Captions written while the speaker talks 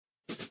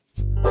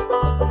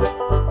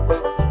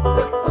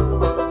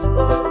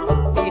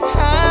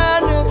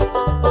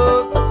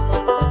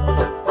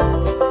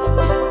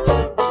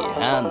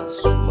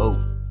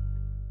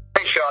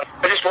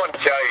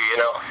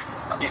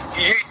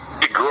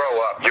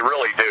You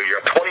really do.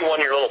 You're a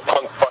 21-year-old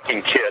punk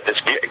fucking kid.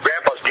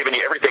 Grandpa's given you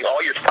everything all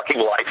your fucking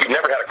life. You've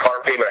never had a car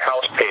payment, a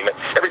house payment.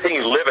 Everything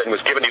you live in was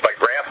given to you by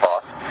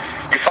Grandpa.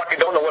 You fucking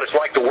don't know what it's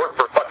like to work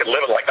for a fucking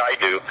living like I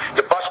do,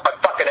 to bust my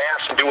fucking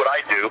ass and do what I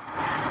do.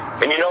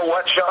 And you know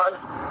what, Shawn?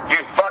 You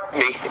fucked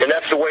me, and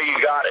that's the way you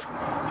got it.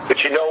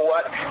 But you know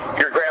what?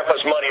 Your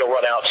grandpa's money will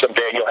run out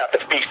someday, and you'll have to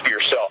feast for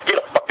yourself.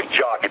 Get a fucking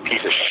job, you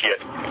piece of shit.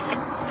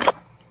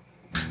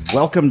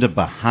 Welcome to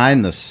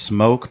Behind the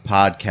Smoke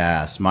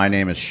podcast. My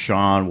name is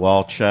Sean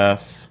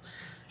Walchef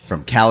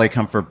from Cali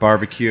Comfort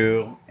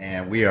Barbecue,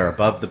 and we are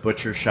above the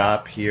butcher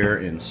shop here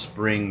in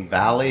Spring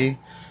Valley.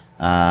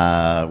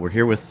 We're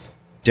here with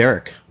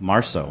Derek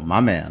Marceau, my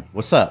man.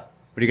 What's up?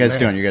 What are you guys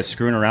doing? You guys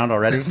screwing around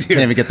already? Can't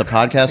even get the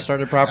podcast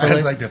started properly? I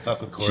just like to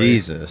fuck with Corey.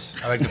 Jesus.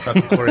 I like to fuck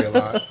with Corey a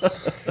lot.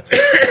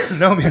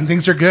 No, man,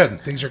 things are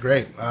good. Things are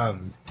great.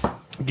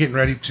 Getting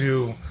ready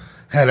to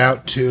head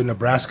out to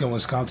Nebraska and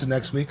Wisconsin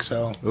next week.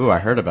 So, ooh, I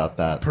heard about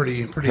that.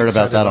 Pretty. Heard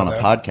about that on a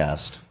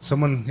podcast.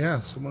 Someone.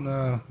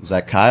 Is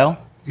that Kyle?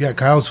 Yeah,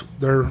 Kyle's.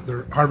 Their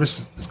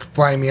harvest is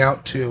flying me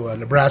out to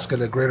Nebraska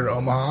to Greater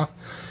Omaha.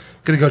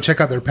 Gonna go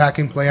check out their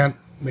packing plant.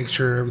 Make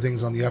sure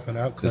everything's on the up and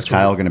up. Is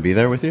Kyle going to be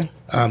there with you?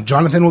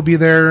 Jonathan will be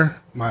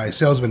there. My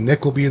salesman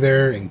Nick will be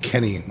there, and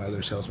Kenny, my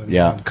other salesman.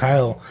 Yeah.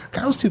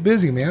 Kyle's too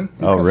busy, man.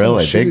 Oh,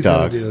 really? Big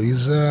dog.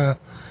 He's, I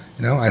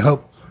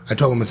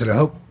told him, I said, I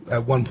hope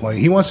at one point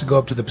he wants to go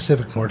up to the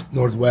Pacific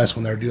Northwest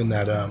when they're doing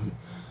that,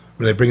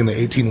 where they bring in the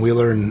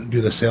 18-wheeler and do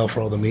the sale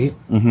for all the meat.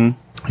 Mm-hmm.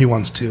 He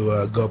wants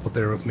to go up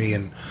there with me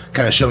and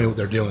kind of show me what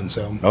they're doing.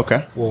 So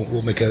okay,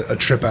 we'll make a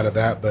trip out of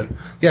that. But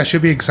yeah, it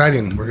should be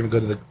exciting. We're going to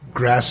go to the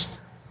grass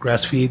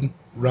feed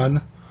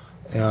run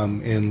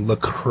in La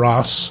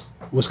Crosse,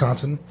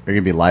 Wisconsin. Are you going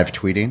to be live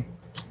tweeting?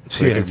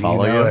 So Dude, you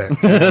follow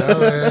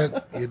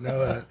it. You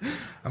know it.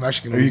 I'm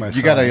actually going to leave my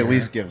You got to at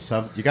least give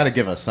some. You got to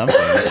give us something.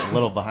 A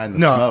little behind the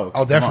smoke.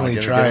 I'll definitely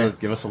try.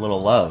 Give us a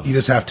little love. You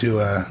just have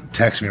to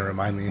text me and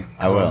remind me.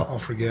 I will. I'll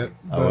forget.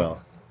 I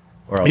will.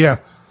 Or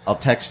I'll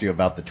text you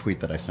about the tweet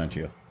that I sent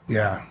you.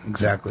 Yeah,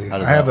 exactly.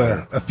 I have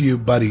a few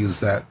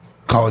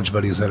college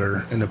buddies that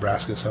are in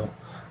Nebraska, so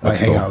I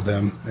hang out with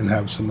them and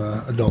have some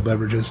adult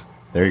beverages.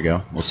 There you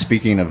go. Well,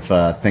 speaking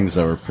of things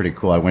that were pretty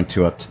cool, I went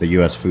up to the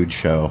U.S. Food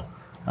Show,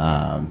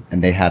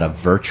 and they had a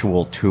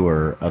virtual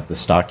tour of the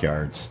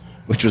stockyards,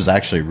 which was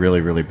actually really,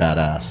 really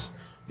badass.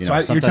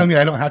 You're telling me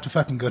I don't have to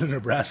fucking go to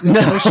Nebraska for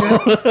this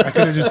shit? I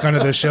could have just gone to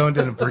the show and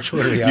done a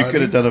virtual reality. You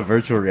could have done a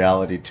virtual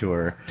reality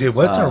tour. Dude,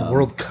 what's our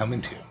world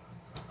coming to?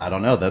 I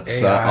don't know.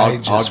 That's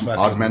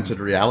augmented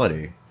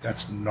reality.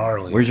 That's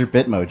gnarly. Where's your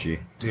Bitmoji?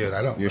 Dude,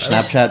 I don't. Your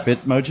Snapchat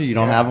Bitmoji? You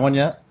don't have one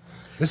yet?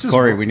 This is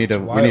Corey. We need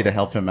to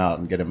help him out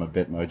and get him a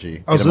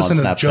Bitmoji. I was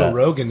listening to Joe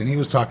Rogan, and he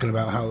was talking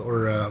about how,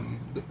 or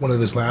one of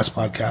his last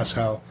podcasts,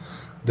 how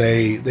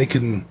they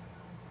can,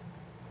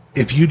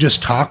 if you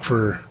just talk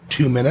for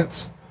 2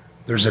 minutes,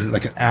 there's an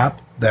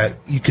app that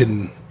you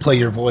can play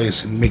your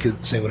voice and make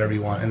it say whatever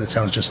you want, and it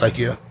sounds just like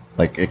you.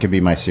 Like it could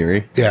be my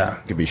Siri. Yeah,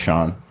 it could be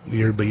Sean.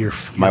 You're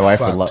my wife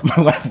would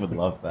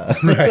love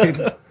that.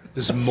 Right,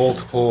 just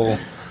multiple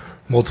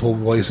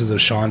voices of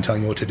Sean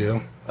telling you what to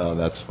do. Oh,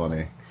 that's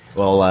funny.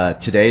 Well,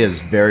 today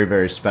is very,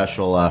 very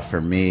special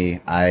for me.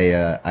 I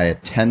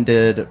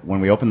attended, when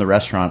we opened the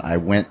restaurant, I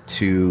went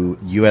to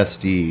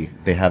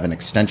USD. They have an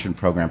extension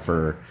program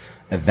for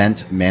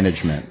event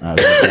management,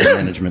 event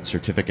management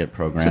certificate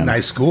program. It's a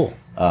nice school.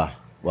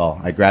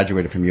 Well, I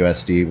graduated from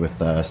USD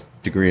with a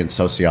degree in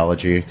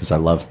sociology because I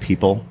love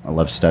people. I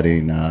love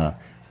studying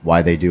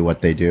why they do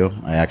what they do.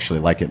 I actually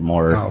like it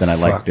more than I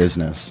like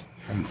business.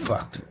 I'm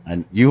fucked.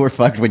 And you were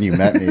fucked when you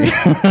met me.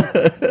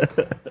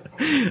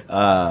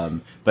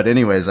 But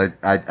anyways,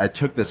 I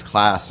took this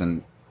class,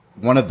 and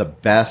one of the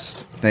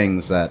best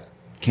things that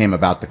came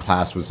about the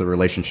class was the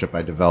relationship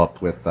I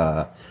developed with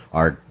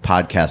our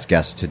podcast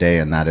guest today,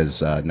 and that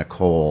is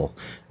Nicole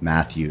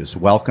Matthews.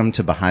 Welcome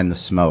to Behind the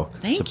Smoke.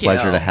 Thank you. It's a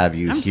pleasure to have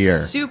you here. I'm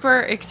super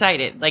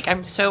excited.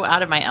 I'm so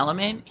out of my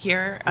element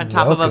here on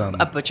top of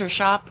a butcher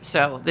shop,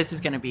 so this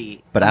is going to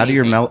be But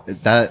amazing. out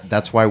of your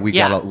that's why we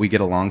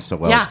get along so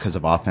well, is because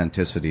of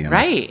authenticity. And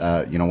right.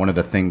 One of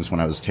the things when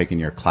I was taking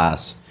your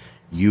class,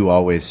 you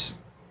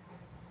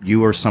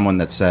were someone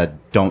that said,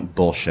 don't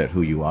bullshit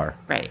who you are.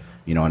 Right.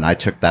 And I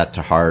took that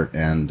to heart,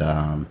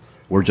 and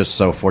we're just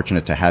so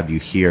fortunate to have you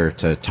here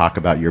to talk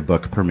about your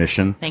book,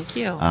 Permission. Thank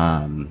you.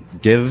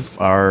 Give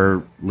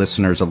our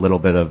listeners a little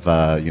bit of,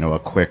 a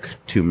quick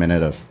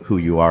 2-minute of who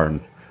you are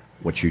and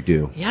what you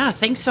do. Yeah,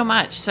 thanks so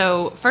much.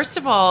 So first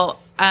of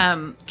all,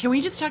 can we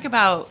just talk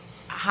about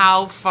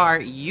how far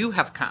you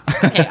have come?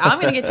 Okay,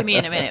 I'm going to get to me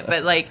in a minute,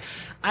 but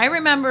I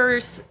remember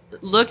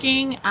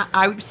looking,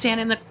 I would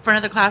stand in the front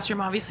of the classroom,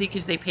 obviously,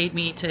 because they paid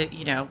me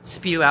to,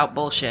 spew out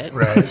bullshit.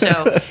 Right. So,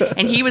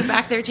 and he was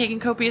back there taking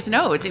copious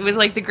notes. It was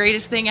the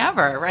greatest thing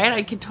ever, right?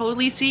 I could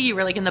totally see you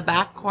were in the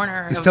back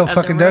corner. He still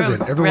fucking the room, does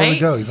it. Everywhere right? we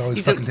go, he's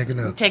always fucking taking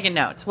notes. Taking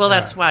notes. Well,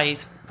 that's why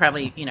he's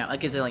probably, a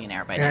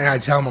gazillionaire by And now. I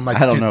tell him, I'm like,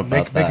 I don't "Dude, know about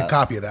make a that.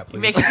 copy of that,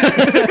 please.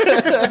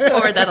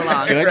 Forward that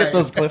along. Can I get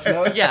those cliff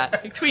notes? Yeah,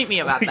 tweet me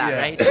about that, Yeah.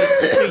 right?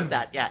 Tweet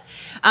that, yeah.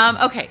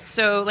 Okay,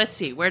 so let's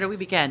see. Where do we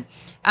begin?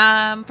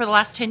 For the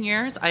last 10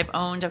 years, I've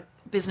owned a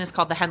business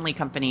called the Henley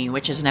Company,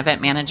 which is an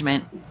event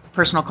management,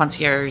 personal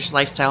concierge,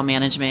 lifestyle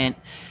management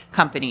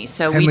company.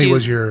 So Henley we do.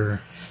 was your...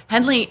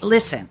 Henley,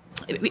 listen,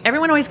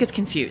 everyone always gets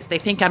confused. They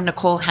think I'm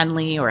Nicole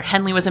Henley, or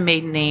Henley was a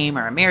maiden name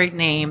or a married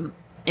name.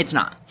 It's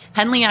not.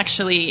 Henley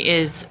actually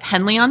is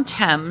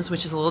Henley-on-Thames,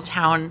 which is a little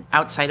town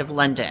outside of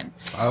London.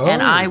 Oh.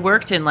 And I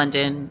worked in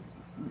London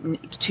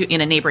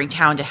in a neighboring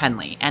town to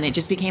Henley. And it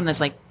just became this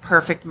like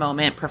perfect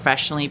moment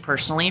professionally,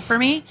 personally for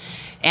me.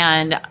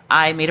 And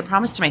I made a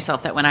promise to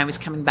myself that when I was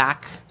coming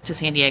back to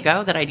San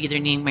Diego, that I'd either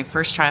name my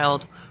first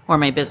child or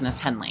my business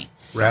Henley.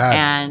 Rad.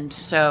 And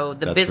so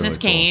the That's business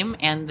really cool. came,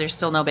 and there's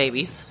still no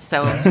babies.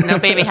 So no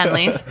baby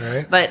Henleys.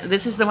 Right. But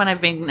this is the one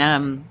I've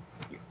been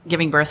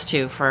giving birth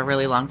to for a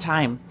really long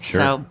time. Sure.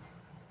 So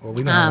Well,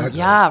 we know how that goes.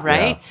 yeah,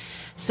 right. Yeah.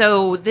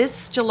 So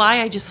this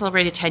July, I just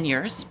celebrated 10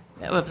 years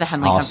of the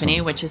Henley Awesome.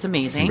 Company, which is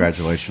amazing.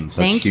 Congratulations.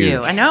 That's Thank huge.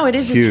 you. I know it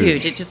is. It's Huge.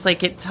 huge. It just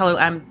like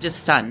I'm just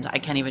stunned. I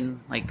can't even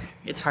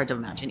it's hard to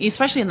imagine,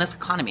 especially in this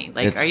economy.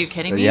 Like, are you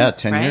kidding me? Yeah,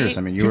 10 Right? years.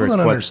 I mean, you People were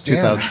don't what,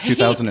 understand.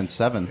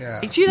 2007.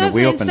 Yeah. You know,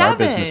 we opened our 2007.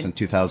 business in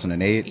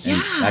 2008, Yeah.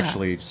 and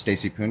actually,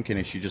 Stacy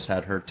Poonkin, she just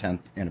had her 10th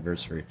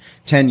anniversary.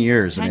 10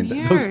 years. 10 I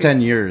mean, those 10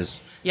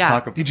 years. Yeah.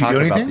 Talk, Did you talk do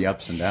about anything? the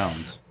ups and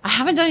downs. I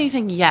haven't done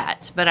anything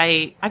yet, but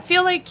I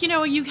feel like,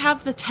 you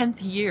have the 10th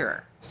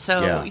year.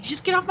 So Yeah. you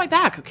just get off my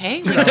back,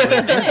 okay? Like, give me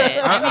a minute.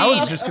 I mean,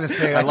 was just going to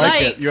say, I like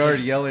Like- it. You're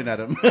already yelling at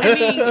him.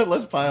 mean-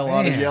 Let's pile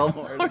on and Man. yell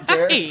more.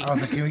 right. I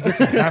was like, can we get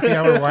some happy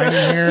hour wine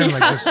in here and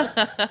like just calm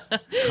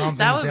That things would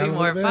down be a little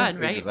more bit? fun,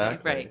 right?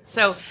 Exactly. Right.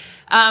 So,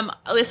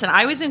 listen,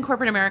 I was in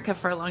corporate America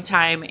for a long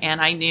time, and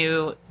I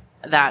knew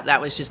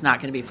that was just not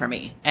going to be for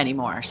me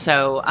anymore.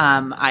 So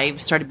I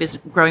started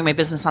growing my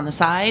business on the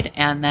side,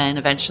 and then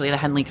eventually the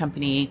Henley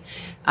Company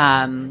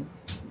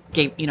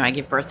I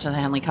gave birth to the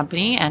Henley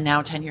Company, and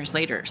now 10 years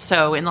later.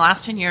 So in the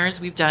last 10 years,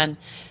 we've done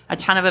a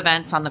ton of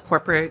events on the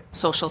corporate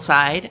social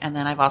side, and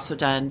then I've also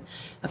done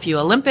a few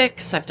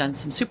Olympics. I've done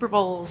some Super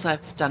Bowls.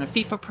 I've done a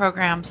FIFA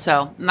program.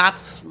 So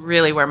that's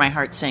really where my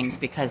heart sings,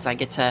 because I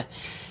get to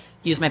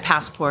use my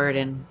passport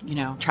and,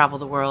 travel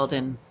the world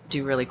and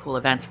do really cool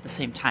events at the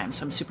same time.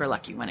 So I'm super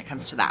lucky when it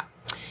comes to that.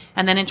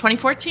 And then in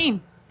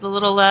 2014, the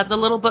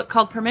little book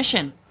called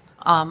Permission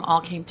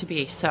all came to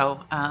be.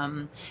 So,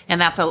 and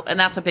that's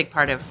a big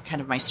part of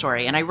kind of my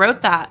story. And I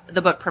wrote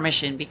the book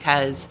Permission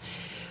because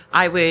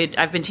I've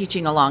been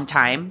teaching a long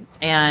time,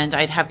 and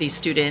I'd have these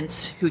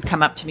students who'd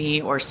come up to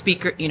me, or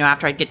speaker,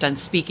 after I'd get done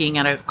speaking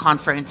at a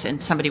conference,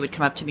 and somebody would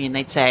come up to me and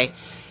they'd say,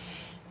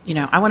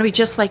 I want to be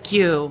just like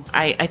you.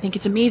 I think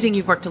it's amazing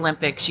you've worked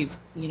Olympics. You've,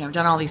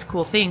 done all these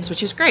cool things,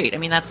 which is great. I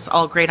mean, that's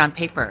all great on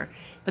paper.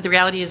 But the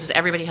reality is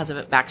everybody has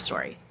a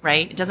backstory,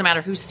 right? It doesn't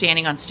matter who's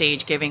standing on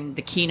stage giving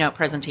the keynote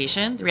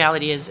presentation. The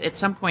reality is at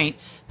some point,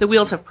 the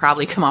wheels have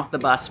probably come off the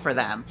bus for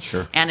them.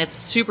 Sure. And it's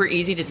super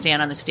easy to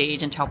stand on the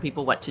stage and tell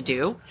people what to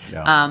do.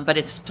 Yeah. But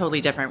it's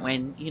totally different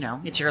when,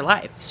 it's your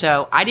life.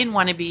 So I didn't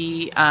want to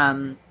be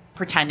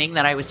pretending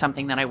that I was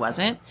something that I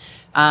wasn't.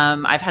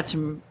 I've had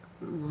some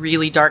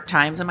really dark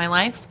times in my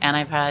life, and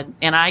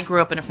I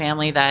grew up in a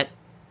family that,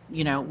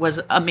 was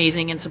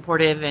amazing and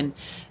supportive, and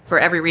for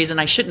every reason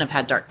I shouldn't have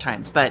had dark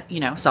times, but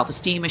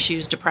self-esteem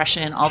issues,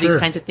 depression, all these Sure.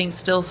 kinds of things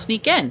still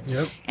sneak in.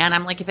 Yep. And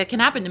I'm like, if it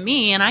can happen to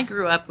me, and I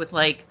grew up with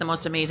like the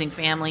most amazing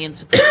family and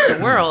support in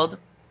the world,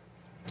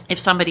 if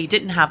somebody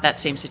didn't have that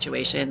same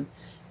situation,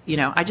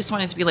 I just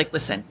wanted to be like,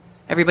 listen,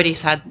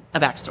 everybody's had a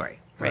backstory,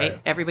 right? Right.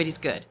 Everybody's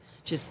good.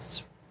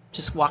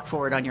 Just walk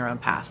forward on your own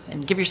path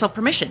and give yourself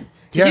permission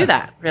to Yeah. do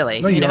that, really.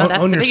 No, you that's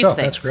own the biggest yourself.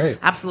 thing. That's great.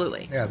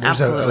 Absolutely. Yeah, there's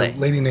a Absolutely.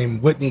 lady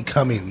named Whitney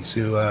Cummings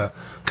who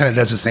kind of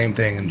does the same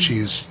thing, and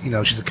she's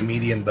she's a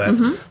comedian, but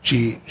Mm-hmm.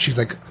 she's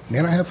like,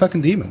 man, I have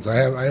fucking demons.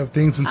 I have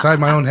things inside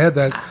my own head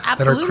that are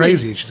Absolutely.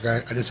 crazy. She's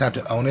like, I just have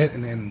to own it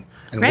and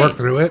Great. work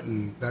through it,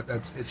 and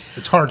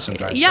it's hard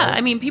sometimes. Yeah, right?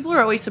 I mean, people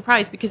are always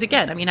surprised because,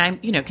 again, I mean, I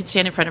could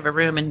stand in front of a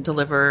room and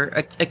deliver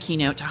a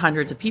keynote to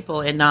hundreds of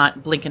people and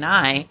not blink an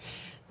eye.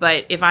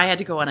 But if I had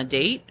to go on a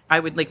date, I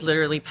would like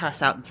literally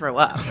pass out and throw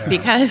up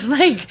because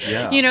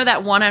Yeah.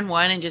 that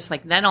one-on-one, and just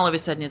like then all of a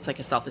sudden it's like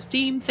a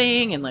self-esteem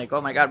thing, and like,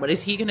 oh my God, what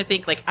is he going to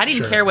think? Like, I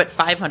didn't Sure. care what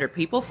 500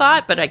 people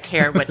thought, but I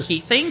care what he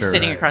thinks Sure.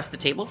 sitting Right. across the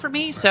table from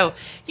me. So,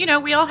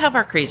 we all have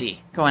our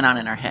crazy going on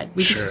in our head.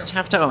 We just Sure.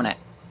 have to own it.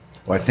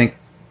 Well, I think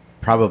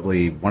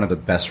probably one of the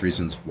best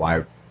reasons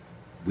why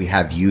we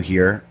have you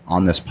here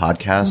on this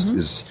podcast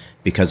is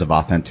because of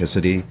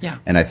authenticity. Mm-hmm. Yeah.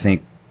 And I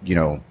think,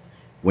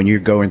 when you're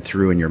going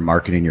through and you're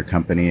marketing your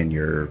company and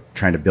you're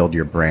trying to build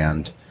your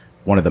brand,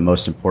 one of the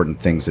most important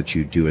things that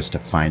you do is to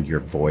find your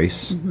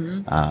voice.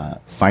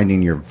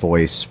 Finding your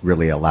voice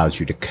really allows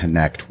you to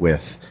connect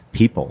with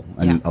people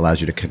and Yeah.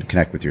 allows you to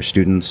connect with your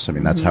students. I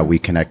mean, that's how we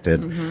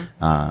connected.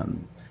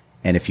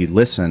 And if you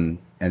listen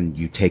and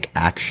you take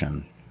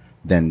action,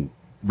 then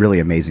really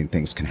amazing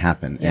things can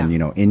happen. Yeah.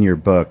 And, in your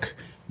book,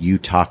 you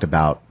talk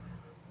about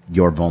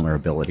your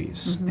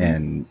vulnerabilities.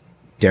 And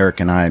Derek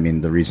and I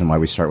mean, the reason why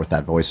we start with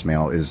that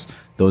voicemail is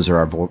those are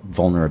our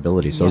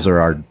vulnerabilities. Those are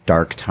our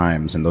dark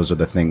times. And those are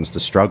the things, the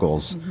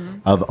struggles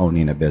of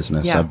owning a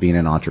business, of being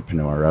an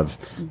entrepreneur, of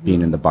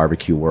being in the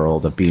barbecue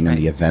world, of being in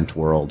the event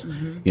world.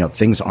 You know,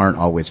 things aren't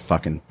always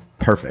fucking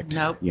perfect.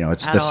 Nope, you know,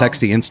 it's at the all.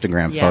 sexy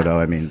Instagram photo.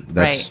 I mean,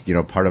 that's, you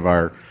know, part of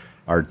our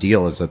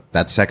deal is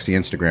that sexy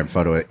Instagram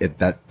photo,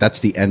 that's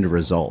the end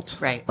result.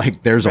 Right.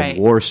 Like there's a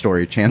war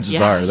story, chances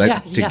are,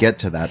 that to get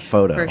to that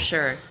photo. For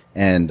sure.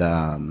 And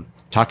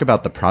talk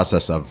about the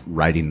process of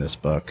writing this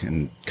book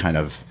and kind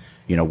of,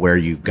 you know, where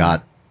you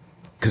got,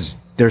 because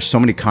there's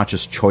so many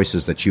conscious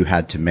choices that you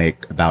had to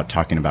make about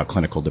talking about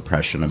clinical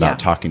depression, about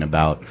talking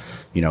about,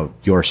 you know,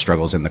 your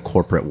struggles in the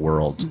corporate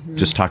world.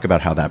 Just talk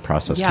about how that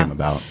process came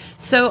about.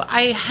 So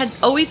I had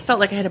always felt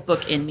like I had a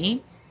book in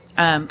me.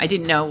 I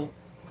didn't know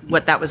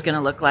what that was going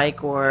to look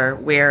like or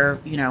where,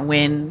 you know,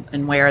 when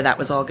and where that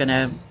was all going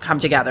to come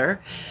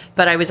together.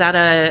 But I was at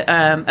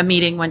a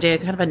meeting one day,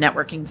 kind of a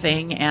networking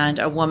thing, and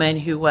a woman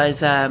who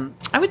was, I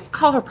would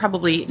call her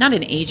probably not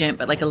an agent,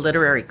 but like a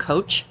literary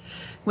coach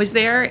was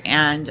there.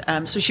 And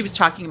so she was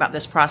talking about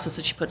this process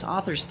that she puts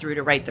authors through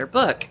to write their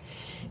book.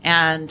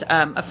 And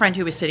a friend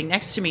who was sitting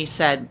next to me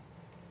said,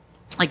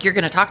 like, you're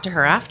going to talk to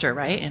her after,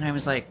 right? And I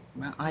was like,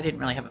 well, I didn't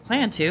really have a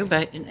plan to,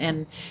 but,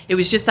 and it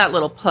was just that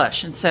little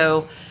push. And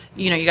so,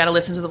 you know, you got to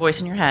listen to the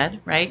voice in your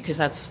head, right? Because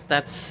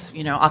that's,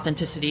 you know,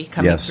 authenticity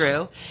coming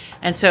through.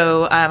 And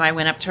so I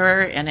went up to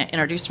her and I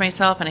introduced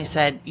myself and I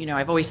said, you know,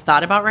 I've always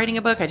thought about writing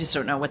a book. I just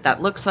don't know what that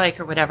looks like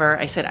or whatever.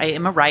 I said, I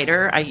am a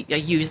writer. I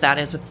use that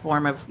as a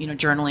form of, you know,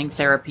 journaling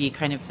therapy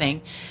kind of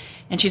thing.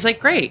 And she's like,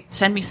 great,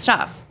 send me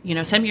stuff. You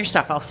know, send me your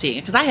stuff. I'll see.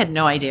 Because I had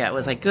no idea.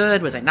 Was I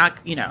good? Was I not?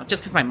 You know,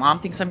 just because my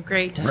mom thinks I'm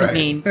great doesn't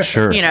mean,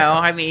 you know,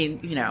 I mean,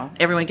 you know,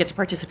 everyone gets a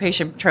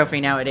participation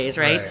trophy nowadays,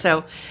 right?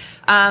 So,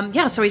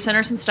 so we sent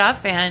her some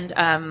stuff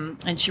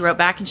and she wrote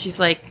back and she's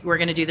like, we're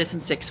going to do this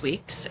in 6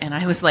 weeks. And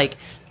I was like,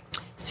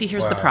 see,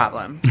 here's the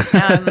problem.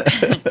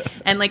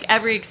 And like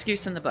every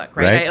excuse in the book,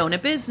 right? I own a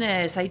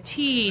business. I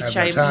teach.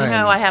 I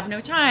have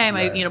no time.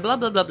 I, you know, blah,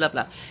 blah, blah, blah,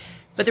 blah.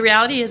 But the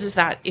reality is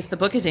that if the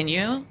book is in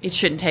you, it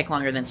shouldn't take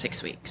longer than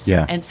 6 weeks.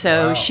 Yeah. And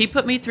so she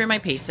put me through my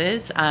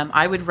paces.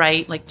 I would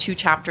write like 2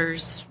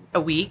 chapters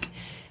a week.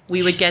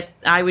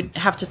 I would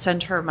have to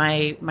send her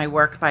my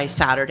work by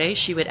Saturday.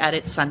 She would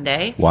edit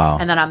Sunday. Wow.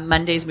 And then on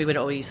Mondays we would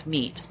always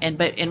meet.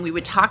 And we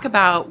would talk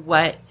about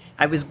what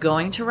I was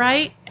going to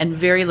write and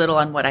very little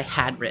on what I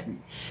had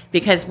written.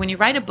 Because when you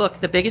write a book,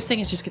 the biggest thing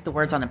is just get the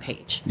words on a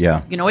page.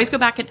 Yeah. You can always go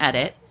back and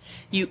edit.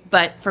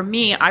 But for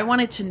me, I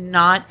wanted to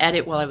not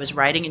edit while I was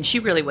writing, and she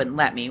really wouldn't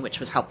let me, which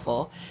was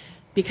helpful,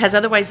 because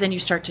otherwise then you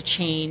start to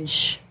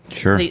change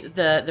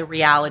the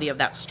reality of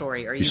that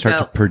story. Or you start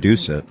to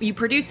produce it. You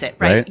produce it,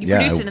 right? You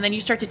produce it, and then you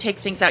start to take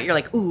things out. You're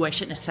like, ooh, I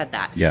shouldn't have said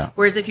that. Yeah.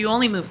 Whereas if you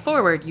only move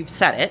forward, you've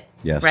said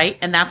it, right?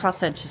 And that's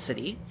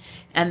authenticity.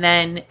 And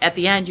then at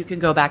the end, you can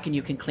go back and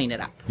you can clean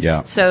it up.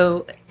 Yeah.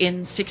 So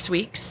in 6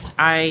 weeks,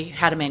 I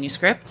had a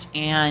manuscript,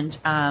 and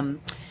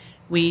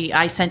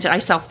I sent it. I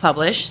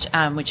self-published,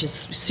 which is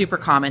super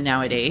common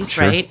nowadays,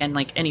 right? And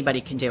like anybody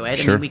can do it.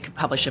 I mean, we could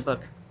publish a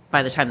book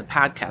by the time the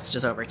podcast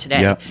is over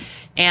today. Yep.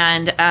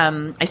 And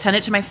I sent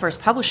it to my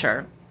first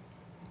publisher,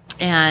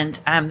 and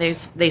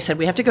they said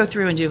we have to go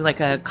through and do like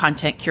a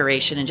content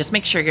curation and just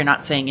make sure you're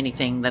not saying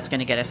anything that's going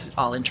to get us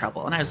all in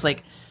trouble. And I was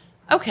like,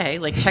 okay,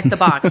 like check the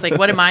box. Like,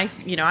 what am I?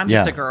 You know, I'm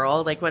just a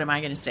girl. Like, what am I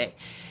going to say?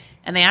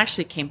 And they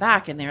actually came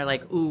back and they were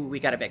like, ooh, we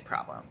got a big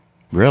problem.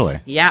 Really?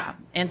 Yeah.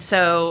 And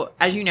so,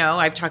 as you know,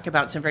 I've talked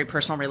about some very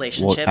personal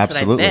relationships that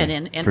I've been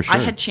in. And I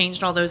had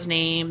changed all those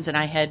names, and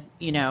I had,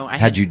 you know...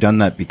 Had you done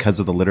that because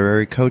of the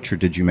literary coach, or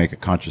did you make a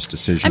conscious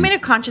decision? I made a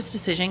conscious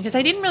decision because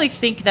I didn't really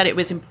think that it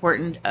was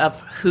important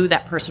of who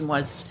that person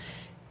was,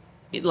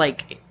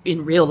 like,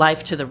 in real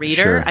life to the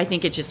reader. Sure. I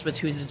think it just was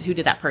who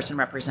did that person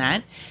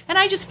represent. And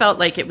I just felt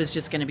like it was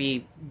just going to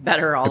be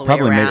better all the way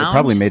around. It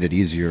probably made it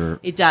easier.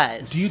 It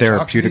does.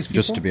 Therapeutic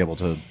just to be able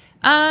to...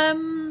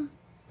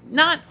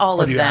 Not all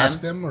of them. Do you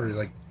ask them, or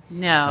like?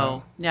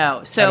 No.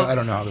 So I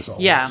don't know how this all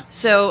works. Yeah.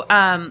 So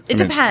it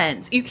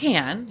depends. You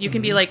can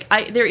be like,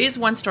 there is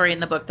one story in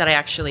the book that I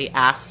actually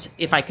asked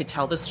if I could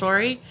tell the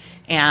story,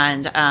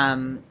 and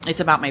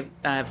it's about my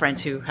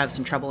friends who have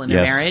some trouble in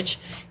their marriage,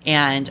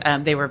 and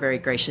they were very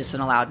gracious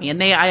and allowed me,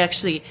 and I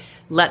actually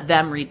let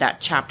them read that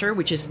chapter,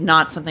 which is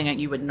not something that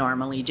you would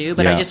normally do,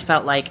 but I just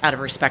felt like, out of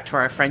respect for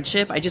our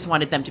friendship, I just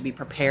wanted them to be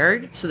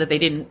prepared so that they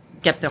didn't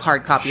get the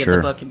hard copy of the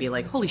book and be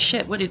like, holy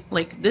shit,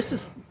 this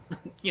is,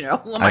 you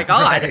know, oh my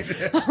God.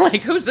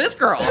 Like, who's this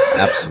girl?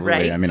 Absolutely.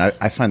 Right? I mean,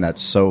 I find that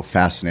so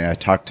fascinating. I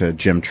talked to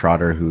Jim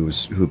Trotter,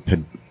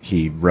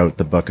 he wrote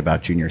the book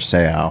about Junior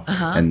Seau,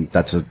 and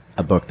that's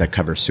a book that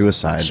covers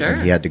suicide. Sure.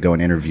 And he had to go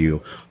and interview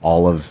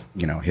all of,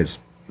 you know, his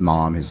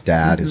mom, his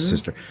dad, his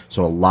sister.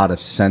 So a lot of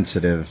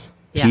sensitive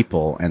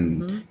people,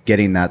 and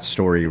getting that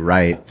story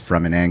right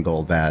from an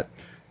angle that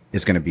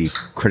is going to be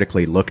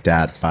critically looked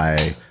at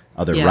by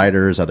other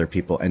writers, other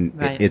people. And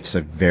it's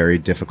a very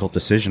difficult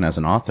decision as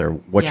an author,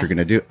 what you're going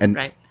to do. And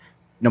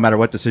no matter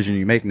what decision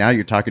you make, now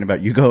you're talking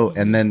about you go,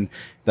 and then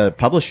the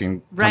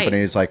publishing company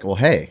is like, well,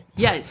 hey.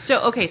 Yeah.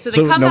 So, okay. So they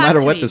So come no back matter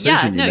to what me.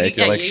 decision you make,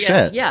 you're like,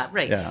 shit. Yeah,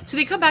 right. Yeah. So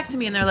they come back to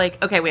me and they're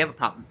like, okay, we have a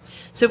problem.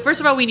 So first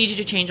of all, we need you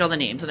to change all the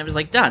names. And I was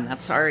like, done.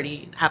 That's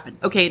already happened.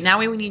 Okay, now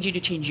we need you to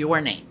change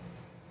your name.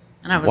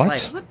 And I was What?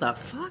 like, what the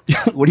fuck?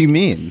 What do you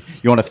mean?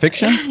 You want a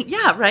fiction?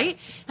 Yeah, right.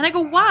 And I go,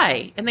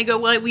 why? And they go,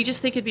 well, we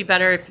just think it'd be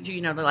better if,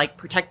 you know, to like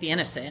protect the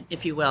innocent,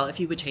 if you will, if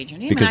you would change your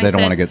name. Because and they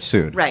don't want to get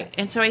sued. Right.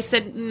 And so I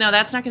said, no,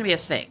 that's not going to be a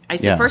thing. I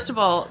said, Yeah. first of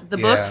all, the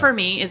book for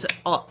me is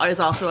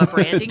also a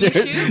branding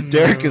issue.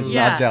 Derek is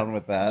Yeah. not down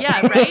with that.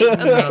 Yeah, right?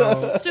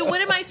 Okay. So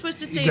what am I supposed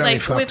to say? got me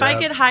Like, fucked if I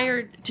up. get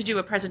hired to do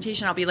a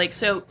presentation, I'll be like,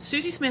 so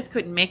Susie Smith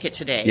couldn't make it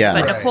today, Yeah.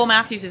 but Right. Nicole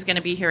Matthews is going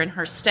to be here in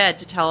her stead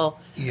to talk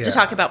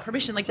about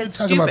permission. Like, that's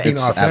Talking about stupid. being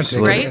authentic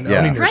absolutely- and Right?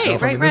 owning Yeah.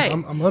 yourself. Right, right.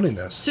 I'm owning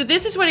this. So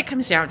this is what it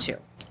comes down to.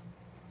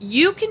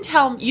 You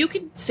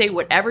can say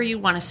whatever you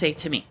want to say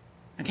to me.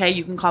 Okay?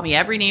 You can call me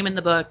every name in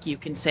the book. You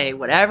can say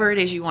whatever it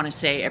is you want to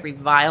say, every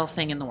vile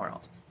thing in the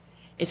world.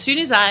 As soon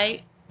as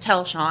I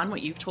tell Shawn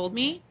what you've told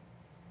me,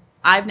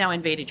 I've now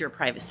invaded your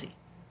privacy.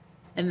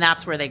 And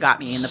that's where they got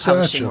me in the Such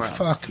publishing a world.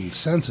 fucking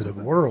sensitive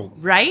world.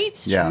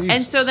 Right? Yeah.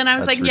 And so then I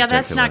was That's like, yeah,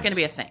 that's not ridiculous. going to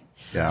be a thing.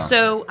 Yeah.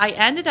 So I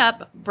ended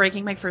up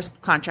breaking my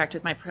first contract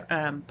with my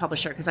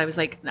publisher because I was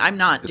like, I'm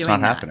not It's doing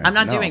not that. happening. I'm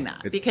not No. doing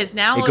that It- because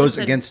now all It of a goes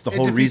sudden- against the It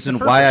whole defeats reason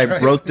the why I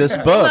purpose, right? wrote this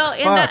Yeah. book. Well,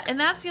 Fuck. and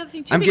that's the other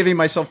thing too. I'm because- giving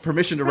myself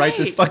permission to write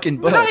this Right. fucking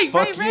book.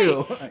 Fuck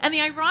you. And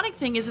the ironic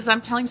thing is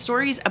I'm telling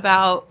stories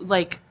about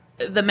like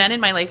the men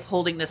in my life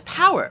holding this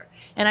power.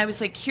 And I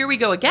was like, here we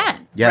go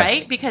again. Yes.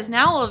 Right? Because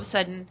now all of a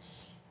sudden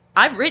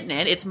I've written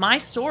it. It's my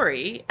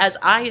story as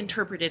I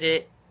interpreted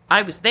it.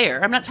 I was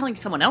there. I'm not telling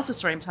someone else's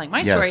story. I'm telling my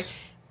Yes. story.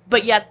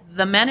 But yet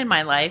the men in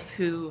my life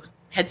who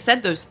had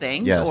said those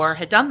things Yes. or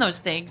had done those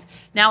things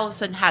now all of a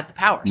sudden had the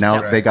power. Now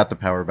So- they got the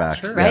power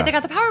back. Sure. right? Yeah. They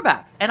got the power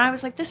back. And I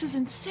was like, this is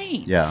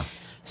insane. Yeah.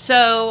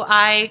 So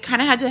I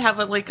kind of had to have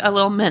a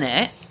little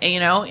minute, you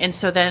know, and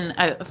so then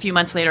a few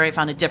months later, I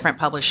found a different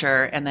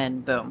publisher, and then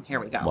boom, here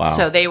we go. Wow.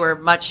 So they were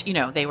much, you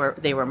know, they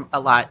were a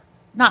lot,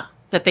 not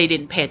that they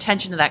didn't pay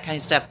attention to that kind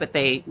of stuff, but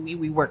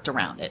we worked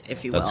around it,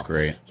 if you will. That's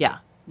great. Yeah,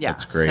 yeah.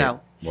 That's great.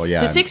 So, Well,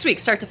 yeah. So 6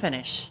 weeks, start to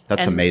finish.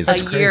 That's and amazing. A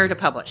That's year crazy. to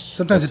publish.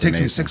 Sometimes That's it takes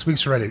me amazing. 6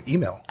 weeks to write an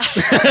email.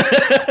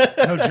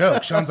 No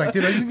joke. Sean's like,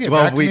 dude, are you gonna get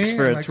 12 back to weeks me?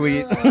 for I'm a like,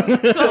 tweet.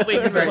 12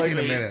 weeks Get back for to you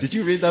in a minute. Did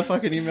you read that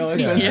fucking email I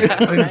Yeah. sent you? Yeah. I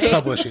didn't Right.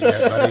 publish it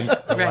yet, buddy.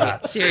 Right,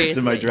 Relax. seriously. It's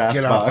in my draft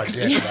Get off my box.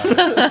 dick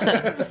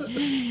about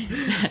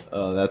it.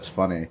 Oh, that's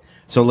funny.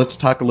 So let's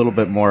talk a little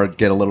bit more,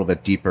 get a little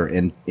bit deeper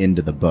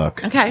into the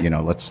book. Okay. You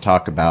know, let's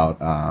talk about,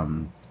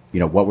 you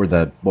know, what were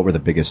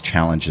the biggest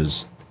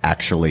challenges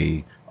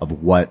actually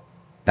of what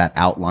that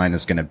outline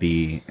is going to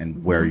be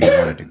and where you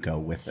wanted to go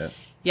with it.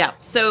 Yeah.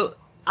 So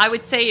I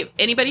would say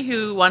anybody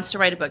who wants to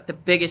write a book, the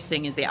biggest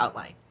thing is the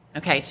outline.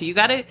 Okay. So you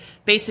got to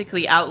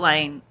basically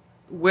outline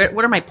what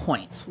are my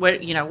points?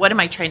 What am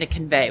I trying to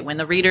convey when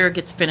the reader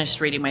gets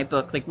finished reading my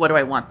book? Like, what do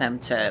I want them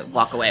to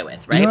walk away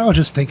with? Right. You know what I was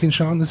just thinking,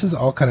 Sean? This is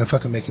all kind of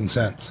fucking making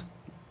sense.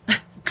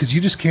 Because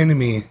you just came to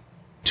me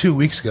 2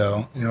 weeks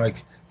ago and you're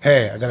like,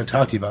 hey, I got to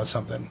talk to you about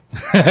something.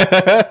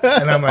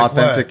 And I'm like,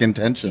 Authentic what?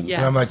 intention. Yeah.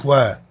 And I'm like,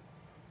 what?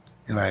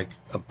 You're like,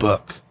 a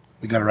book.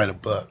 We got to write a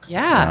book.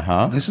 Yeah.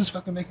 Uh-huh. This is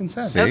fucking making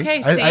sense. See?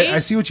 Okay. I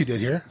see what you did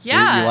here.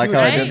 Yeah. You like how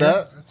right? I did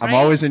that? I'm Right?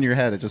 always in your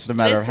head. It's just a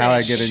matter of how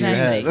I get in your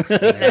head.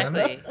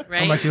 Exactly.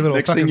 Right. I'm like your little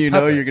Next fucking thing you know,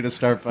 puppet. you're going to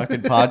start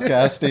fucking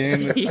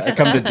podcasting. Yeah. I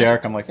come to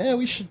Derek. I'm like, hey,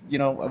 we should, you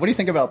know, what do you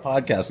think about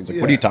podcasting? He's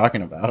like, what are you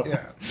talking about?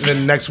 Yeah. And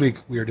then next week,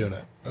 we were doing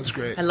it. That was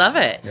great. I love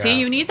it. See, Yeah.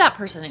 you need that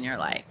person in your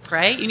life,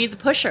 right? You need the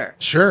pusher.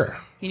 Sure.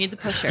 You need the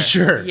pusher.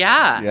 Sure.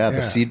 Yeah. Yeah, the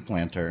Yeah. seed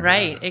planter.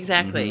 Right.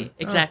 Exactly.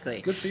 Exactly.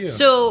 Oh, good for you.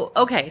 So,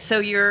 okay. So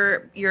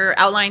your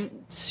outline,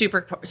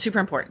 super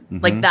important. Mm-hmm.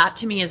 Like that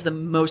to me is the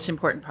most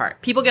important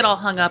part. People get all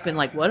hung up in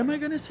like, what am I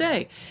going to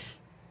say?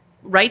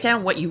 Write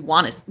down what you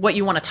want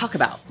to talk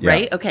about. Yeah.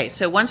 Right. Okay.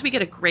 So once we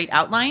get a great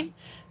outline,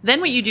 then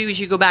what you do is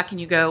you go back and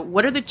you go,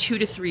 what are the 2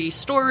 to 3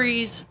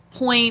 stories,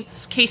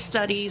 points, case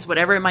studies,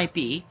 whatever it might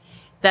be,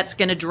 that's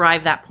going to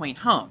drive that point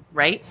home,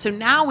 right? So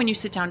now when you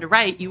sit down to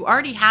write, you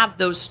already have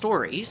those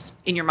stories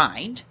in your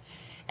mind.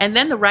 And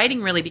then the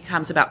writing really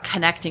becomes about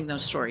connecting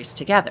those stories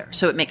together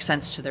so it makes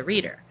sense to the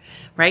reader,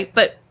 right?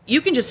 But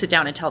you can just sit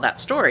down and tell that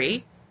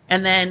story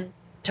and then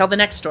tell the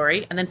next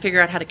story and then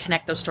figure out how to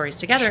connect those stories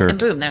together. Sure. And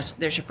boom, there's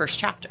your first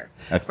chapter,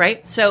 That's-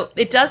 right? So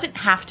it doesn't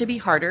have to be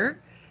harder.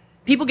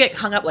 People get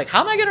hung up like, how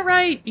am I going to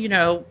write,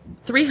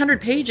 300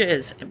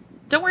 pages?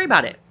 Don't worry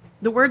about it.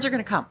 The words are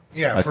going to come.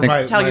 Yeah, I for think-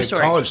 my Tell your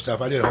stories. college stuff,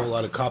 I did a whole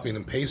lot of copying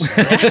and pasting.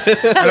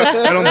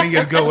 I don't think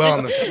it'd go well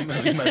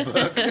in my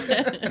book.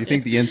 Do you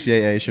think the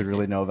NCAA should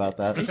really know about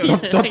that?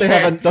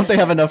 Don't they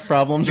have enough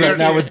problems They right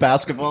now already- with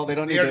basketball? They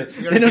don't need they already- to.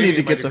 they They don't already need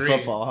to gave me get my to degree.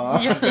 football,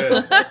 huh? I'm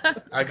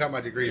good. I got my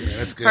degree, man.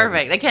 That's good.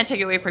 Perfect. They can't take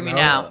it away from you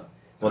now.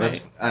 Well,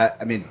 that's.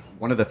 I mean,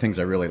 one of the things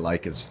I really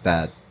like is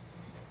that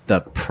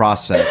the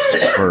process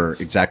for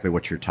exactly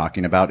what you're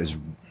talking about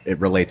it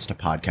relates to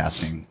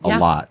podcasting a Yeah.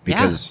 lot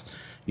Yeah. because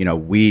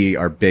we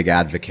are big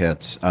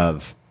advocates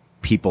of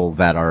people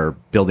that are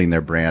building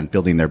their brand,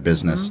 building their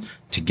business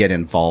to get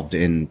involved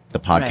in the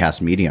podcast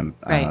medium.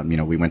 Right.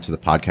 We went to the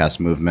podcast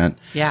movement.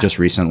 Yeah. Just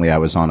recently, I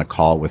was on a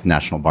call with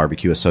National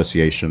Barbecue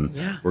Association.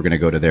 Yeah. We're going to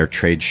go to their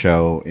trade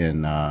show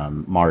in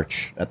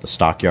March at the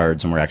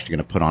Stockyards, and we're actually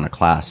going to put on a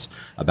class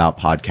about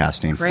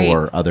podcasting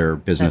for other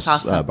business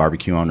awesome.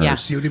 Barbecue owners. Yeah.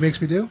 See what he makes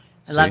me do?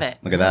 I love it.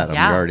 Look at that.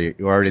 Yeah.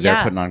 You're already there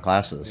Yeah. putting on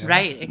classes.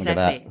 Right, Look at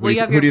exactly. that.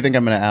 Well, Who do you think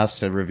I'm going to ask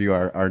to review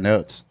our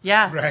notes?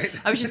 Yeah. Right.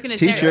 I was just going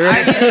to say, Teacher. are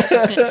you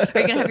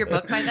going to have your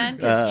book by then?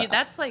 Because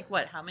that's like,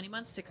 what, how many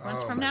months? 6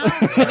 months from now?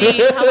 I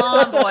mean, come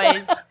on,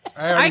 boys.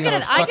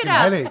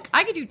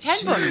 I could do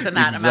 10 books in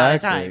that amount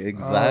of time.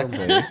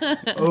 Exactly.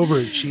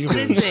 Overachiever.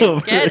 Listen,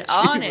 get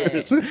on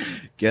it.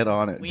 Get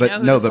on it. We know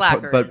who the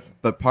slacker is.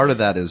 But part of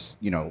that is,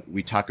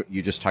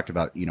 you just talked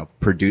about,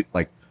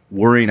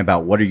 worrying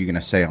about what are you going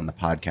to say on the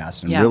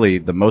podcast. And really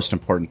the most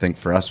important thing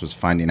for us was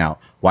finding out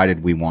why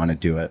did we want to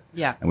do it.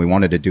 Yeah. And we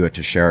wanted to do it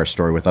to share our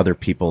story with other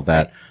people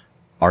that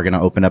are going to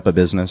open up a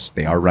business.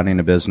 They are running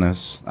a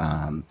business.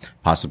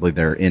 Possibly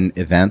they're in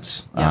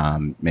events. Yeah.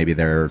 Maybe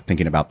they're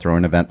thinking about throwing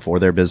an event for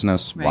their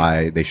business,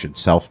 why they should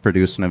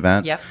self-produce an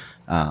event. Yep.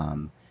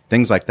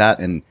 Things like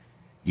that. And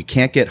you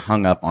can't get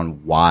hung up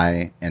on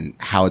why and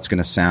how it's going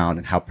to sound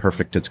and how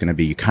perfect it's going to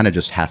be. You kind of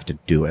just have to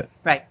do it.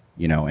 Right.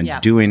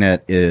 Doing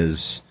it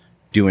is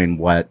doing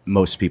what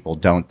most people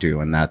don't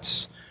do. And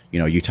that's,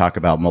 you talk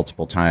about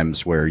multiple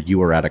times where you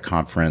were at a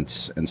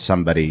conference and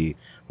somebody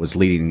was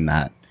leading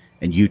that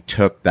and you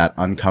took that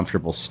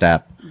uncomfortable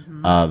step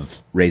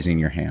of raising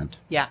your hand.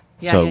 Yeah.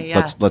 So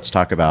let's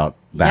talk about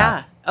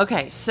that. Yeah.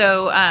 Okay.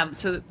 So,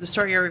 so the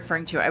story you're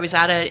referring to, I was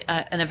at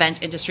an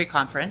event industry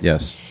conference.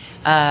 Yes.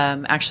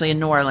 Actually in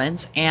New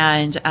Orleans.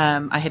 And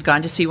I had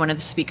gone to see one of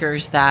the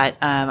speakers that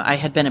I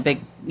had been a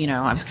big,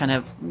 I was kind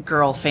of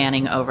girl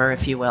fanning over,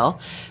 if you will.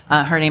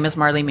 Her name is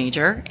Marley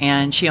Major,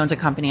 and she owns a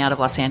company out of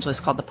Los Angeles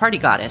called The Party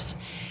Goddess.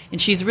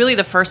 And she's really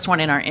the first one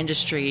in our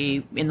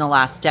industry in the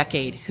last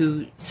decade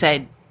who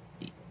said,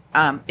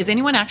 is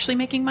anyone actually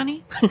making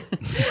money?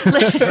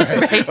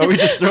 Right. Are we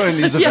just throwing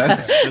these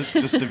events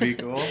just to be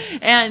cool?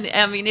 And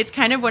I mean, it's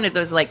kind of one of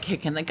those like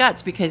kick in the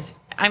guts, because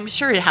I'm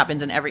sure it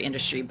happens in every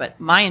industry, but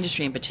my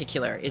industry in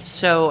particular is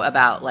so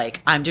about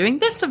like, I'm doing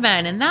this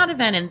event and that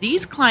event and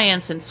these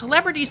clients and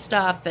celebrity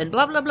stuff and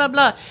blah, blah, blah,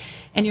 blah.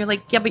 And you're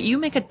like, yeah, but you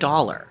make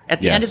 $1.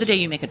 At the end of the day,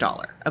 you make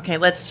 $1. Okay,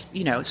 let's,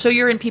 so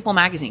you're in People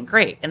Magazine.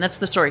 Great. And that's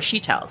the story she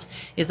tells,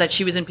 is that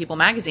she was in People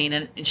Magazine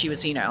and she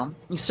was,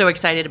 so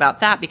excited about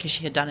that because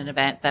she had done an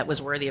event that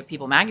was worthy of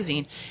People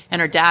Magazine.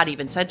 And her dad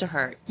even said to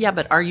her, yeah,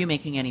 but are you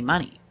making any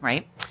money?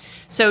 Right?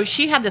 So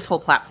she had this whole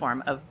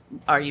platform of,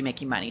 are you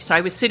making money? So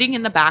I was sitting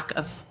in the back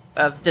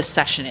of this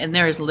session, and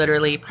there is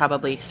literally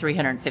probably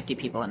 350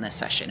 people in this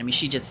session. I mean,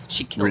 she kills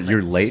it.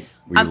 You're late?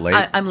 Were you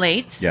late? I'm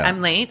late. Yeah.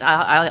 I'm late.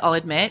 I'll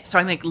admit. So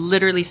I'm like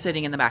literally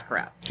sitting in the back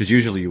row. Because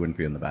usually you wouldn't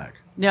be in the back.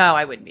 No,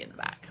 I wouldn't be in the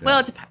back. Yeah. Well,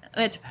 it depends.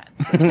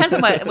 It depends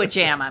on what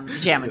jam I'm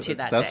jamming to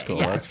that That's day. cool.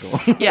 Yeah. That's cool.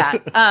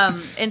 Yeah.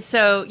 And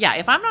so,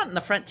 if I'm not in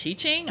the front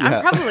teaching,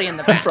 I'm probably in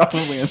the back.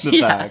 Probably in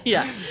the back.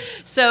 Yeah.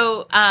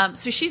 So,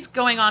 so she's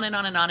going on and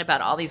on and on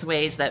about all these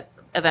ways that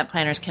event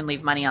planners can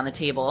leave money on the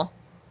table.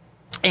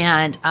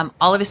 And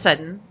all of a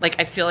sudden, like,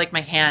 I feel like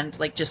my hand,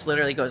 like, just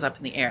literally goes up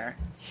in the air.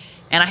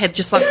 And I had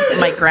just lost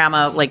my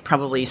grandma, like,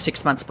 probably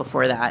 6 months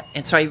before that.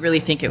 And so I really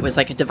think it was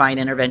like a divine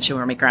intervention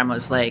where my grandma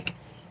was like,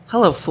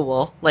 hello,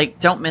 fool. Like,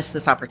 don't miss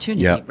this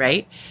opportunity,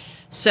 right?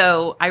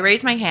 So I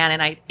raise my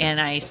hand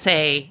and I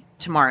say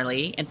to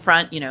Marley in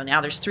front,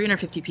 now there's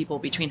 350 people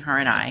between her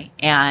and I.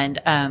 And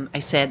I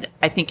said,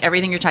 I think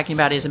everything you're talking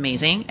about is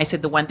amazing. I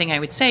said, the one thing I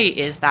would say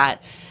is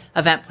that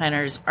event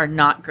planners are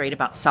not great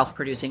about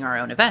self-producing our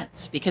own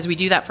events because we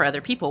do that for other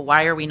people.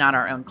 Why are we not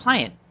our own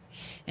client?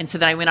 And so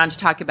then I went on to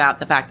talk about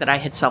the fact that I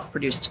had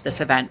self-produced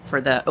this event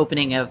for the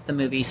opening of the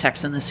movie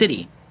Sex and the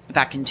City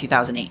back in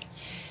 2008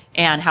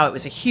 and how it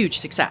was a huge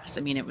success.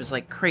 I mean, it was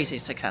like crazy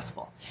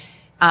successful.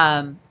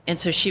 And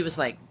so she was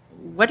like,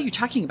 what are you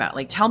talking about?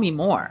 Like, tell me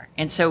more.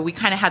 And so we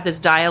kind of had this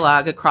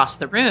dialogue across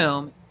the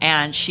room.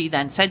 And she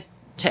then said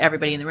to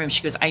everybody in the room,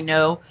 she goes, I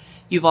know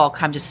you've all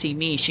come to see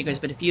me. She goes,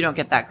 but if you don't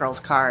get that girl's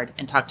card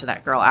and talk to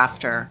that girl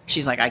after,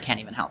 she's like, I can't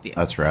even help you.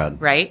 That's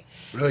rad. Right?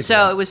 Really so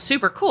cool. it was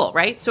super cool,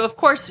 right? So of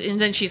course, and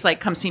then she's like,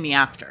 come see me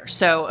after.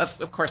 So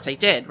of course I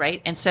did,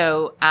 right? And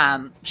so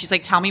she's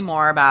like, tell me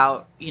more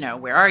about,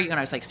 where are you? And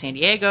I was like, San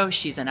Diego.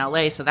 She's in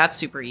LA, so that's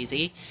super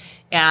easy.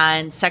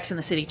 And Sex and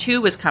the City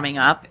 2 was coming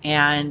up.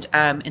 And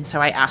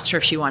so I asked her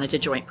if she wanted to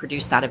joint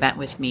produce that event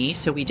with me.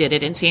 So we did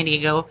it in San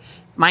Diego.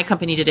 My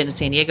company did it in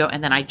San Diego.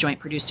 And then I joint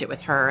produced it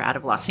with her out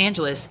of Los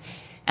Angeles.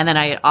 And then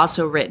I had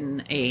also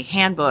written a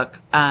handbook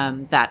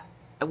that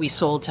we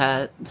sold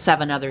to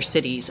 7 other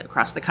cities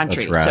across the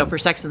country. That's rad. So for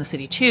Sex and the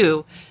City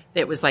 2,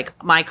 it was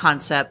like my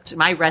concept,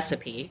 my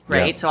recipe,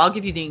 right? Yeah. So I'll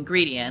give you the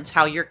ingredients.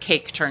 How your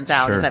cake turns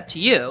out is up to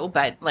you.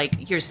 But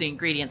like, here's the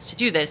ingredients to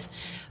do this.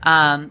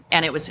 And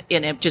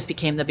it just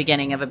became the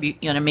beginning of an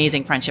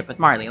amazing friendship with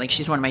Marley. Like,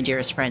 she's one of my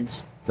dearest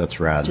friends. That's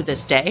rad. To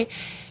this day.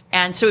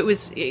 And so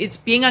it's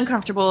being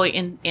uncomfortable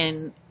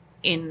in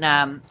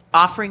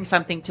offering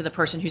something to the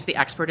person who's the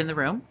expert in the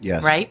room.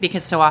 Yes. Right?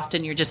 Because so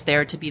often you're just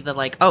there to be the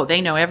like, oh,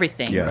 they know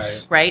everything.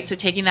 Yes. Right? So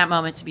taking that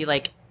moment to be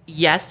like,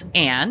 yes,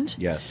 and.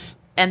 Yes.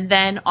 And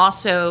then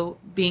also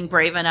being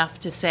brave enough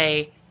to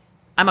say,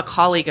 I'm a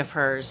colleague of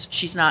hers.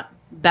 She's not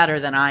better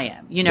than I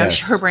am. You know, Yes.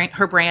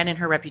 her brand and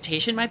her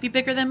reputation might be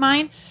bigger than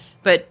mine,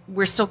 but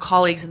we're still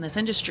colleagues in this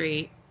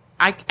industry.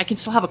 I can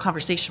still have a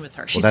conversation with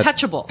her. She's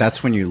touchable.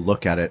 That's when you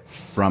look at it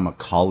from a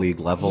colleague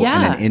level Yeah.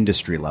 and an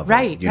industry level.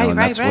 Right, You know, and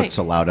right, that's right. what's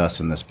allowed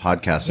us in this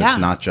podcast. Yeah. It's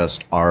not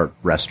just our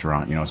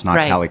restaurant. You know, it's not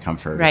Right. Cali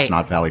Comfort. Right. It's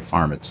not Valley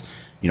Farm. It's,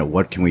 you know,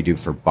 what can we do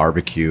for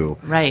barbecue?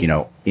 Right. You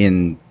know,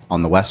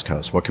 on the West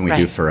Coast, what can we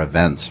do Right. for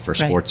events, for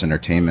sports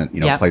entertainment?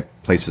 You know, Yep.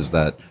 places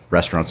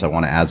restaurants that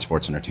want to add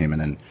sports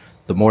entertainment. And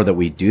the more that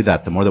we do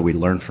that, the more that we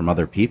learn from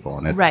other people.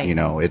 And it, Right. you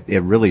know, it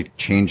really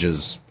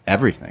changes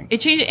everything.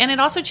 It changes, and it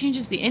also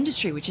changes the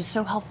industry, which is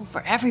so helpful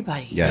for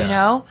everybody. Yes. You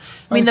know,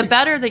 I mean, the think-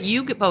 better that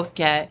you both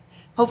get,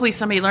 hopefully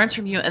somebody learns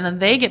from you, and then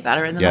they get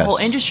better, and then Yes. the whole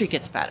industry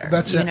gets better.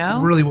 That's you know,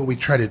 really what we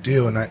try to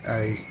do. And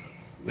I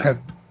have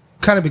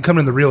kind of been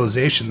coming to the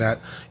realization that,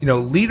 you know,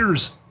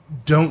 leaders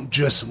don't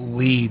just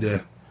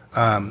lead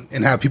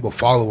and have people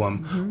follow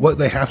them. What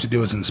they have to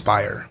do is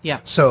inspire. Yeah.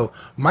 So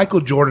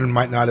Michael Jordan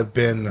might not have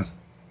been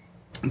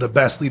the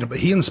best leader, but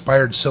he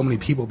inspired so many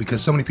people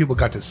because so many people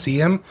got to see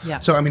him.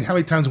 Yeah. So, I mean, how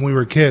many times when we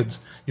were kids,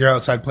 you're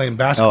outside playing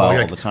basketball, all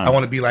you're like, the time. I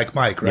want to be like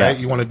Mike, right?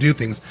 Yeah. You want to do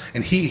things.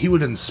 And he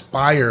would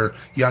inspire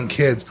young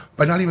kids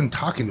by not even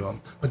talking to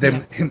them, but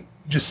then him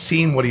just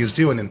seeing what he was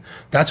doing. And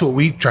that's what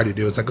we try to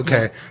do. It's like,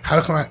 okay, how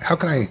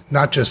can I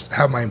not just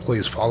have my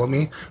employees follow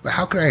me, but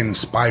how can I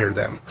inspire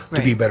them to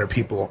Right. be better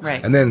people?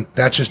 Right. And then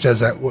that just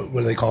does that, what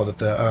do they call it?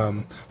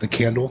 The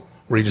candle,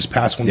 where you just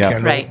pass one Yeah.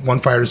 candle, Right. one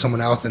fire to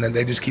someone else, and then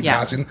they just keep Yeah.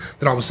 passing.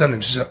 Then all of a sudden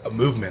it's just a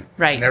movement.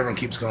 Right. And everyone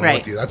keeps going Right.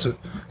 with you.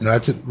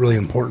 That's really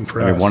important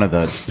for I us. mean, one of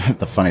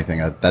the funny thing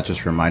that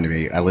just reminded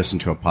me, I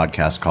listened to a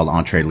podcast called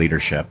Entree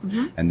Leadership,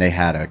 and they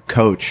had a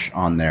coach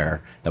on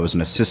there that was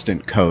an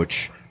assistant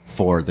coach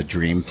for the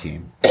Dream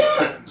Team.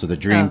 So the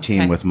Dream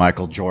Team okay. with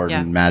Michael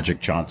Jordan, Yeah. Magic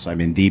Johnson, I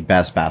mean, the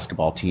best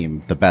basketball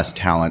team, the best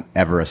talent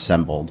ever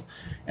assembled.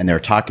 And they're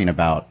talking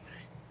about,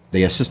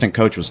 the assistant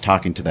coach was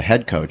talking to the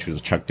head coach, who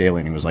was Chuck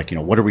Daly, and he was like, you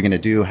know, what are we going to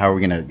do? How are we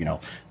going to, you know,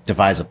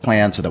 devise a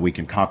plan so that we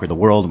can conquer the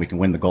world and we can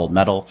win the gold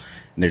medal?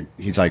 And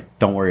he's like,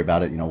 don't worry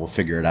about it. You know, we'll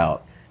figure it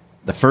out.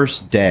 The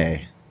first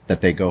day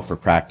that they go for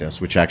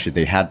practice, which actually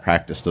they had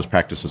practice, those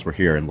practices were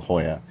here in La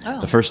Jolla. Oh.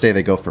 The first day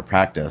they go for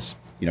practice,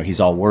 you know, he's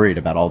all worried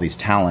about all these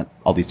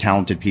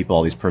talented people,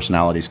 all these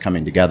personalities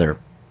coming together.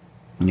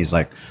 And he's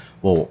like,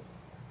 well,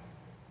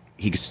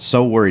 he's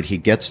so worried. He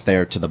gets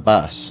there to the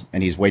bus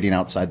and he's waiting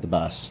outside the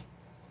bus.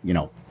 You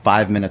know,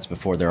 5 minutes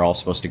before they're all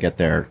supposed to get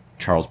there,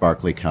 Charles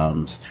Barkley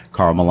comes,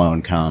 Karl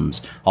Malone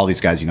comes, all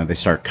these guys, you know, they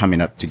start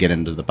coming up to get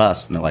into the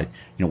bus and they're like,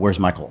 you know, where's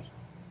Michael?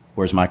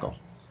 Where's Michael?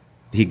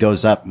 He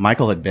goes up.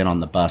 Michael had been on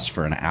the bus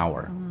for an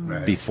hour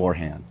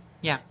beforehand.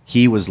 yeah,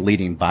 He was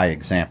leading by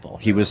example.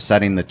 He was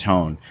setting the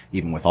tone,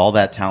 even with all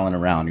that talent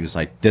around. He was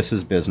like, this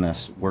is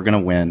business. We're going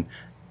to win.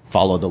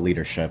 Follow the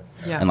leadership.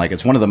 Yeah. And like,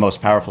 it's one of the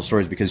most powerful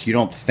stories because you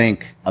don't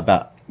think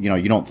about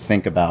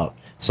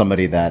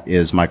somebody that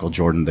is Michael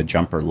Jordan, the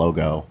jumper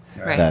logo,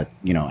 Right. that,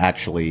 you know,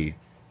 actually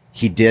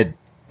it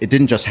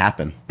didn't just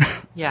happen.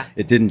 yeah,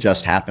 It didn't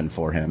just happen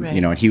for him, Right.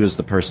 you know, and he was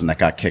the person that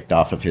got kicked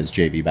off of his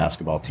JV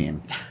basketball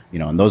team, you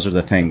know, and those are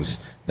the things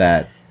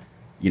that,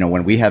 you know,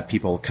 when we have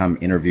people come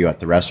interview at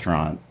the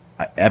restaurant,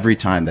 every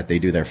time that they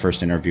do their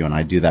first interview, and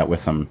I do that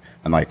with them,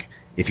 I'm like,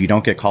 if you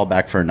don't get called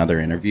back for another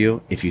interview,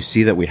 if you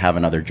see that we have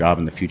another job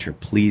in the future,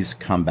 please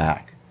come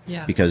back.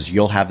 Yeah. Because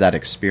you'll have that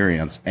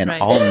experience and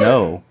Right. I'll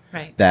know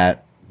Right.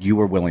 that you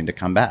were willing to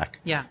come back.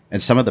 Yeah.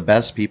 And some of the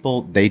best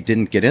people, they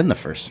didn't get in the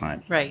first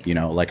time. Right. You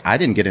know, like I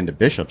didn't get into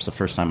Bishop's the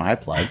first time I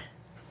applied.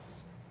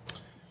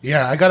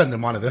 Yeah, I got into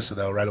Monte Vista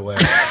though right away.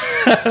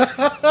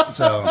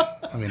 So,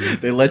 I mean,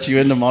 They let you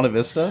into Monte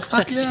Vista?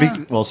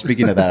 yeah.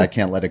 Speaking of that, I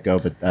can't let it go,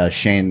 but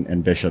Shane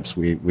and Bishop's,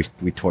 we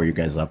tore you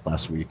guys up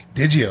last week.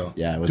 did you?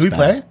 Yeah, it was Did we bad.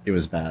 play? It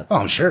was bad. Oh,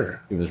 I'm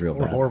sure. It was real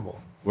We're bad. horrible.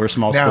 We're a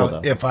small Now,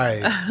 school, though.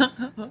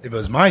 if it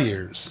was my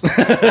years,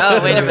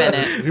 Oh, wait a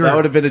minute. we That were-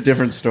 would have been a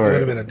different story. It would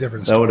have been a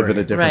different That would have story.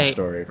 been a different Right,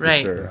 story, for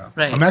right. sure. Yeah.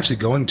 Right. I'm actually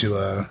going to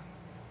a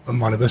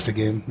Monte Vista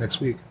game next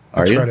week.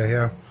 Are Next you? Friday,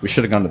 yeah. We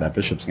should have gone to that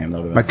Bishop's game. That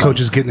would have My been fun. coach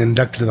is getting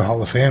inducted to the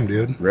Hall of Fame,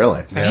 dude.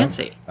 Really?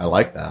 Fancy. I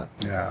like that.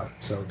 Yeah,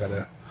 so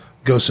gotta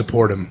go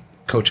support him.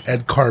 Coach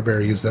Ed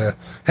Carberry is the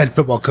head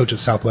football coach at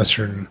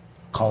Southwestern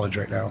College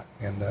right now,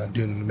 and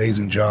doing an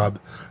amazing job.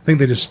 I think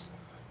they just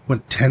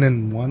went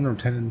 10-1 or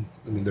 10.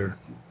 I mean, they're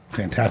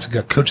fantastic.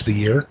 Got Coach of the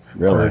Year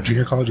Really? for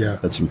junior college. Yeah,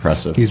 That's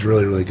impressive. he's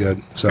really really good.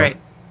 So Great.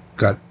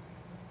 got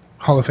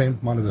Hall of Fame,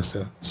 Monte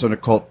Vista. So,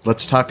 Nicole,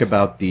 let's talk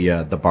about the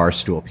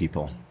barstool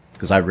people,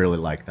 because I really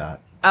like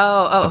that.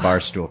 Oh, The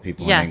barstool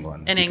people yeah, in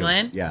England. In because-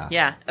 England? Yeah.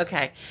 Yeah.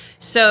 Okay.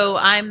 So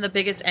I'm the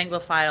biggest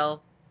Anglophile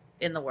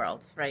in the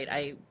world, right?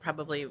 I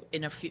probably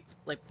in a few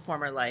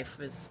former life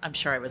I'm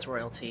sure I was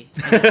royalty.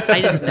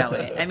 I just know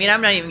it. I mean,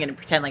 I'm not even going to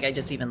pretend like I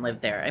just even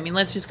lived there. I mean,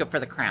 let's just go for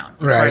the crown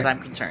as far as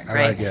I'm concerned, I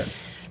right? like it.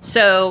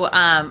 So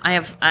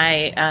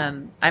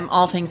I'm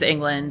all things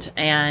England,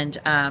 and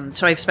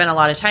so I've spent a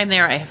lot of time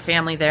there. I have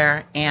family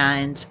there,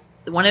 and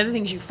one of the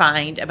things you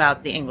find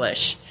about the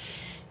English,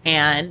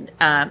 and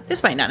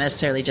this might not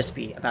necessarily just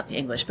be about the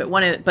English, but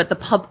but the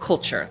pub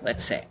culture,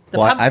 let's say.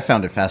 I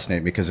found it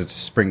fascinating because it's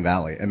Spring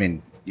Valley. I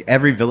mean,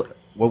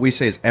 what we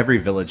say is every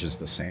village is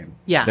the same.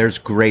 Yeah. There's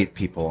great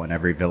people in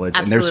every village,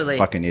 Absolutely. and there's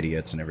fucking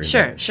idiots in every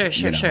Sure, village.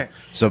 sure.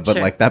 So, but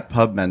Sure. like that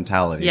pub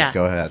mentality, Yeah.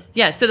 go ahead.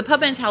 Yeah. So the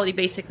pub mentality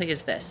basically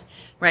is this,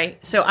 right?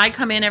 So I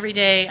come in every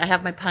day. I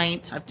have my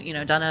pint. I've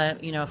done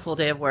a full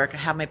day of work. I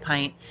have my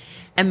pint,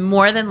 and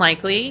more than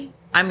likely,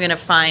 I'm going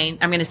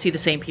to see the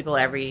same people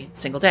every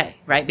single day,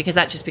 right? Because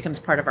that just becomes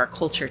part of our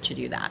culture to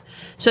do that.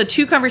 So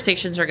 2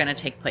 conversations are going to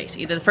take place.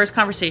 Either the first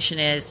conversation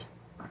is,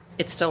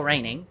 it's still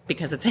raining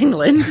because it's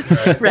England,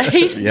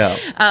 right? Yeah.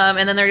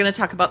 And then they're going to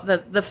talk about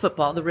the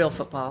football, the real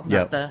football,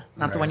 Yep.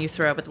 not the one you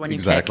throw, but the one you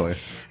Exactly.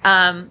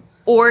 kick.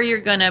 Or you're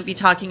going to be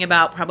talking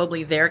about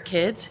probably their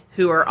kids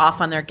who are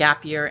off on their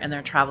gap year and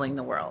they're traveling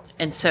the world.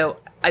 And so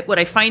what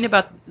I find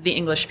about the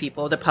English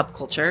people, the pub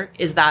culture,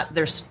 is that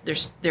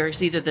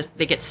there's either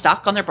they get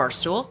stuck on their bar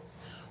stool,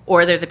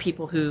 or they're the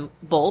people who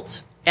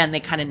bolt and they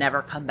kind of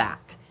never come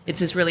back. It's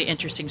this really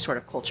interesting sort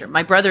of culture.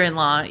 My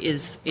brother-in-law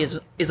is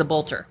a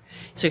bolter.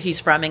 So he's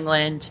from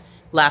England,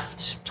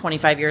 left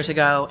 25 years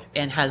ago,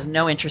 and has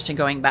no interest in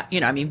going back,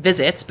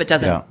 visits, but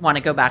doesn't want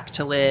to go back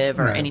to live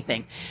or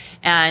anything.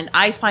 And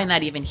I find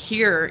that even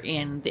here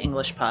in the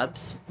English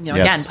pubs,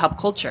 again, pub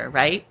culture,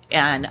 right?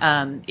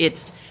 And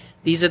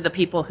these are the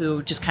people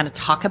who just kind of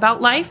talk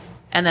about life,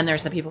 and then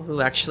there's the people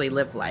who actually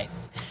live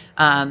life.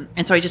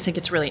 And so I just think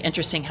it's really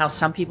interesting how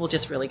some people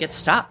just really get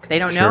stuck. They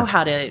don't know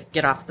how to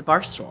get off the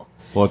bar stool.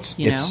 Well,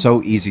 it's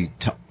so easy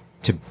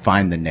to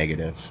find the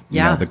negative.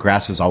 The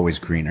grass is always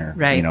greener.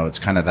 Right. It's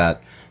kind of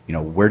that,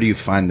 where do you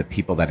find the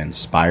people that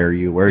inspire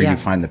you? Where do you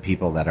find the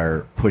people that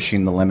are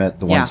pushing the limit,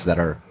 the ones that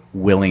are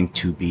willing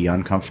to be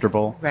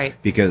uncomfortable? Right.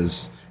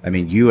 Because,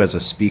 you as a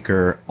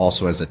speaker,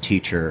 also as a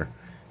teacher,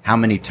 how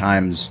many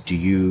times do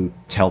you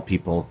tell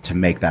people to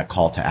make that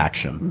call to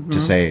action,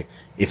 to say,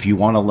 if you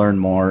want to learn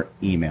more,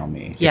 email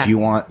me. Yeah. If you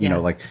want,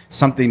 like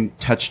something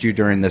touched you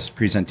during this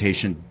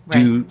presentation,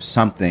 do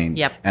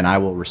something and I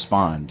will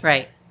respond.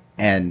 Right.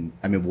 And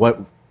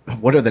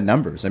what are the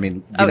numbers?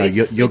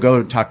 You'll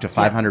go talk to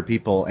 500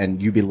 people and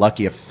you'd be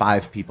lucky if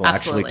 5 people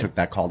actually took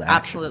that call to action.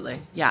 Absolutely.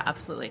 Yeah,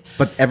 absolutely.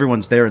 But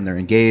everyone's there and they're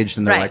engaged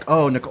and they're like,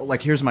 oh, Nicole,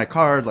 like, here's my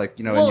card. Like,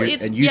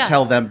 and you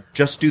tell them,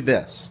 just do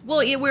this.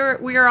 Well,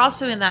 we're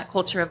also in that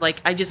culture of like,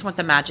 I just want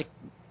the magic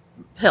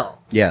pill.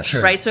 Yes.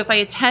 Sure. Right. So if I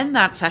attend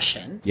that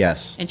session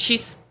and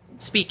she's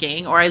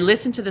speaking, or I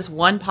listen to this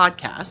one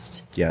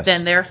podcast,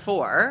 then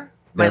therefore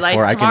my life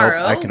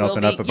tomorrow I can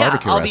open up a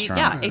barbecue restaurant.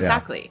 Yeah,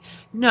 exactly.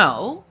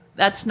 No,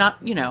 that's not,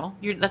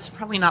 that's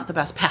probably not the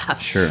best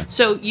path. Sure.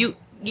 So you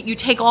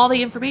take all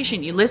the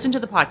information, you listen to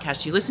the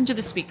podcast, you listen to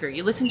the speaker,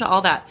 you listen to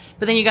all that,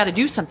 but then you got to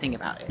do something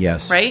about it.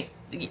 Yes. Right?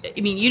 You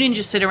didn't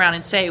just sit around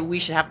and say we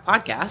should have a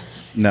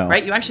podcast. No.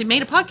 Right? You actually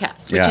made a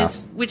podcast,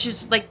 which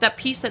is like that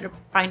piece that I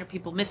find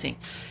people missing.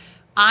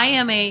 I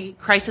am a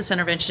crisis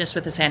interventionist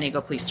with the San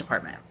Diego Police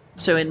Department.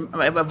 So in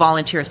a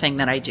volunteer thing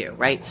that I do,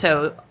 right?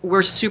 So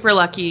we're super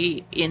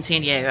lucky in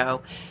San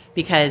Diego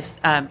because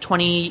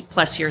 20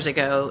 plus years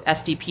ago,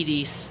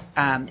 SDPD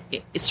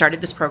it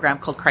started this program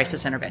called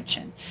Crisis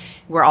Intervention.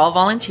 We're all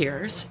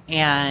volunteers,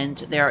 and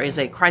there is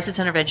a crisis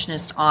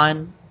interventionist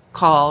on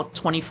call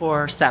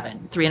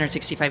 24/7,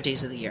 365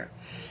 days of the year.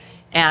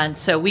 And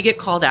so we get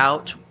called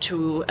out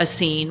to a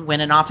scene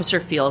when an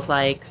officer feels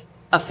like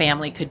a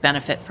family could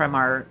benefit from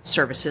our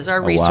services,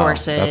 our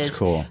resources, wow. That's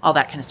cool. All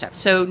that kind of stuff.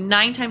 So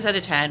 9 times out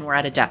of 10, we're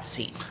at a death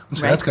scene.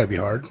 So that's got to be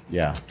hard.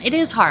 Yeah. It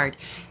is hard.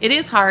 It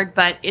is hard,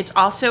 but it's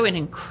also an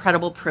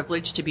incredible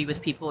privilege to be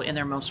with people in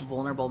their most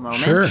vulnerable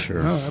moments.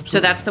 Sure. No, absolutely. So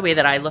that's the way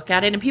that I look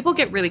at it. And people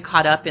get really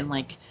caught up in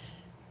like,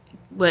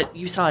 what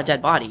you saw a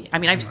dead body.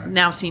 I've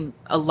now seen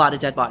a lot of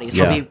dead bodies.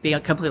 Yeah. I'll be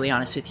completely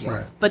honest with you.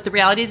 Right. But the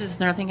reality is,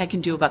 there's nothing I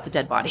can do about the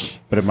dead body.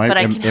 But it might,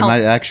 I can help.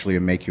 might actually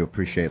make you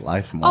appreciate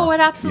life more. Oh, it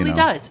absolutely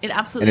does. It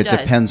absolutely does.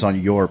 And it depends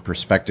on your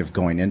perspective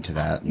going into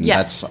that. And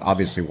Yes. that's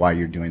obviously why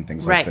you're doing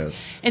things like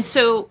this. And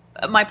so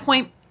my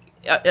point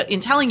in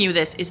telling you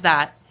this is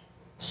that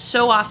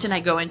so often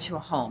I go into a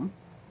home,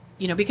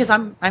 because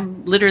I'm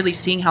literally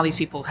seeing how these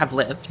people have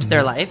lived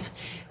their lives.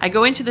 I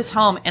go into this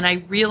home and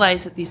I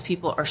realize that these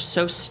people are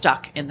so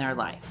stuck in their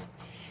life,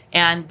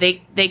 and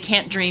they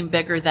can't dream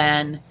bigger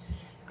than,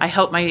 I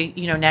hope my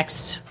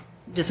next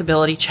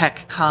disability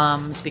check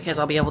comes because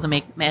I'll be able to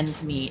make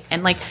ends meet.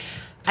 And like,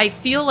 I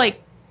feel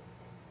like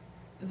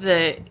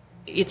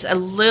it's a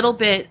little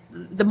bit,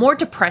 the more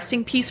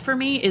depressing piece for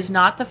me is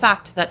not the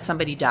fact that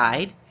somebody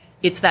died,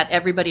 it's that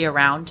everybody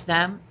around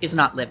them is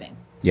not living.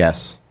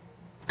 Yes.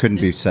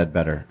 Couldn't be said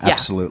better.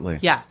 Absolutely.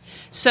 Yeah.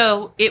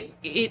 So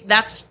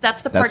that's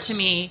the part to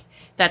me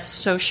that's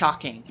so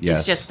shocking. Yes.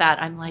 It's just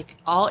that I'm like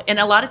and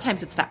a lot of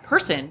times it's that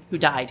person who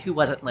died who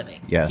wasn't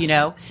living. Yes.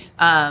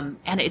 And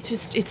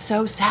it's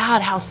so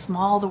sad how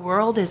small the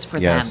world is for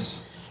them.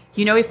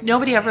 if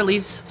nobody ever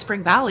leaves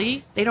Spring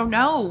Valley, they don't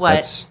know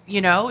what,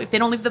 if they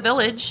don't leave the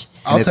village.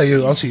 I'll tell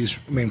you,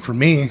 I mean, for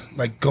me,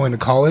 like going to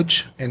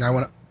college and I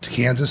went to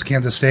Kansas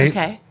State.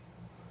 Okay.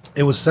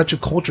 It was such a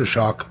culture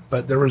shock,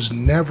 but there was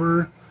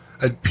never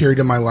a period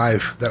in my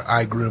life that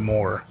I grew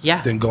more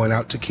than going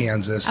out to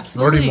Kansas,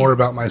 Absolutely. Learning more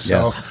about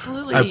myself. Yes.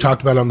 Absolutely. I've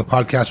talked about it on the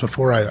podcast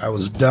before. I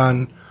was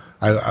done.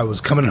 I was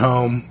coming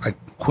home. I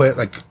quit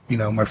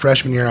my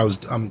freshman year.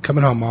 I'm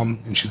coming home, Mom.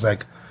 And she's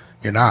like,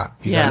 you're not,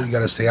 you got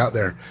to stay out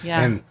there.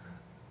 Yeah. And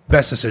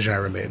best decision I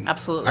ever made.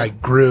 Absolutely. I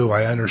grew.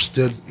 I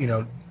understood,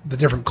 the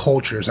different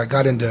cultures. I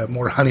got into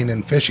more hunting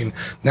and fishing.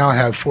 Now I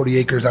have 40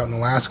 acres out in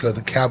Alaska,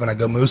 the cabin. I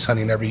go moose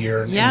hunting every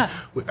year. And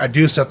I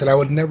do stuff that I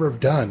would never have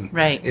done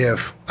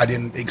if I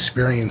didn't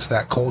experience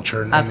that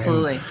culture.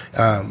 Absolutely.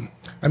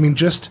 I mean,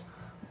 just,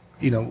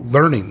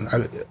 learning.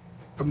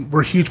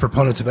 We're huge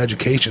proponents of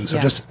education. So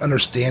just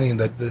understanding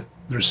that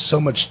there's so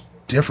much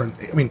different.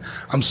 I mean,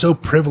 I'm so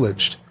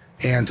privileged.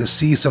 And to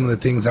see some of the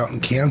things out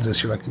in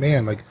Kansas, you're like,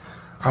 man,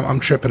 I'm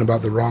tripping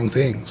about the wrong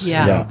things.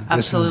 Yeah,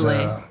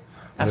 absolutely.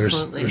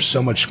 There's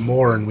so much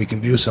more, and we can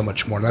do so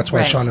much more. And that's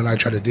why Shawn and I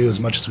try to do as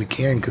much as we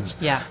can, because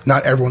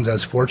not everyone's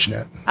as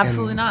fortunate.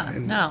 Absolutely not.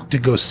 No. To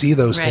go see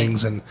those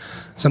things, and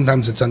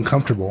sometimes it's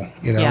uncomfortable,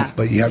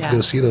 but you have to go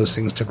see those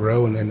things to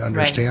grow and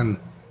understand.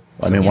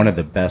 I mean, one of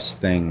the best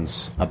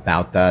things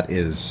about that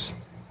is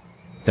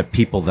the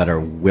people that are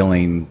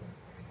willing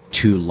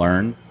to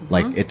learn.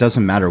 Like, it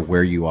doesn't matter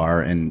where you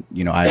are. And,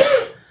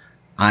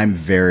 I'm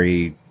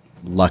very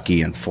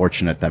lucky and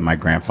fortunate that my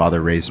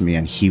grandfather raised me,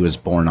 and he was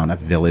born on a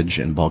village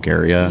in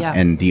Bulgaria. Yeah.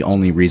 And the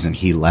only reason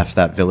he left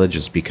that village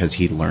is because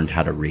he learned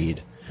how to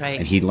read. Right.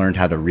 And he learned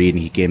how to read,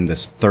 and he gave him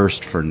this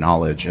thirst for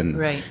knowledge.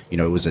 And, it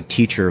was a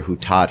teacher who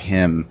taught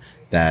him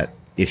that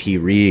if he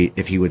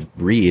would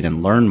read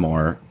and learn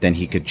more, then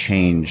he could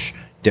change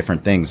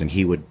different things. And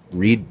he would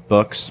read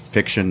books,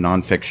 fiction,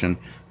 nonfiction,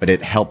 but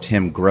it helped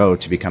him grow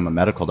to become a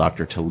medical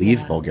doctor, to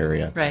leave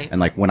Bulgaria. Right. And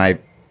like when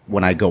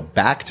I go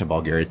back to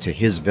Bulgaria, to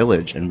his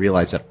village, and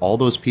realize that all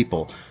those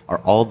people are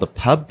all the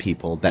pub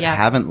people that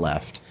haven't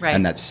left,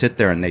 and that sit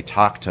there and they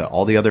talk to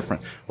all the other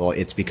friends. Well,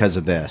 it's because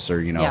of this,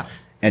 or,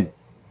 and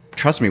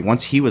trust me,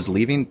 once he was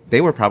leaving, they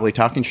were probably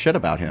talking shit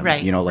about him.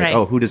 Right.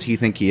 Oh, who does he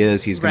think he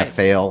is? He's going to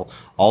fail,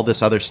 all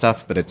this other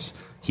stuff. But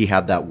he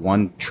had that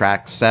one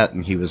track set,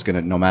 and he was going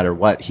to, no matter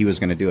what, he was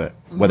going to do it.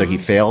 Whether he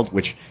failed,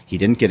 which he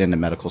didn't get into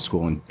medical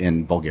school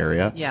in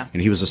Bulgaria. Yeah.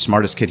 And he was the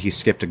smartest kid. He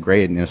skipped a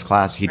grade in his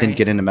class. He didn't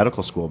get into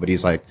medical school, but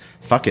he's like,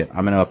 fuck it.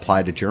 I'm going to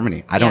apply to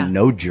Germany. I don't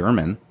know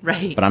German,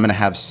 but I'm going to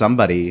have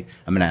somebody,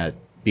 I'm going to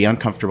be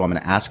uncomfortable. I'm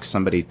going to ask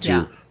somebody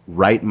to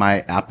write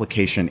my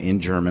application in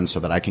German so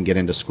that I can get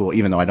into school,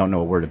 even though I don't know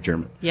a word of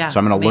German. Yeah. So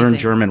I'm going to learn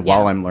German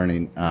while I'm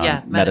learning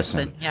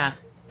medicine. Yeah.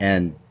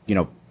 And,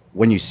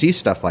 when you see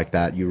stuff like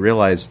that, you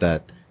realize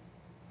that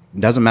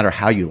it doesn't matter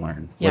how you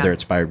learn, whether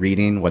it's by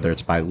reading, whether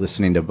it's by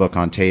listening to a book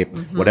on tape,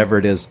 whatever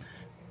it is,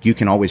 you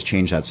can always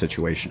change that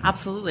situation.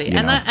 Absolutely.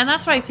 And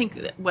that's what I think,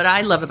 what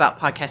I love about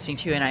podcasting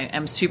too. And I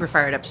am super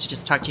fired up to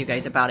just talk to you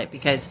guys about it,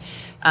 because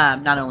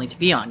not only to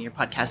be on your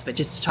podcast, but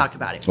just to talk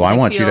about it. Well, I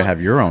want you to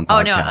have your own podcast.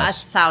 Oh no,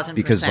 1,000%.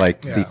 Because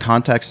the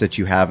contacts that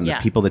you have and the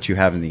people that you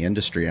have in the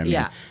industry, I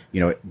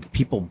mean,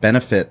 people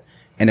benefit,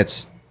 and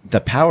the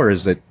power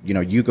is that,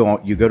 you go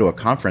to a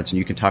conference and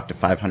you can talk to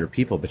 500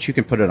 people, but you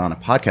can put it on a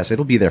podcast.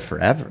 It'll be there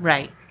forever.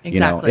 Right.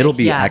 Exactly. It'll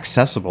be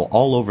accessible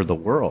all over the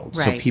world.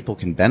 So people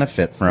can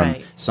benefit from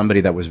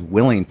somebody that was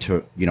willing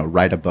to,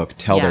 write a book,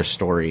 tell their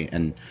story,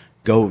 and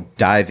go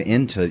dive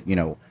into,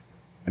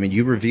 I mean,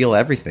 you reveal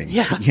everything,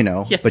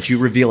 but you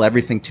reveal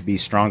everything to be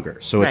stronger.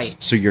 So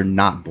so you're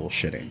not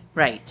bullshitting.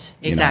 Right.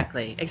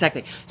 Exactly.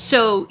 Exactly.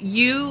 So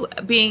you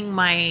being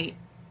my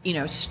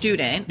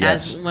student,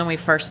 as when we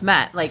first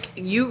met, like,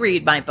 you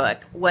read my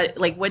book,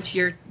 what's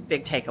your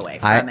big takeaway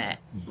from it?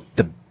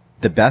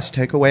 The best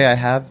takeaway I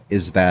have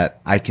is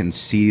that I can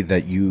see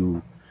that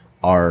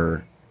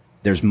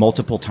there's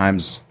multiple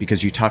times,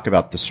 because you talk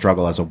about the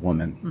struggle as a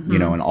woman,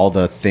 and all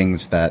the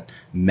things that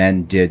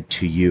men did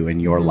to you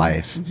in your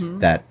life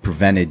that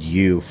prevented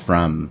you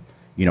from,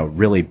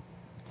 really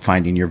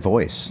finding your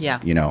voice,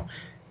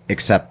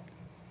 except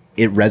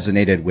it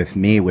resonated with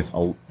me, with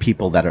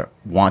people that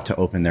want to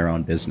open their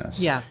own business.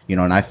 Yeah.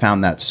 And I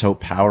found that so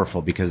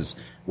powerful, because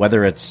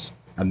whether it's,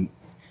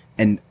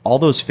 and all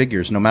those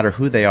figures, no matter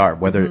who they are,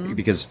 whether,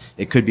 because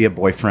it could be a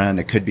boyfriend,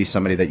 it could be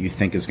somebody that you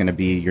think is going to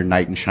be your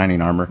knight in shining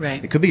armor.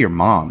 Right. It could be your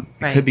mom.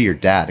 It could be your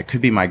dad. It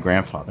could be my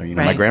grandfather.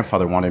 My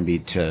grandfather wanted me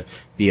to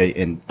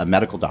be a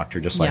medical doctor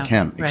just like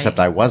him, except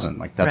I wasn't.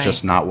 Like, that's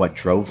just not what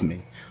drove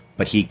me.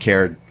 But he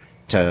cared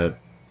to,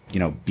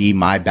 be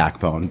my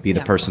backbone, be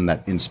the person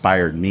that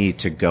inspired me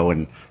to go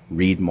and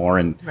read more.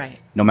 And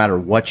no matter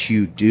what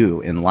you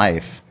do in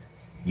life,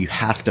 you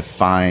have to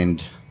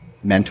find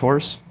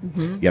mentors.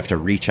 You have to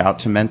reach out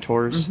to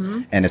mentors.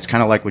 And it's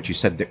kind of like what you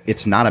said,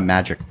 it's not a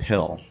magic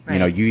pill.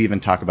 You even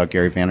talk about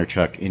Gary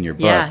Vaynerchuk in your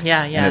book.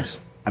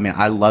 And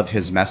I love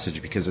his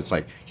message, because it's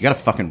like, you got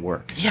to fucking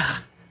work.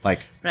 Like,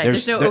 Right.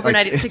 There's no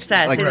overnight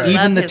success. Like, And I even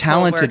love the his whole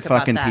talented work about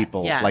fucking that.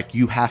 people, Yeah. like,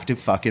 you have to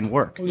fucking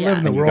work. We live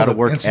in the And you world got to of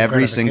work instant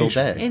every single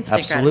gratification. day. Instant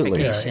Absolutely.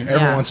 gratification. Yeah,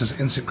 everyone Yeah. wants this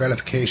instant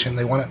gratification.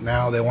 They want it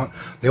now.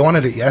 They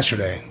wanted it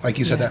yesterday. Like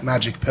you said, that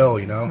magic pill,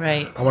 you know?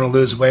 Right. I want to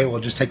lose weight. Well,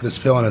 just take this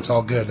pill and it's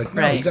all good. Like,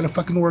 no, Right. you got to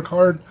fucking work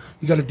hard.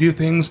 You got to do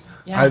things.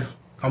 Yeah.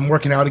 I'm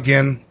working out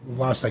again.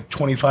 Lost like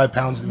 25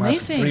 pounds in the last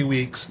Amazing. 3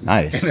 weeks.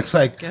 Nice. And it's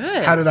like,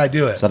 Good. how did I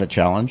do it? Is that a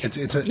challenge? It's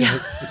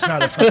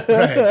not a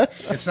right.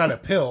 It's not a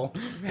pill.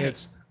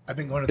 It's I've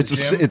been going to the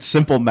gym. It's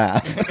simple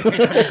math. I've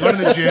been going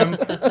to the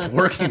gym,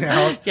 working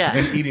out, Yeah.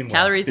 and eating well.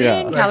 Calories Yeah.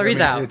 in, Like, calories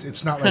out.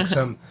 It's not like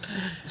some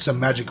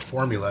magic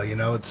formula, you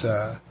know. It's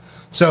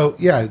so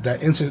yeah,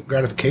 that instant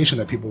gratification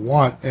that people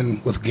want.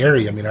 And with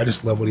Gary, I mean, I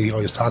just love what he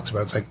always talks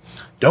about. It's like,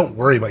 don't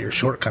worry about your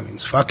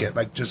shortcomings. Fuck it.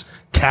 Like, just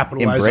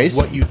capitalize Embrace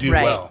on what you do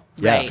Right. well.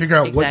 Yeah. Right. Figure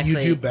out what you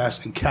Exactly. do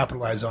best and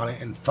capitalize on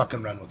it and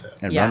fucking run with it.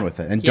 And Yeah. run with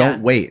it, and Yeah.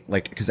 don't wait,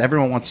 like, because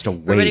everyone wants to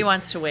wait. Everybody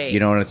wants to wait. You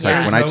know, and it's Yeah.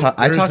 like when There's I no- talk,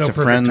 I there is talk no to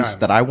perfect friends time.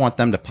 that I want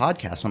them to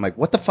podcast. I'm like,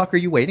 what the fuck are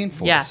you waiting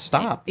for? Yeah.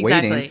 Stop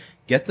Exactly. waiting.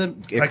 Get the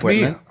Like me,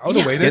 equipment. I would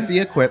have waited. Get the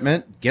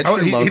equipment. Get Oh,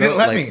 your he logo. didn't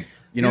let like, me.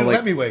 You He know, didn't like,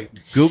 let me wait.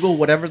 Google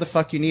whatever the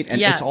fuck you need,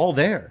 and Yeah. it's all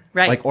there.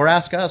 Right. Like, or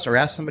ask us, or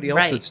ask somebody else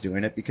Right. that's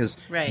doing it, because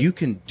Right. you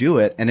can do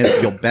it, and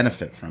you'll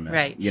benefit from it.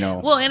 Right. You know.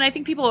 Well, and I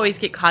think people always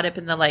get caught up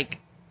in the like,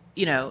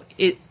 you know,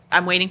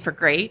 I'm waiting for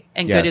great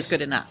and good Yes. is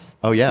good enough.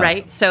 Oh, yeah.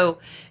 Right. So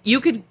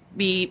you could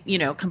be, you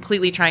know,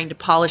 completely trying to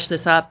polish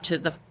this up to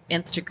the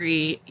nth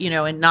degree, you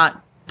know, and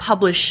not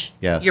publish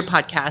Yes. your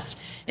podcast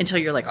until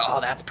you're like,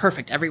 oh, that's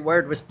perfect. Every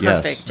word was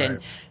Yes. perfect. And,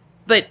 Right.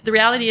 but the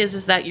reality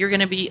is that you're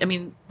going to be, I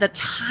mean, the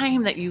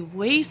time that you've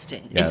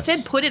wasted, Yes.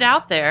 instead put it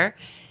out there.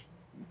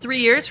 3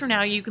 years from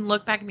now, you can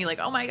look back and be like,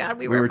 "Oh my God,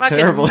 we were fucking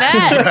terrible."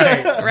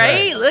 mess, Right,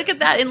 right? Look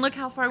at that, and look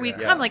how far we've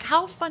Yeah. come. Like,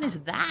 how fun is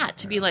that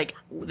to be like,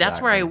 that's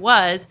where I Exactly.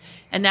 was,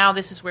 and now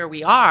this is where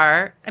we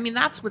are. I mean,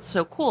 that's what's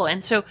so cool.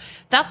 And so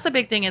that's the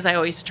big thing. Is I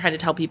always try to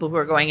tell people who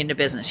are going into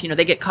business. You know,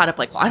 they get caught up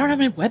like, "Well, I don't have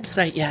my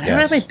website yet. I don't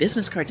Yes. have my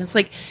business cards." And it's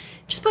like,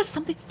 just put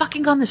something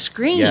fucking on the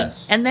screen,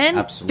 Yes, and then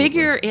absolutely.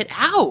 figure it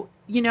out.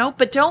 You know,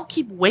 but don't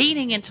keep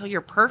waiting until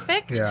you're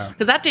perfect, Yeah.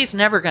 because that day's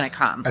never going to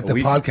come. At the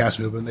We- podcast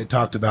movement, they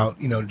talked about,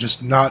 you know,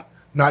 just not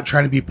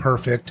trying to be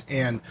perfect.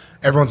 And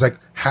everyone's like,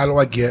 how do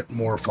I get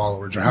more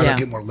followers, or how do I Yeah.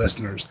 get more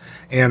listeners?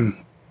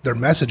 And their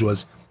message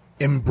was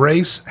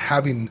embrace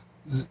having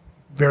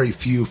very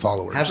few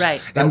followers. Have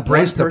Right. that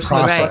Embrace one the person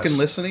that's process. fucking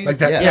listening. Like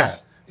that.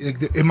 Yes. Yeah.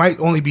 It might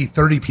only be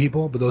 30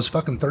 people, but those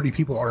fucking 30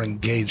 people are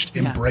engaged.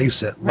 Yeah.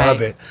 Embrace it.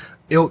 Love Right. it.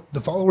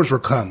 The followers will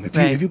come.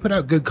 Right. If you put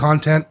out good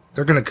content,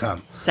 they're going to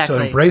come. Exactly.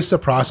 So embrace the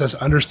process,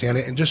 understand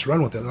it, and just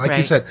run with it. And like you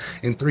Right. said,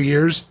 in 3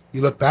 years,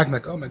 you look back and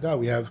like, oh my God,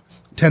 we have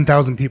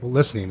 10,000 people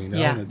listening, you know?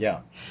 Yeah. And it- Yeah.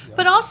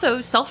 But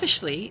also,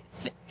 selfishly,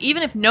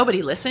 even if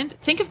nobody listened,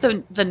 think of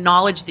the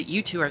knowledge that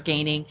you two are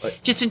gaining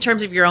just in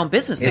terms of your own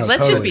business. Like, Yeah,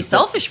 let's just totally. be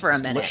selfish for a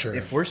minute. Sure.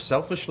 If we're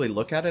selfishly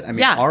look at it, I mean,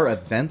 Yeah. our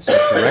events are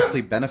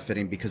directly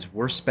benefiting because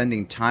we're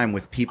spending time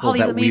with people All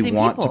these that we amazing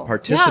want people. to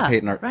participate Yeah,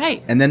 in our,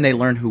 right. and then they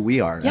learn who we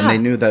are, Yeah. and they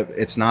knew that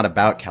it's not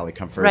about Cali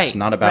Comfort, Right, it's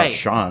not about right.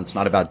 Shawn, it's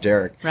not about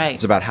Derek, Right.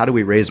 it's about how do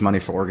we raise money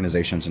for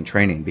organizations and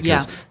training,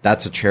 because Yeah.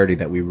 that's a charity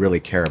that we really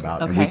care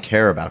about, and we Okay.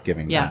 care about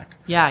giving Yeah. back.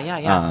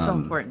 Yeah. It's so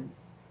important.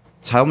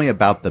 Tell me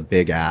about the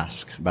big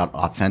ask, about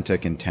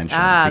authentic intention,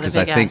 The because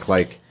I big think ask.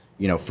 like,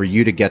 you know, for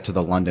you to get to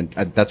the London,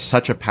 that's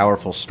such a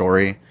powerful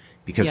story,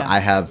 because Yeah. I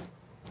have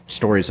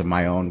stories of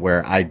my own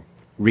where I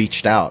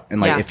reached out,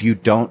 and like, Yeah. if you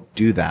don't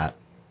do that,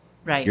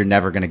 Right. you're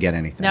never going to get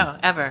anything. No,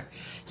 ever.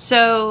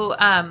 So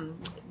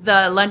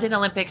the London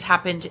Olympics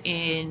happened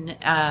in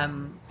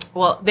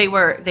they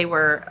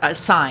were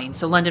assigned.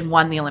 So London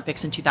won the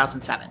Olympics in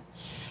 2007.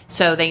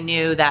 So they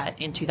knew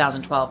that in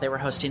 2012 they were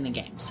hosting the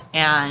games.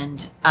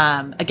 And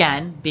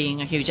again,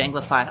 being a huge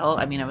Anglophile,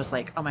 I mean, I was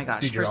like, oh my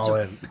gosh, Dude, you're first all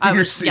of- in. I You're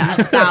was, serious.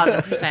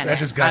 1,000%. That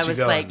just got I you was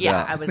going. like,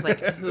 Yeah. I was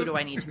like, who do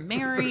I need to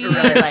marry?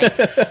 Like,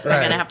 I'm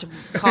gonna have to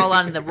call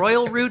on the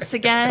royal roots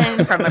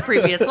again from a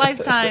previous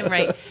lifetime,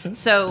 right?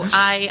 So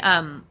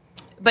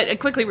but I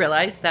quickly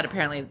realized that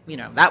apparently, you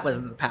know, that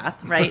wasn't the path,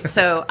 right?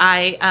 So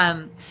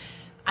I'm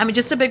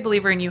just a big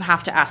believer in you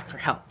have to ask for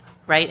help,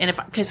 right? And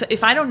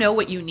if I don't know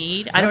what you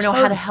need, I don't That's know how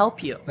hard. to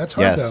help you, That's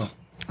hard Yes. though.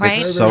 right?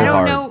 It's so I don't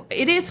hard. know.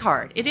 It is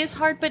hard. It is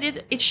hard, but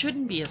it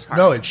shouldn't be as hard.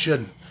 No, it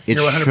shouldn't. It,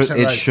 You're 100% should,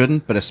 it right.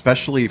 shouldn't, but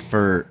especially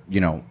for,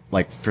 you know,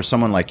 like for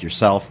someone like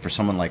yourself, for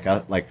someone like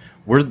us, like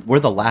we're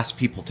the last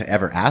people to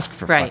ever ask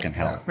for Right. fucking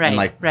help. Right, And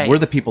like right. we're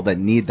the people that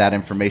need that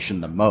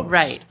information the most.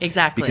 Right,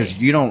 exactly. Because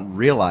you don't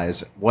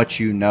realize what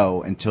you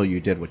know until you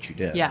did what you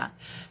did. Yeah.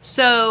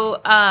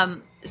 So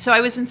so I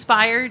was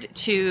inspired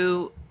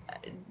to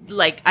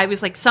I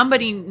was like,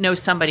 somebody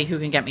knows somebody who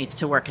can get me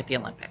to work at the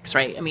Olympics,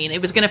 right? I mean, it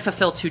was going to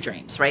fulfill two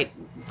dreams, right?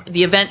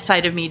 The event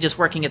side of me just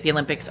working at the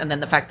Olympics, and then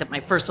the fact that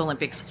my first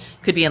Olympics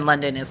could be in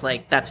London is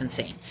like, that's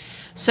insane.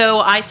 So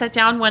I sat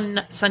down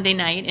one Sunday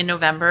night in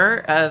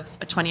November of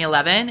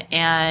 2011,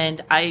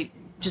 and I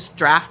just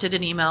drafted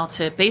an email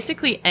to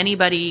basically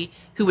anybody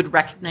who would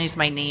recognize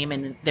my name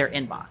in their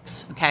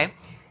inbox. Okay.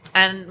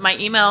 And my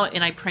email,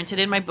 and I printed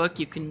in my book,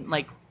 you can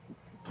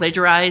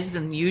plagiarized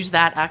and used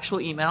that actual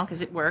email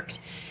because it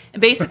worked.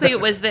 And basically it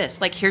was this,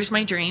 like, here's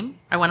my dream.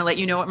 I want to let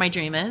you know what my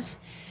dream is.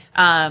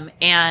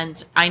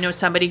 And I know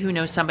somebody who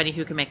knows somebody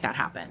who can make that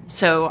happen.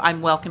 So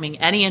I'm welcoming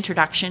any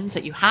introductions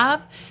that you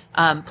have.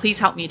 Please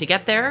help me to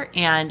get there.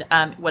 And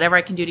whatever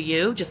I can do to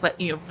you, just let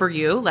me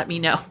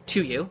know.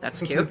 To you.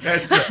 That's cute.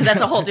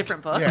 That's a whole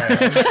different book. Yeah,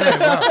 I'm just saying,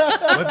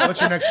 wow.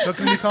 What's your next book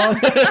going to be called?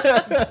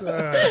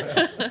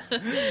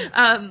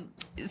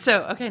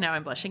 So, okay, now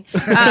I'm blushing.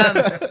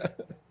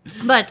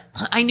 But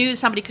I knew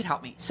somebody could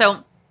help me.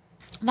 So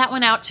that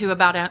went out to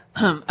about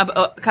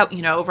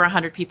over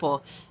 100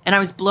 people, and I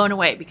was blown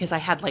away because I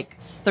had like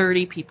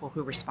 30 people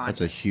who responded.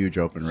 That's a huge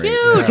open rate.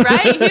 Huge,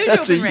 right? Huge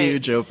That's open a rate.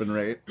 huge open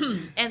rate.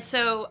 And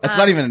so That's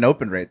not even an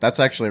open rate. That's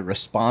actually a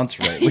response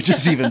rate, which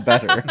is even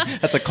better.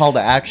 That's a call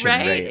to action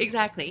right? rate.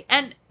 Exactly.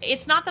 And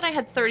it's not that I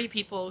had 30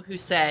 people who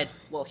said,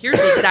 well, here's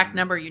the exact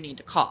number you need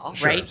to call,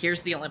 right?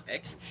 Here's the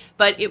Olympics.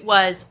 But it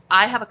was,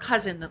 I have a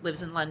cousin that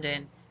lives in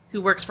London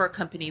who works for a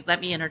company,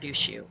 let me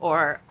introduce you.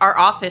 Or our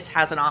office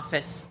has an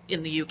office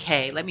in the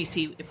UK. Let me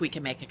see if we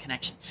can make a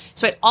connection.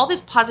 So I had all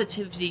this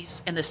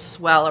positivities and this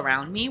swell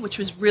around me, which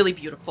was really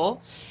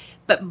beautiful.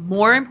 But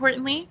more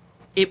importantly,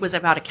 it was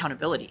about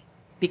accountability.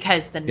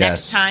 Because the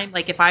next time,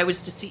 like if I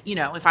was to see,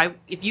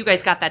 if you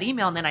guys got that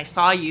email and then I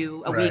saw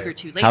you a week or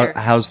two later.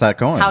 How's that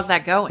going? How's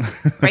that going?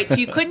 Right. So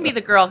you couldn't be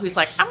the girl who's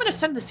like, I'm going to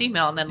send this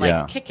email and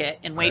then kick it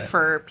and wait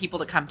for people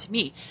to come to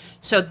me.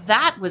 So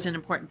that was an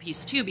important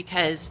piece too,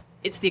 because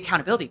it's the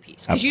accountability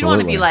piece. Because you don't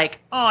want to be like,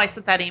 oh, I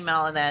sent that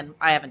email and then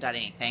I haven't done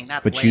anything.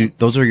 That's lame.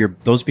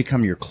 Those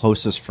become your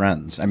closest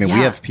friends. I mean, we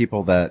have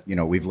people that,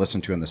 we've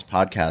listened to in this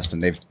podcast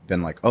and they've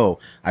been like, oh,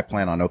 I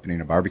plan on opening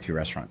a barbecue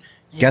restaurant.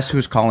 Yeah. Guess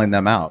who's calling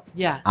them out?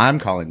 Yeah. I'm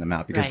calling them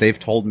out because they've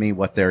told me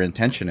what their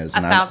intention is.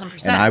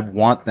 1,000%. And I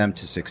want them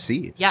to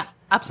succeed. Yeah,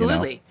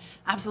 absolutely.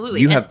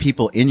 Absolutely. You have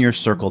people in your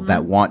circle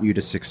that want you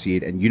to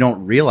succeed, and you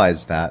don't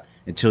realize that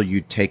until you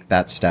take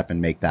that step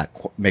and make that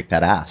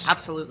ask.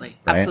 Absolutely.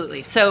 Right?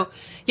 Absolutely. So,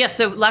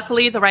 so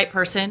luckily the right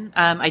person,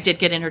 I did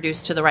get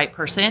introduced to the right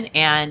person.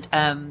 And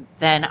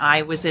then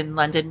I was in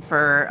London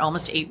for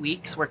almost 8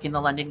 weeks working the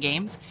London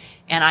Games.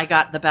 And I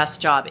got the best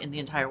job in the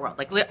entire world.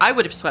 Like I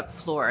would have swept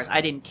floors.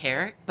 I didn't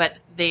care. But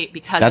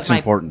that's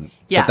important.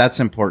 Yeah. But that's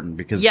important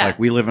because like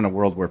we live in a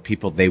world where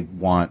people,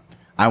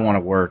 I want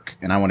to work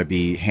and I want to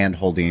be hand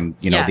holding,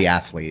 the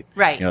athlete.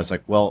 Right. It's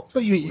like, well,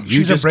 but you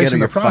just embracing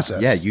the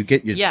process. you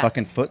get your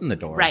fucking foot in the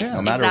door. Right.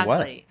 No matter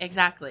what.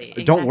 Exactly.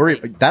 Don't worry.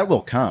 That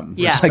will come.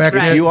 Yeah. It's like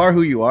if you are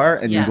who you are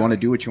and you want to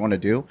do what you want to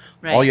do,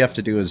 all you have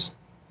to do is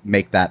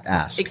make that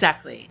ask.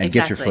 Exactly. And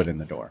get your foot in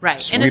the door.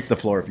 Right. Sweep the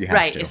floor if you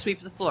have to. Right.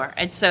 Sweep the floor.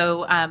 And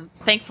so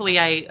thankfully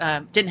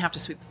I didn't have to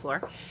sweep the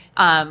floor.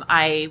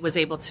 I was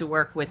able to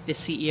work with the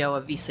CEO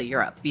of Visa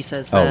Europe. Visa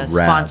is the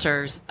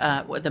sponsors,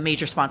 the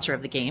major sponsor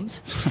of the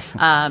games.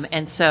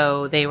 And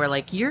so they were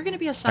like, you're going to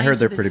be assigned I heard to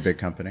they're a this, pretty big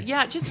company.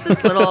 Yeah, just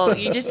this little,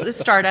 this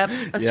startup.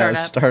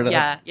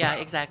 Yeah,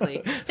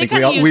 exactly.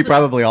 We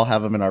probably all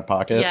have them in our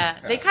pocket. Yeah,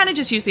 they kind of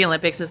just use the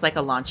Olympics as like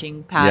a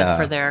launching pad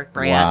for their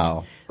brand.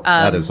 Wow.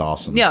 That is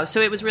awesome. No,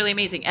 so it was really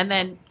amazing. And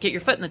then get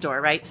your foot in the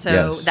door, right?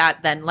 So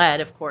that then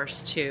led, of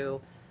course, to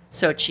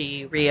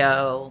Sochi,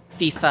 Rio,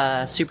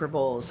 FIFA, Super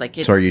Bowls.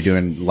 So are you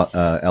doing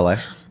LA?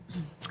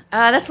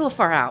 That's a little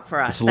far out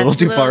for us. It's a little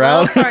too far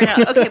out?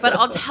 Okay, but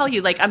I'll tell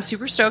you, I'm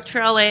super stoked for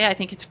LA. I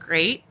think it's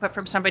great. But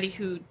from somebody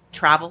who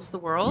travels the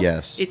world,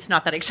 it's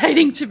not that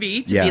exciting to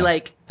me to be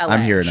like, LA.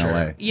 I'm here in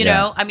LA. You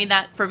know? I mean,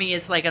 that for me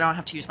is like, I don't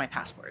have to use my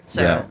passport.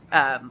 So,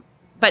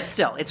 but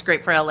still, it's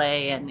great for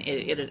LA, and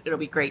it'll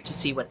be great to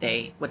see what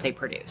they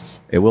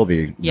produce. It will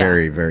be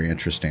very, very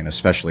interesting,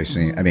 especially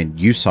seeing. I mean,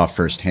 you saw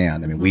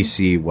firsthand. I mean, we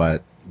see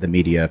what the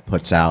media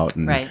puts out,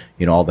 and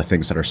all the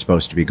things that are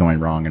supposed to be going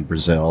wrong in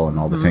Brazil, and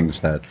all the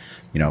things that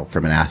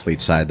from an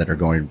athlete side that are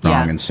going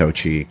wrong in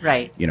Sochi.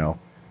 Right.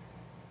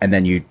 And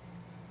then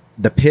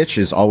the pitch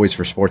is always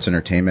for sports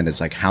entertainment.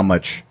 It's like how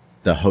much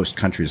the host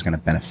country is going to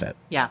benefit.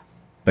 Yeah.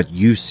 But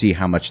you see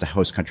how much the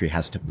host country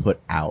has to put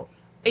out.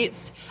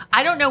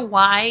 I don't know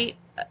why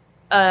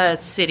a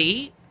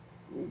city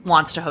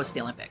wants to host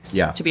the Olympics.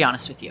 Yeah. To be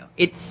honest with you,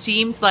 it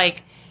seems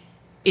like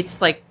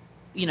it's like,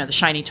 the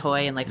shiny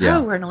toy and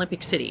we're an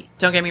Olympic city.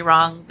 Don't get me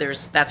wrong.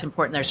 That's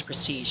important. There's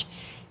prestige.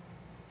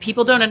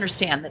 People don't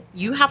understand that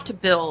you have to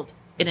build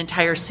an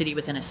entire city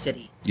within a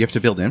city. You have to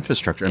build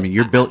infrastructure. I mean,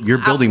 you're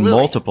building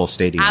multiple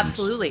stadiums.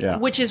 Absolutely. Yeah.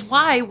 Which is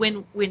why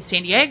when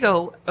San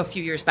Diego a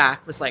few years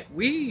back was like,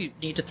 we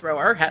need to throw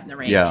our hat in the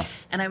ring. Yeah.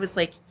 And I was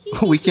like,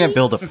 we can't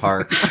build a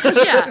park.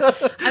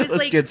 I was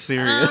let's get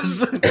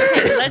serious.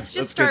 Okay, let's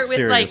just start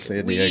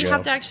with we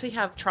have to actually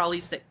have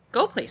trolleys that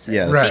go places.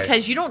 Yes. Right.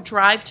 Because you don't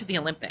drive to the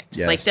Olympics.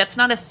 Yes. That's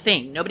not a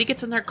thing. Nobody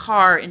gets in their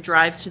car and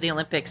drives to the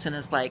Olympics and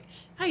is like,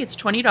 hey, it's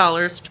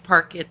 $20 to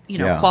park at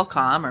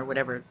Qualcomm or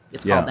whatever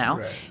it's called now.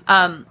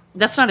 Right.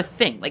 That's not a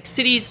thing. Like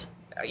cities,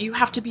 you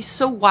have to be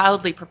so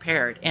wildly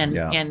prepared, and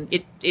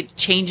it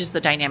changes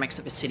the dynamics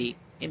of a city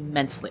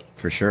immensely.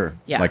 For sure.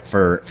 Yeah. Like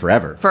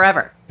forever.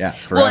 Forever. Yeah.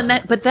 Forever.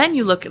 Well, but then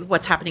you look at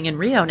what's happening in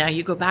Rio now.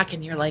 You go back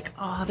and you're like,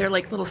 oh, they're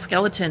like little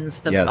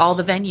skeletons. Yes. All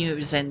the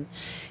venues, and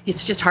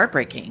it's just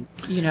heartbreaking.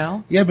 You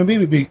know. Yeah, but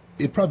maybe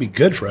it'd probably be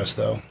good for us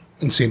though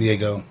in San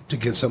Diego to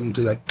get something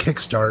to like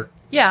kickstart.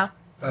 Yeah.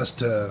 Us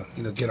to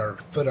get our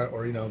foot out,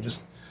 or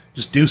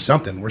just do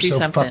something. We're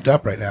so fucked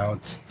up right now.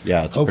 It's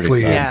hopefully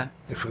pretty sad.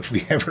 if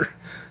we ever.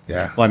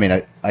 Yeah. Well, I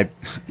mean, I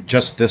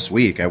just this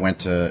week I went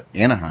to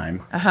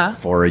Anaheim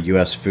for a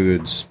U.S.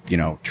 Foods,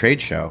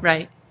 trade show.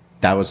 Right.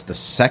 That was the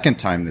second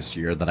time this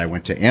year that I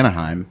went to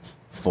Anaheim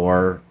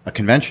for a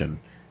convention.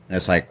 And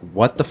it's like,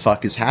 what the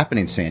fuck is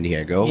happening, San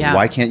Diego? Yeah.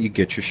 Why can't you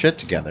get your shit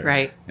together?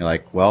 Right. You're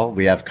like, well,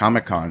 we have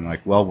Comic-Con. Like,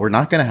 well, we're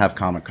not going to have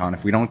Comic-Con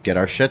if we don't get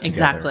our shit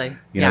together. Exactly.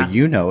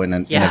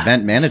 In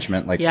event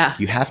management, like,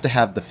 you have to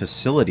have the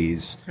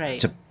facilities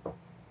to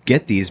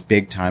get these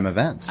big time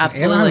events.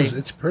 Absolutely.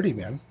 It's pretty,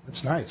 man.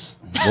 It's nice.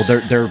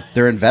 Well,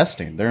 they're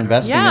investing. They're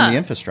investing in the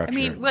infrastructure. I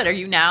mean, what are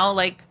you now,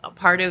 like a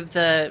part of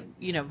the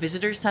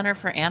visitor center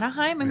for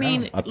Anaheim? I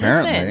mean,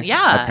 apparently, listen,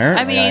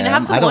 apparently I mean,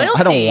 have some loyalty.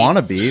 I don't want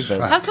to be,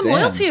 but have some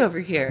loyalty over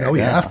here. No, we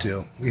have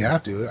to. We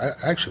have to.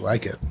 I actually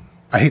like it.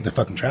 I hate the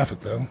fucking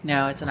traffic though.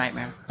 No, it's a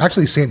nightmare.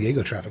 Actually, San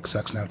Diego traffic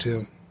sucks now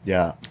too.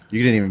 Yeah,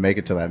 you didn't even make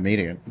it to that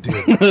meeting,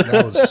 dude.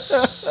 That was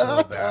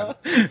so bad.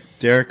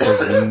 Derek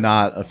was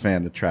not a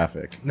fan of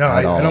traffic. No,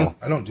 I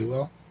don't do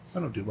well. I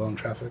don't do well in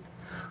traffic.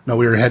 No,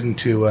 we were heading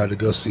to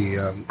go see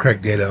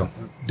Craig Dato,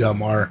 Del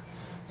Mar,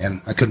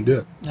 and I couldn't do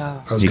it.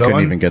 No. I was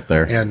couldn't even get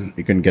there, and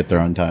you couldn't get there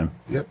on time.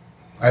 Yep,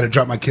 I had to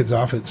drop my kids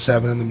off at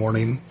 7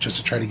 a.m. just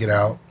to try to get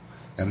out,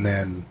 and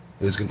then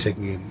it was going to take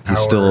me an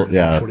hour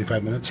and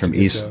 45 minutes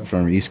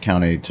from East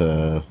County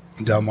to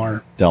Del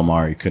Mar.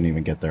 You couldn't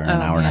even get there in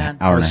an hour and a half.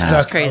 I was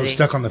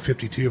stuck on the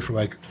 52 for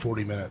like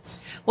 40 minutes.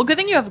 Well, good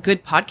thing you have a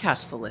good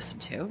podcast to listen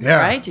to. Yeah.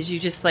 Right? Did you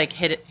just like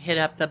hit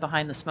up the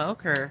Behind the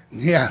Smoke or?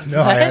 Yeah.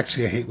 No, I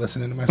hate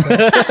listening to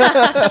myself.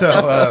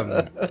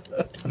 So,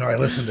 no, I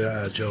listen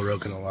to Joe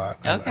Rogan a lot.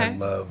 Okay. I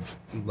love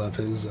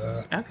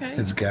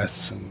his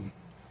guests and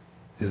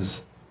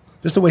just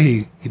the way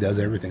he does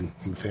everything.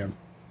 I'm a fan.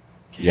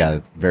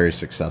 Yeah, very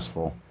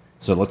successful.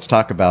 So let's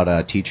talk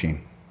about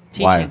teaching.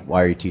 Why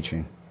are you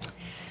teaching?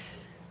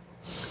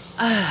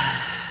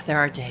 There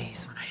are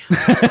days when I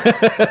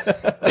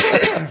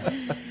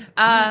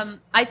have.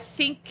 I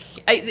think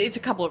it's a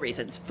couple of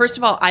reasons. First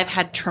of all, I've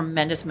had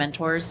tremendous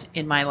mentors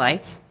in my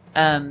life,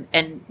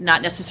 and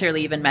not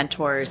necessarily even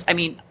mentors. I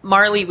mean,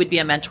 Marley would be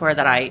a mentor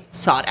that I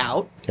sought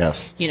out.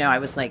 Yes. I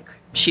was like,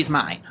 she's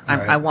mine.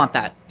 I want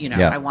that.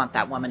 I want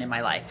that woman in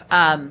my life.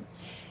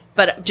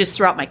 But just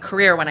throughout my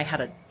career, when I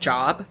had a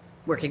job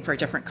working for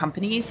different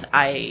companies,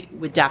 I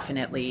would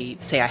definitely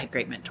say I had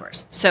great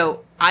mentors.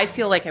 So I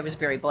feel like I was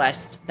very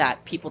blessed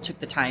that people took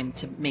the time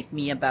to make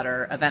me a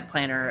better event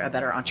planner, a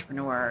better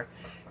entrepreneur,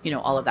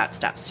 all of that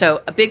stuff.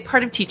 So a big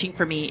part of teaching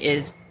for me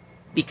is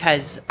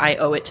because I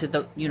owe it to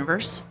the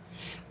universe.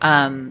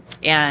 And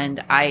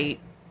I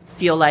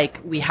feel like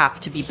we have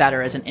to be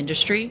better as an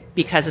industry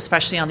because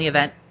especially in the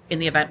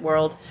event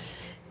world,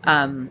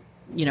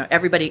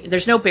 everybody,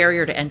 there's no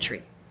barrier to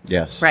entry.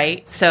 Yes.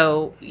 Right.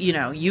 So,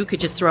 you could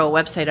just throw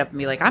a website up and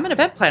be like, I'm an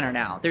event planner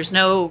now. There's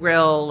no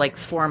real like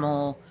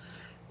formal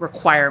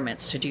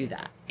requirements to do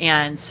that.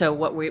 And so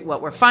what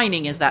we're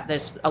finding is that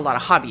there's a lot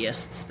of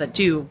hobbyists that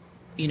do,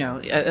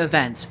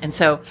 events. And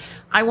so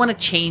I want to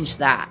change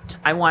that.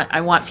 I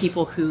want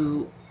people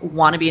who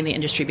want to be in the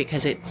industry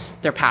because it's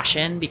their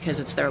passion,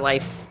 because it's their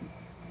life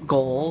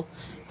goal.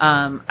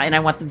 And I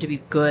want them to be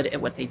good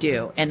at what they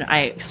do. And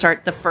I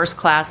start the first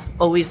class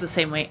always the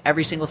same way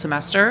every single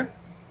semester.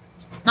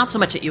 Not so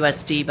much at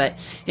USD, but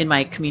in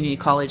my community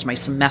college, my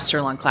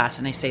semester-long class.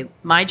 And I say,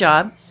 my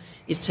job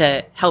is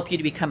to help you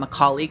to become a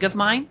colleague of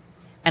mine,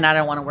 and I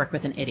don't want to work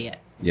with an idiot.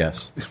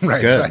 Yes.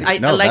 Right. Good. I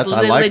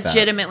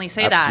legitimately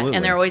say Absolutely. that.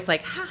 And they're always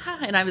like, ha, ha.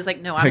 And I was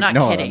like, no, I'm not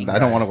kidding. I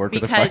don't want to work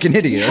with a fucking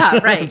idiot. Yeah,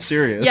 right. I'm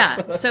serious.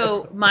 Yeah.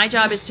 So my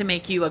job is to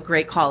make you a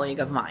great colleague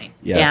of mine.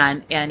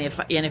 Yes. And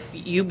if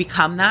you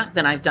become that,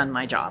 then I've done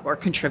my job or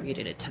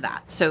contributed it to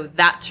that. So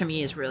that to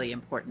me is really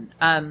important.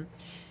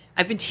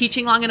 I've been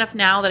teaching long enough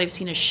now that I've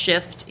seen a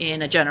shift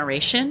in a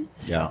generation,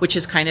 which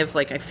is kind of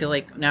like, I feel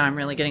like now I'm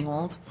really getting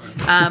old.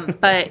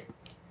 But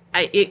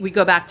we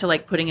go back to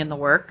like putting in the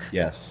work.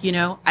 Yes.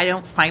 I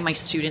don't find my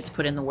students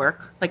put in the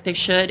work like they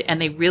should.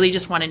 And they really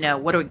just want to know,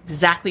 what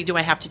exactly do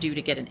I have to do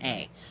to get an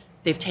A?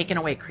 They've taken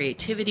away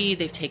creativity.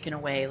 They've taken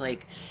away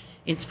like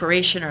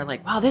inspiration or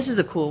like, wow, this is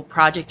a cool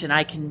project and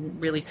I can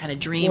really kind of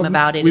dream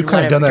about it. We've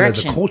kind of done that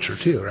direction. as a culture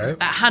too, right?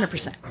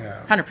 100%.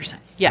 Yeah. 100%.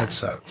 Yeah. That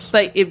sucks.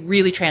 But it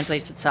really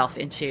translates itself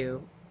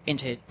into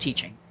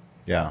teaching.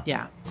 Yeah.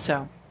 Yeah.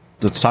 So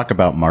let's talk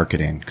about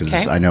marketing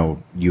because I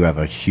know you have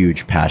a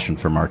huge passion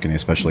for marketing,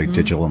 especially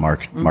digital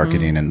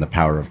marketing and the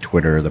power of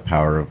Twitter, the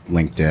power of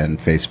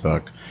LinkedIn,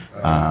 Facebook,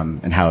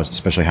 and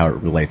especially how it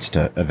relates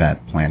to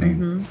event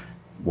planning.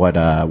 What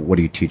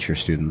do you teach your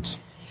students?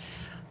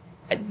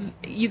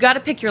 You got to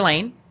pick your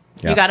lane.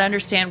 You got to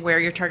understand where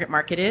your target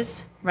market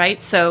is,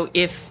 right? So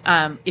if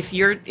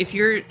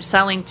you're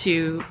selling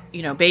to,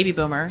 baby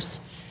boomers,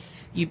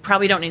 you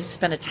probably don't need to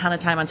spend a ton of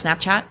time on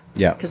Snapchat.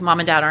 Yeah. Because mom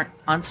and dad aren't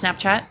on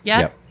Snapchat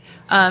yet.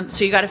 Yep.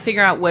 So you got to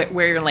figure out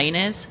where your lane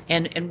is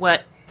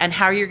and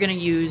how you're going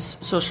to use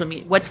social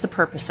media. What's the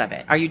purpose of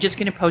it? Are you just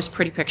going to post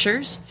pretty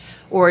pictures,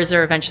 or is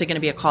there eventually going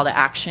to be a call to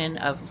action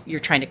of you're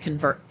trying to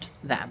convert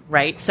them,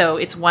 right? So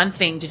it's one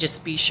thing to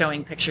just be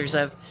showing pictures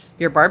of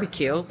your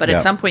barbecue, but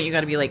at some point you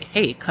got to be like,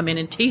 hey, come in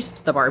and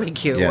taste the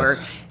barbecue, or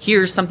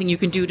here's something you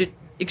can do to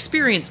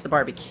experience the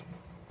barbecue.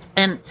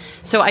 And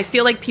so I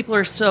feel like people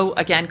are so,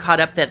 again, caught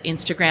up that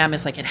Instagram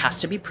is like, it has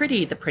to be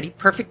pretty,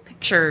 perfect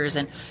pictures.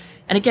 And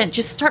again,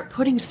 just start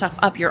putting stuff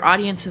up. Your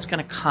audience is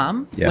going to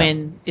come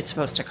when it's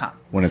supposed to come.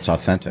 When it's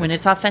authentic.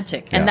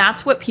 Yeah. And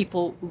that's what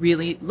people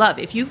really love.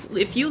 If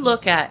you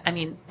look at,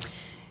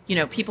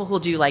 people who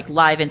do like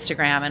live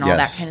Instagram and all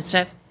that kind of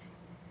stuff,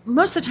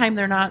 most of the time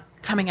they're not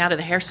coming out of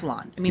the hair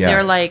salon.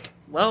 They're like,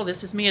 well,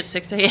 this is me at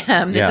 6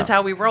 a.m. This is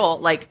how we roll.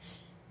 Like,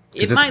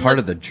 because it's part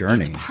of the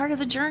journey. It's part of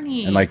the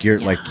journey. And like, you're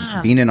like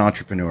being an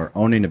entrepreneur,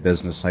 owning a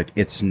business, like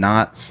it's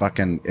not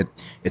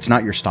it's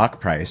not your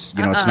stock price.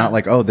 It's not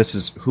like, oh, this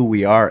is who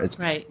we are. It's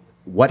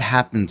what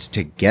happens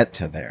to get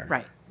to there.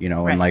 Right.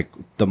 And like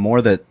the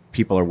more that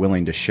people are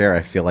willing to share,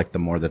 I feel like the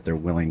more that they're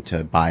willing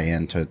to buy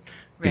into,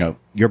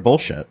 your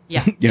bullshit.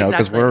 Yeah.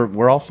 Because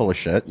we're all full of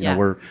shit.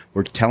 We're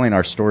telling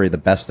our story the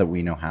best that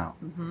we know how.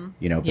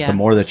 But the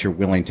more that you're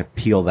willing to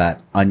peel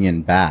that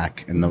onion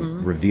back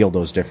and reveal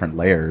those different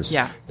layers,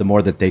 the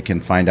more that they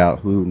can find out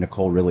who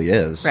Nicole really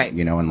is. Right.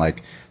 And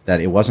like that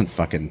it wasn't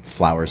fucking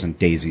flowers and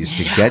daisies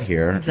to get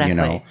here.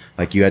 Exactly.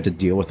 Like you had to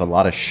deal with a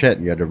lot of shit.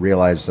 You had to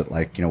realize that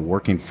like,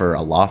 working for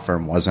a law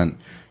firm wasn't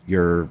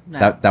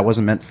that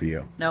wasn't meant for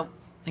you. Nope.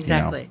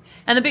 Exactly.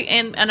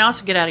 And and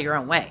also get out of your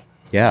own way.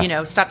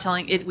 Yeah. Stop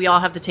telling it. We all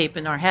have the tape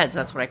in our heads.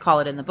 That's what I call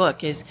it in the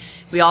book, is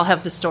we all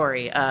have the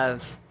story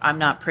of, I'm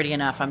not pretty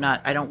enough.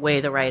 I don't weigh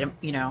the right,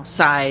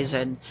 size.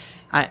 And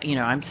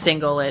I'm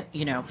single at,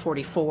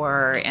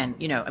 44.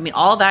 And,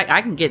 all that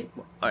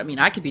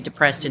I could be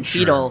depressed and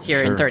fetal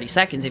here in 30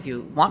 seconds if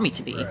you want me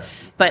to be. Right.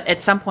 But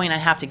at some point I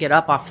have to get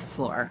up off the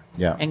floor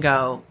and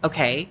go,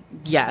 okay,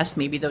 yes,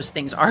 maybe those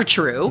things are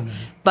true,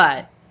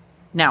 but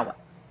now what?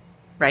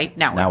 Right?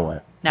 Now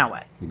what? Now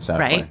what?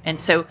 Exactly. Right? And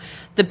so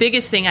the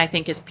biggest thing I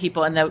think is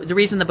people, and the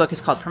reason the book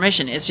is called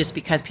Permission is just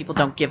because people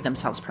don't give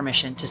themselves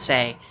permission to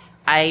say,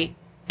 I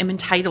am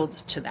entitled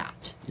to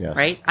that. Yes.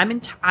 Right?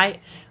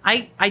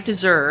 I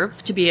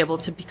deserve to be able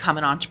to become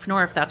an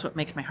entrepreneur if that's what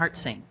makes my heart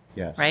sing.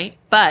 Yes. Right?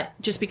 But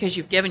just because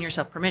you've given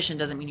yourself permission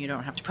doesn't mean you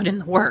don't have to put in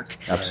the work.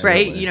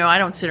 Absolutely. Right? I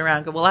don't sit around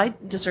and go, well, I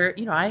deserve,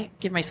 I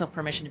give myself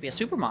permission to be a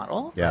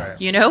supermodel.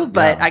 Yeah.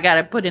 But I got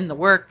to put in the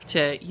work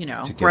to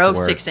grow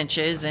 6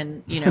 inches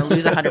and,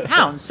 lose 100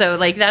 pounds. So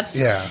like that's,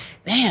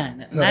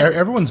 man. No,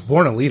 everyone's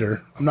born a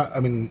leader.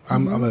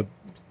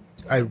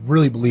 I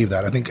really believe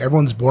that. I think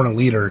everyone's born a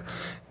leader.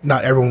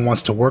 Not everyone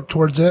wants to work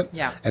towards it.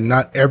 Yeah. And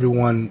not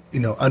everyone,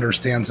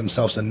 understands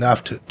themselves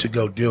enough to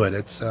go do it.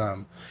 It's,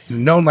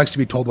 no one likes to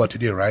be told what to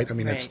do, right?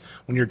 It's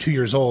when you're 2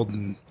 years old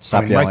and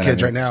my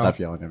kids right now. Stop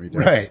yelling every day.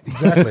 Right.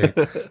 Exactly.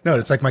 No,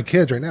 it's like my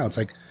kids right now. It's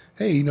like,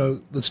 hey,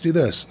 let's do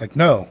this. Like,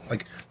 no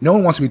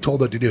one wants to be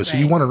told what to do. So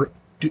you want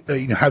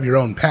to, have your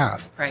own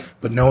path, right?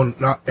 But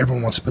not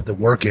everyone wants to put the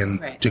work in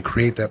to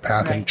create that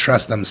path and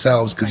trust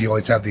themselves, because you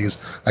always have these,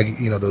 like,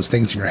 those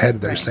things in your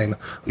head that are saying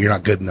you're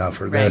not good enough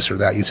or this or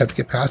that. You just have to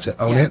get past it,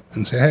 own it,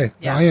 and say,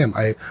 hey, I am.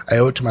 I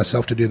owe it to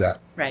myself to do that.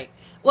 Right.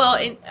 Well,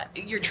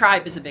 your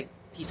tribe is a big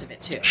piece of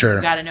it too. Sure.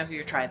 You got to know who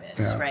your tribe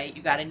is, right?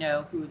 You got to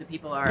know who the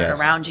people are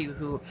around you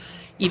who,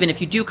 even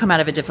if you do come out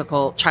of a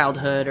difficult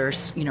childhood or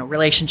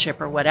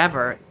relationship or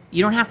whatever,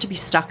 you don't have to be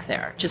stuck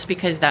there just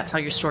because that's how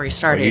your story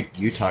started.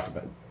 Well, you talk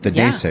about the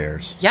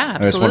naysayers. Yeah,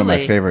 absolutely. It's one of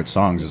my favorite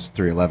songs is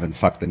 311,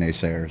 Fuck the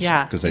Naysayers.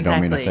 Yeah, because they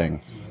don't mean a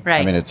thing.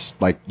 Right. It's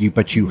like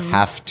but you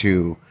have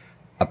to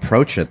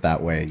approach it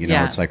that way.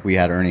 It's like we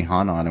had Ernie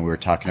Hahn on and we were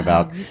talking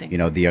about,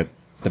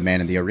 the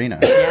man in the arena.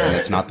 And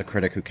it's not the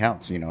critic who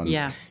counts, and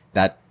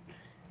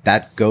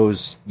that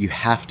goes, you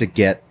have to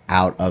get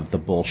out of the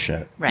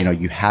bullshit. Right.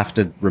 You have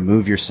to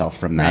remove yourself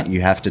from that. Right.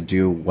 You have to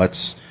do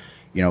what's,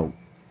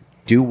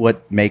 do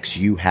what makes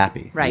you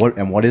happy. Right.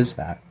 What is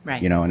that?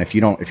 Right. And if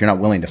you're not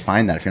willing to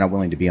find that, if you're not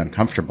willing to be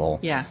uncomfortable,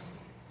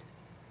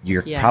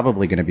 you're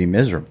probably going to be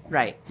miserable.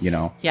 Right.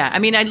 Yeah.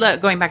 I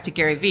love going back to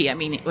Gary Vee. I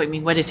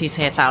mean, what does he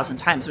say 1,000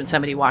 times when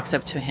somebody walks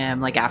up to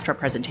him, like after a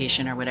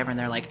presentation or whatever, and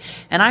they're like,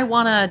 and I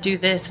want to do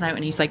this.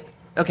 And he's like,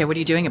 okay, what are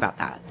you doing about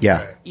that?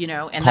 Yeah.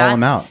 And call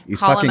him out. You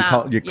call fucking him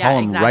out. call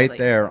him right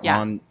there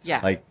on,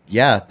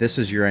 this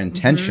is your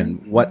intention.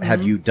 Mm-hmm. What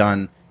have you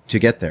done to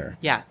get there?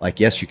 Yeah.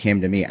 Like, yes, you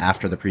came to me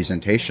after the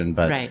presentation,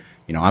 but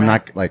I'm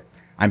not like,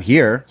 I'm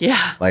here.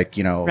 Yeah. Like,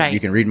 you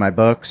can read my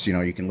books,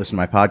 you can listen to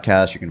my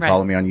podcast, you can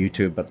follow me on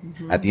YouTube, but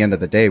at the end of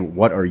the day,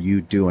 what are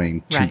you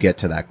doing to get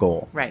to that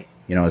goal? Right.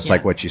 It's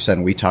like what you said,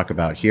 and we talk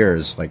about here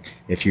is like,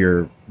 if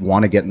you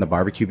want to get in the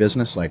barbecue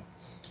business, like,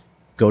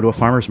 go to a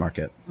farmer's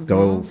market. Mm-hmm.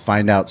 Go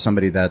find out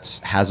somebody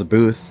that has a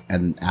booth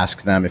and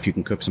ask them if you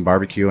can cook some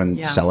barbecue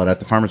and sell it at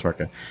the farmer's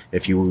market.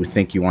 If you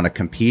think you want to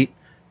compete,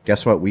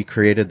 guess what? We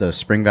created the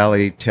Spring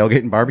Valley Tailgate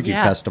and Barbecue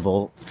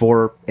Festival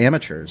for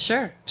amateurs.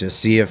 Sure. To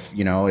see if,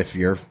 if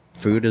your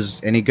food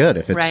is any good.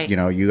 If it's,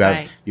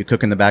 you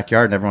cook in the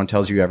backyard and everyone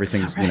tells you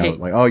everything's,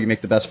 like, oh, you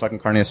make the best fucking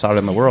carne asada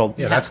in the world.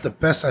 Yeah, that's the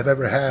best I've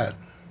ever had.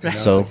 Right.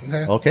 So,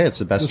 okay, it's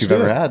the best you've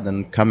ever had,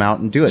 then come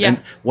out and do it. Yeah.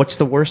 And what's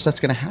the worst that's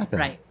going to happen?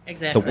 Right,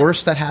 exactly. The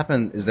worst that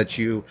happens is that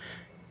you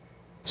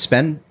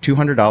spend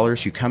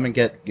 $200, you come and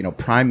get,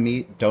 prime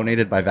meat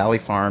donated by Valley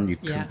Farm, you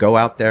go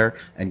out there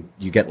and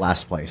you get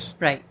last place.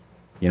 Right.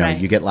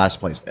 You get last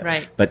place.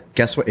 Right. But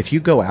guess what? If you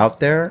go out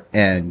there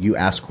and you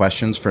ask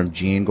questions from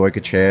Gene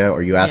Goycochea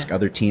or you ask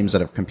other teams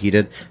that have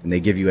competed and they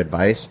give you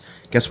advice,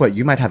 guess what?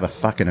 You might have a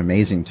fucking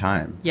amazing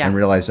time and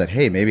realize that,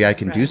 hey, maybe I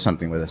can do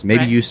something with this.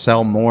 Maybe you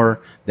sell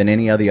more than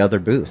any of the other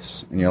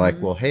booths. And you're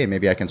like, well, hey,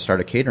 maybe I can start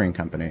a catering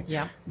company.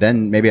 Yeah.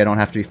 Then maybe I don't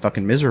have to be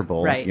fucking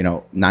miserable,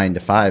 9 to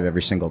 5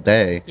 every single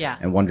day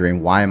and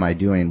wondering why am I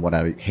doing what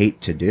I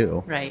hate to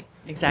do. Right.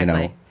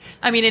 Exactly.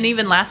 I mean, and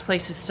even last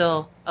place is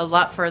still a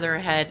lot further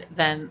ahead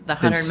than the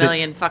 100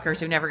 million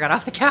fuckers who never got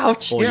off the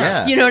couch. Well,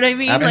 yeah. You know what I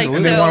mean? Absolutely.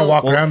 And they want to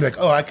walk around and be like,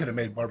 oh, I could have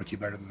made barbecue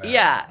better than that.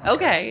 Yeah.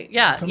 Okay.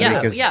 Yeah.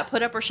 Because,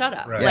 Put up or shut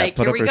up. Right. Like,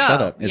 put here up we or go.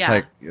 shut up.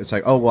 It's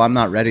like, oh, well, I'm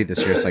not ready this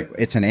year. It's like,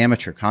 it's an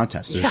amateur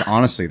contest. There's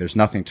honestly, there's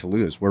nothing to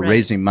lose. We're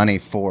raising money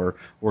for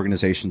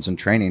organizations and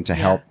training to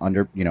help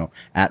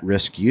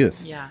at-risk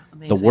youth. Yeah.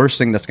 Amazing. The worst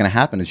thing that's going to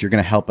happen is you're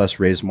going to help us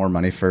raise more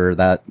money for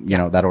that,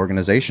 that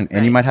organization.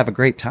 And you might have a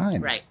great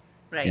time. Right.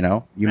 Right.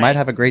 You might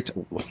have a great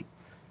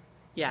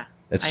yeah.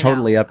 It's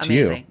totally up to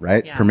you,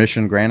 right? Yeah.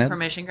 Permission granted.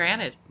 Permission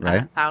granted.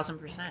 Right.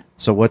 1,000%.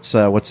 So what's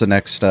the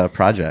next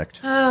project?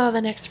 Oh,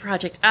 the next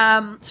project.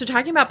 So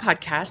talking about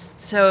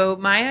podcasts. So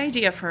my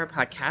idea for a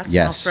podcast, and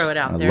I'll throw it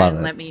out there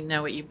and let me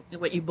know what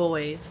you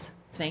boys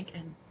think,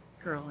 and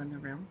girl in the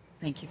room.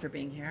 Thank you for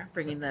being here,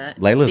 bringing the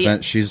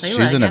Layla's she's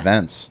in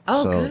events.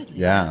 Oh, so, good.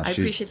 Yeah, I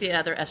appreciate the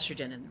other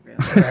estrogen in the room.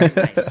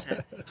 It's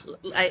nice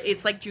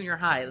it's like junior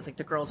high. It's like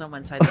the girls on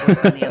one side, the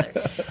boys on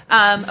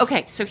the other.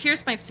 Okay, so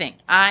here's my thing.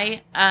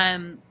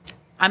 I'm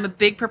a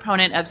big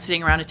proponent of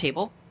sitting around a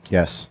table.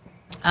 Yes.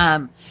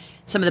 Some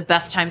of the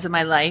best times of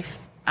my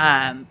life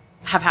have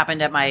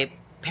happened at my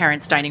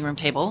parents' dining room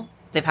table.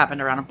 They've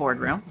happened around a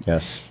boardroom.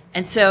 Yes.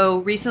 And so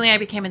recently I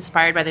became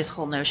inspired by this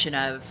whole notion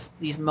of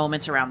these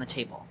moments around the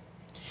table.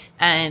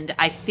 And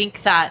I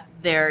think that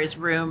there is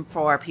room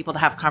for people to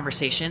have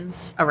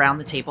conversations around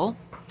the table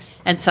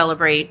and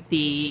celebrate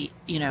the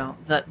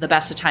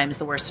best of times,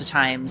 the worst of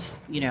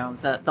times,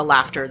 the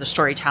laughter, the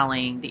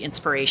storytelling, the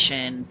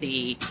inspiration,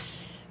 the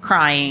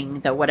crying,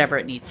 the whatever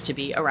it needs to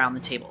be around the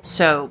table.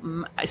 So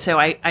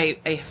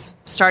I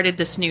started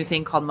this new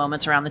thing called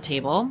Moments Around the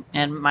Table.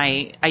 And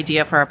my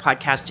idea for our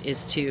podcast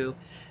is to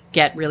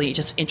get really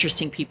just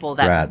interesting people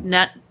that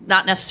not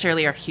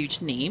necessarily are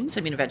huge names.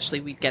 I mean, eventually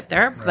we'd get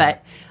there,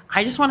 but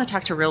I just want to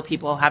talk to real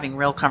people, having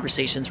real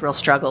conversations, real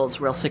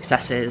struggles, real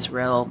successes,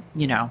 real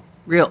around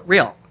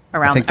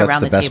I think that's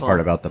around the best table.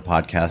 part about the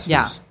podcast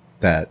is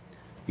that,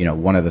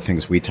 one of the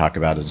things we talk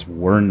about is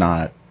we're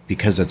not,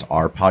 because it's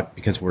our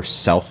because we're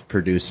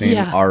self-producing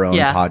our own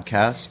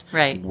podcast.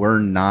 Right. We're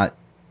not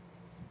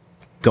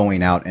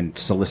going out and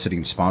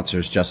soliciting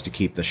sponsors just to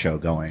keep the show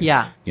going.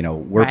 Yeah.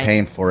 We're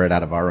paying for it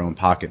out of our own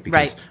pocket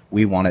because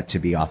we want it to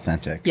be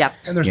authentic. Yep.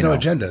 And there's no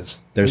agendas.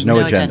 There's no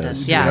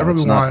agendas. Yeah. Whatever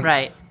we want.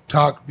 Right.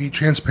 Talk, be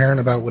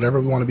transparent about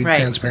whatever we want to be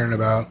transparent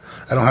about.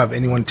 I don't have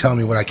anyone tell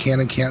me what I can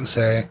and can't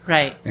say.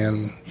 Right.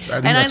 And I think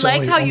and that's I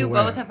like how only you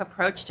way. both have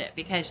approached it,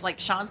 because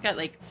like Sean's got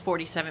like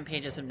 47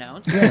 pages of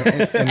notes.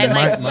 Yeah, and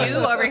like you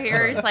over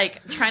here is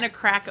like trying to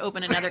crack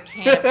open another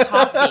can of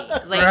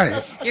coffee.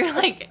 Like you're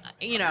like,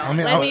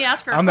 let me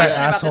ask her a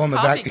question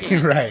about this coffee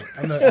can. Right.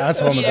 I'm the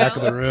asshole in the back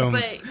of the room.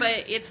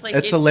 But it's like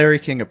it's a Larry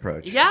King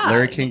approach. Yeah.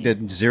 Larry King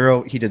did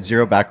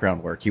zero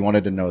background work. He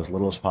wanted to know as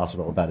little as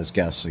possible about his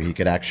guests so he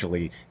could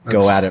actually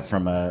go at it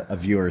from a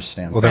viewer's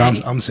standpoint. Well,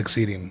 then I'm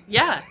succeeding.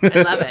 Yeah,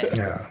 I love it.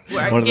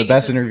 Yeah. One of the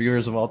best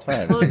interviewers of all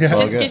time. Well,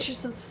 just get you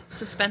some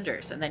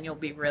suspenders, and then you'll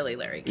be really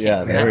Larry King.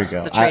 Yeah, there we That's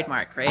go. the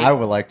trademark, right? I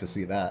would like to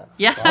see that.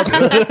 Yeah. I'll do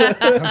it.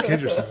 Don't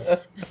kid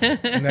yourself.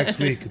 Next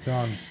week, it's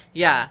on.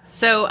 Yeah.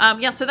 So,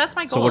 so that's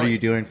my goal. So what are you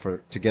doing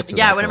to get to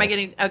that what goal? am I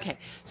getting? Okay.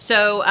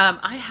 So,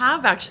 I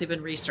have actually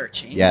been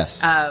researching.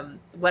 Yes.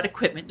 What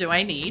equipment do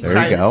I need?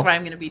 There you go. That's why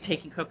I'm going to be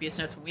taking copious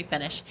notes when we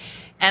finish.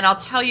 And I'll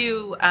tell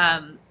you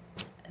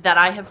that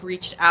I have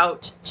reached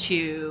out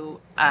to,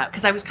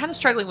 because I was kind of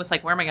struggling with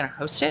like, where am I going to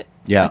host it?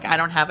 Yeah. Like, I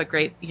don't have a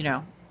great,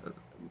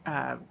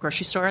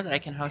 grocery store that I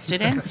can host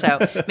it in. So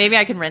maybe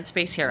I can rent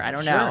space here. I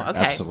don't know. Okay.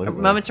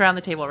 Absolutely. Moments Around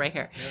the Table right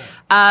here.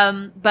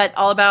 Yeah. But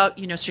all about,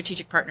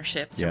 strategic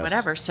partnerships and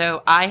whatever.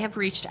 So I have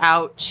reached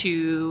out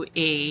to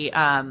a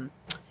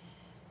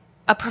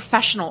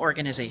professional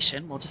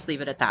organization. We'll just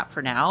leave it at that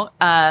for now.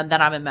 That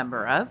I'm a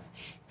member of,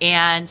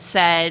 and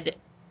said,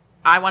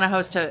 I want to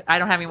host I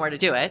don't have anywhere to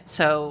do it.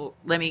 So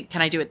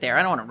can I do it there?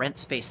 I don't want to rent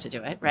space to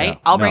do it. Right.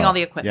 I'll bring all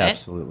the equipment. Yeah,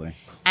 absolutely.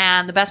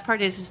 And the best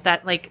part is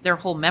that like their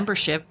whole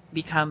membership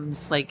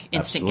becomes like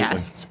instant Absolutely.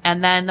 guests.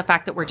 And then the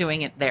fact that we're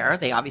doing it there,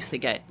 they obviously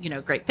get,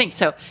 great things.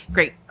 So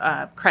great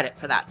credit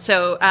for that.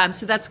 So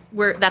that's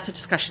a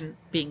discussion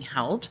being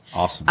held.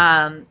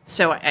 Awesome.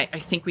 So I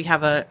think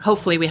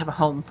hopefully we have a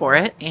home for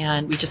it,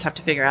 and we just have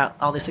to figure out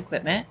all this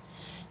equipment.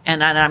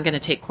 And I'm going to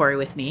take Corey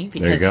with me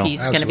because go. he's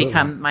going to Absolutely.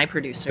 become my There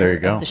producer you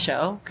go. of the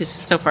show, because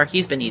so far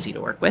he's been easy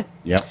to work with.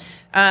 Yep.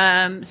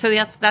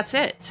 So that's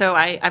it. So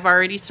I've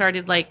already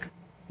started like,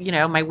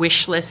 my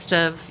wish list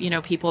of,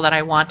 people that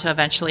I want to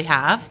eventually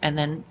have, and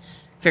then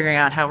figuring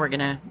out how we're going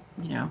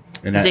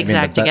to,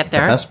 zigzag to get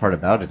there. The best part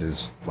about it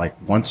is like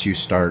once you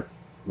start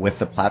with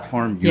the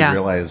platform, you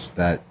realize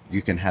that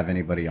you can have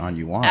anybody on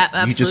you want.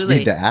 You just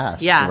need to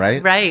ask,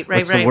 right? Right.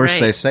 What's the worst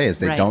they say is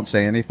they don't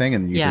say anything,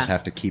 and you Yeah. just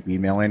have to keep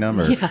emailing them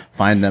or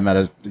find them at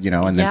and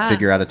then Yeah.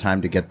 figure out a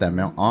time to get them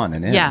on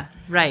and in. Yeah,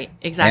 right.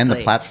 Exactly. And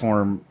the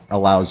platform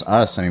allows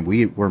us,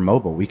 we're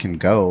mobile. We can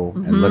go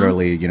Mm-hmm. and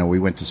literally, we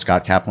went to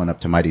Scott Kaplan up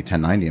to Mighty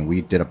 1090 and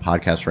we did a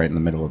podcast right in the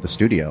middle of the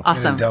studio.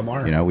 Awesome. And Del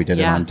Mar. We did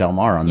it Yeah. on Del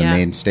Mar on the Yeah.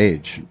 main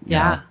stage. you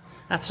Yeah. know.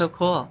 That's so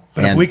cool.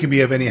 But if And- we can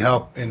be of any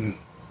help, and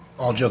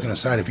all joking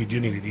aside, if you do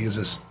need to use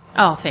this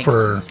Oh, thanks.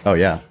 for Oh,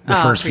 yeah. the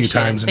Oh, first few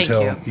appreciate it. times Thank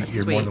until you. That's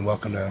you're more sweet. than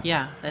welcome to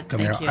Yeah. come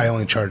here. Thank you. I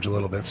only charge a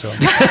little bit, so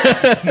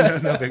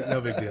no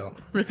big deal.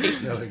 No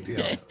big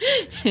deal.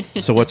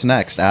 So what's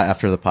next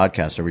after the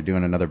podcast? Are we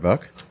doing another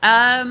book?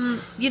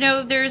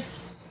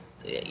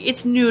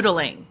 It's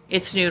noodling.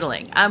 It's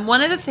noodling.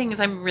 One of the things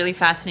I'm really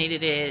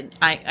fascinated in,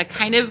 I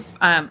kind of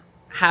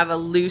have a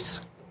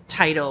loose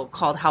title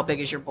called "How Big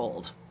Is Your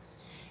Bold,"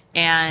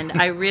 and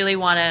I really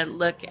want to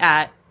look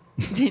at.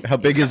 How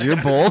big is your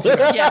bowl?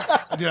 Yeah,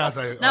 Dude, I was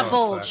like, not oh,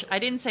 bulge. fuck. I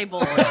didn't say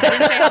bulge. I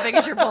didn't say how big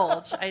is your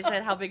bulge. I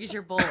said how big is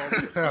your bulge.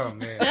 Oh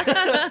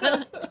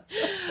man.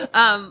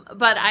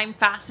 But I'm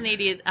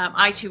fascinated.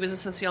 I too was a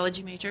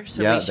sociology major,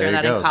 so Yeah, we share there you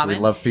that go. in So common.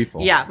 we love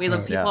people. Yeah, we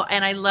love Yeah. people,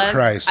 and I love.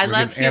 Christ, I we're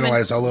love getting human,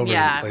 analyzed all over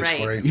yeah, the place, right.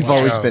 Corey. You've Watch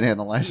always out. been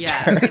analyzed.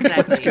 Yeah, Let's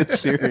exactly. get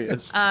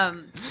serious.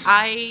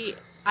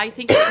 I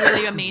think it's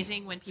really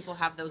amazing when people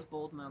have those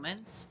bold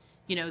moments.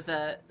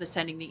 The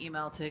sending the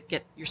email to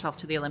get yourself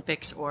to the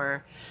Olympics,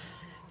 or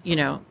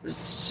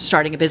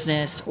starting a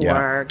business, or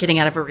Yeah. getting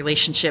out of a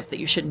relationship that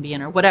you shouldn't be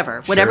in, or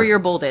whatever Sure. your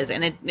bold is.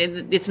 And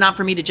it's not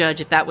for me to judge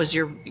if that was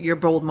your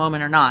bold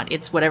moment or not.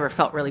 It's whatever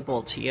felt really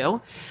bold to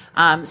you.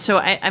 So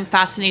I'm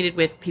fascinated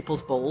with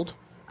people's bold.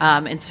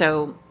 And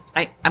so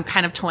I'm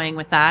kind of toying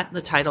with that.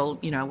 The title,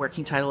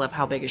 working title of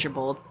How Big Is Your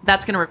Bold?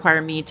 That's going to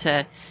require me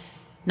to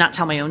not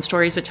tell my own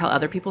stories, but tell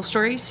other people's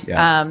stories.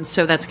 Yeah.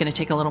 So that's going to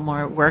take a little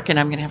more work, and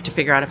I'm going to have to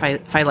figure out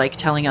if I like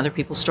telling other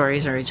people's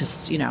stories, or I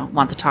just,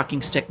 want the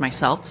talking stick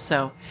myself.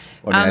 So,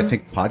 I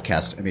think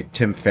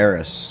Tim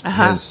Ferriss,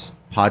 his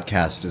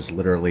podcast is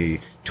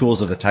literally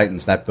Tools of the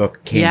Titans. That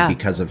book came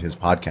because of his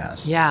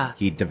podcast. Yeah.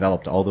 He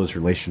developed all those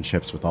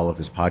relationships with all of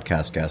his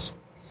podcast guests,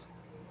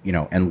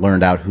 and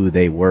learned out who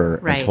they were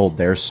Right. and told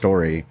their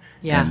story.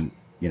 Yeah. And,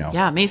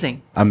 yeah,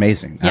 amazing.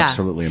 amazing. Yeah.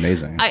 Absolutely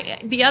amazing.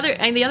 The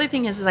other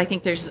thing is I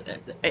think there's,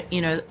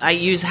 I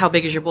use How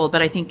Big Is Your Bold,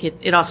 but I think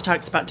it also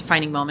talks about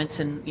defining moments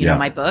in, Yeah.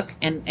 my book.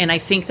 And I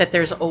think that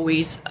there's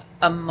always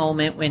a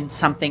moment when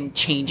something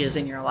changes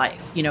in your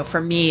life.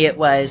 For me, it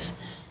was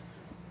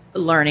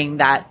learning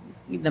that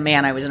the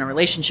man I was in a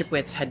relationship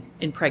with had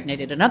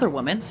impregnated another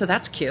woman. So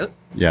that's cute.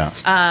 yeah.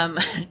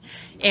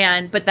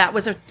 But that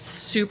was a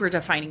super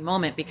defining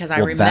moment because I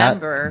Well,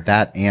 remember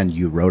that and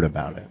you wrote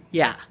about it.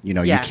 Yeah. You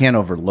Yeah. can't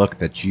overlook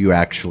that you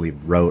actually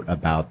wrote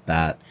about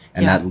that,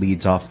 and Yeah. that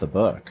leads off the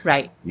book.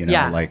 Right.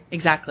 Yeah.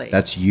 Exactly.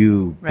 That's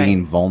you Right.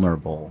 being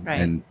vulnerable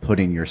Right. and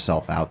putting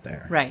yourself out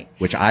there. Right.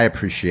 Which I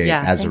appreciate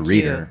Yeah, as a thank you.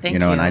 reader. Thank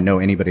And you. I know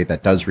anybody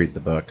that does read the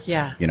book,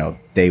 Yeah.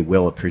 They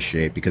will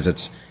appreciate because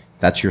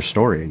that's your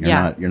story, and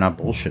Yeah. you're not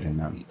bullshitting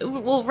them.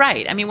 Well,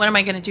 right. I mean, what am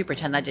I going to do?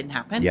 Pretend that didn't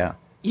happen? Yeah.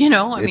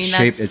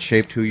 It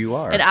shaped who you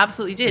are. It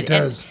absolutely did. It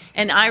does.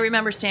 And I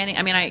remember standing,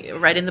 I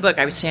write in the book,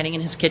 I was standing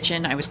in his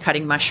kitchen. I was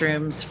cutting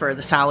mushrooms for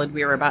the salad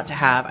we were about to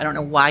have. I don't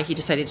know why he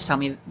decided to tell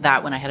me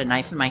that when I had a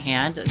knife in my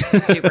hand. It's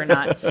super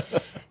not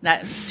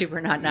nice.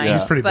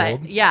 That's pretty but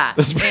bold. Yeah.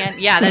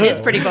 That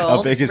is pretty bold.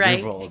 How big is your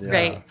right? bold? Yeah.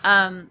 Right.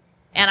 And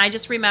I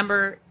just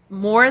remember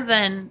more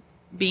than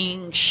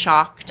being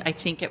shocked, I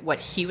think, at what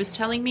he was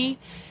telling me,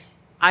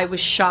 I was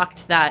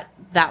shocked that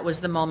that was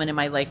the moment in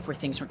my life where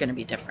things were going to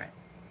be different.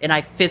 And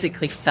I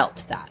physically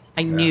felt that.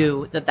 I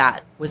knew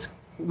that was,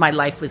 my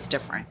life was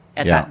different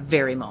at Yeah. that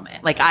very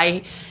moment. Like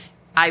I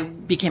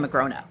became a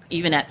grown up.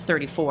 Even at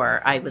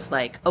 34, I was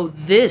like, oh,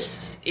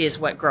 this is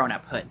what grown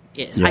uphood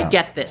is. Yeah. I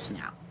get this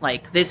now.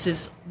 Like this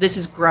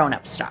is grown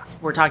up stuff.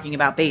 We're talking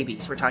about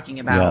babies. We're talking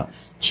about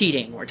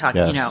cheating. We're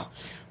talking, Yes.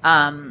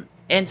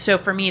 and so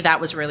for me, that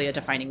was really a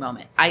defining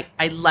moment. I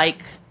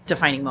like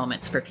defining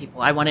moments for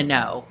people. I want to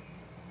know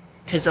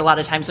because a lot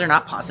of times they're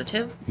not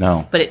positive.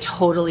 No. But it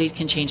totally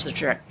can change the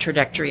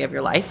trajectory of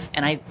your life.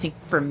 And I think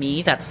for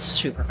me, that's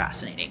super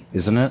fascinating.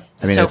 Isn't it?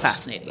 So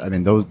fascinating. I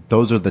mean,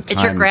 those are the times.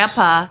 It's your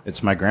grandpa.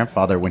 It's my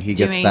grandfather when he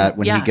gets doing- that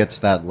when yeah. he gets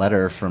that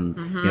letter from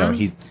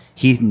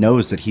he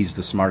knows that he's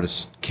the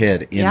smartest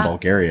kid in Yeah.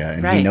 Bulgaria,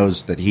 and he Right.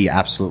 knows that he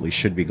absolutely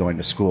should be going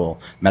to school,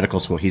 medical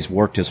school. He's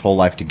worked his whole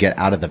life to get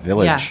out of the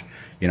village.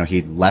 Yeah.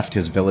 He left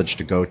his village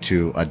to go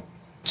to a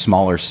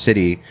smaller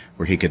city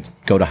where he could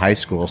go to high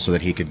school so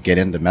that he could get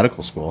into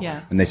medical school.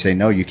 Yeah. And they say,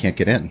 no, you can't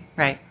get in.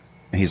 Right.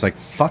 And he's like,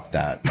 fuck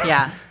that.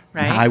 Yeah.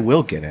 Right. I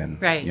will get in.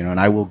 Right. And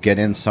I will get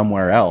in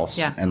somewhere else.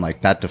 Yeah. And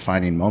like that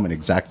defining moment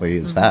exactly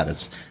is that.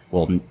 It's,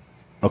 well,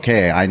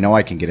 okay, I know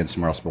I can get in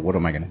somewhere else, but what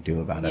am I going to do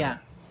about it? Yeah.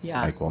 Yeah.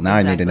 Like, well, now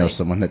I need to know exactly.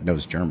 someone that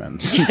knows German.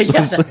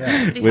 That's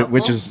pretty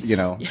Which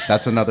helpful. is,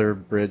 that's another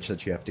bridge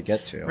that you have to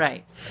get to.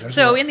 Right.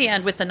 So in the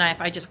end, with the knife,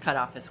 I just cut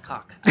off his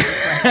cock. I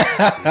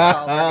was like,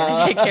 oh, we're going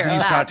to take care Did of you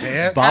that. saute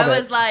it? Bob I it.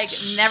 was like,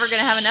 never going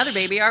to have another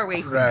baby, are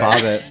we? Right.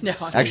 Bobbit. No, I'm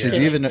just Actually,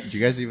 kidding. do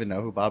you guys even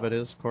know who Bobbit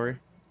is, Corey?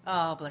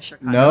 Oh, bless your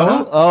cotton No?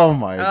 socks. Oh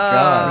my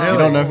God. You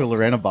Really? don't know who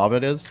Lorena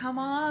Bobbitt is? Come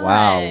on.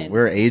 Wow,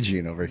 we're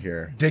aging over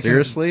here. Dick in-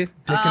 Seriously? Dick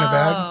in a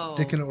bag? Oh.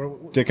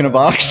 Dick in a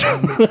box?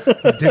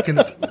 Dick in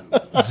a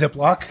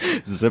Ziploc?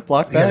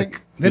 Ziploc He had a-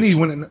 bag? then he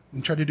went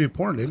and tried to do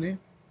porn, didn't he?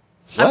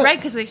 Oh, What? right,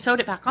 because they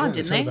sewed it back on, Yeah,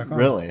 didn't sewed it they? back on.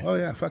 Really? Oh,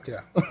 yeah, fuck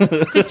yeah.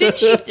 Because didn't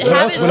she have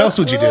it? What else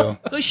would you do?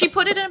 Was she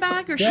put it in a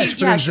bag, or Yeah, she? she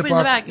put it Yeah, in she put it in a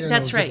Ziploc. bag. Yeah,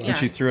 That's no, right. Ziploc. Yeah. And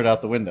she threw it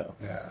out the window.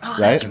 Yeah. Oh, Right?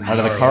 that's Out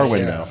of the car Yeah.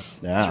 window.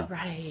 Yeah. That's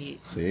right.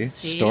 See?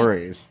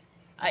 Stories.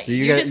 See,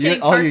 you you're guys- just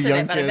getting all you parts of young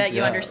it, but I kids, bet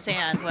you yeah.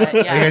 understand what. Are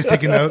you Yeah. guys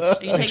taking notes?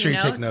 Are you Make taking sure you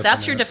notes? take notes.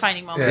 That's on your this.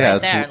 defining moment Yeah.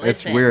 right there. It's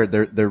Listen. weird.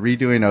 They're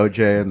redoing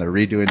OJ and they're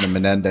redoing the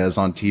Menendez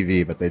on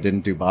TV, but they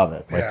didn't do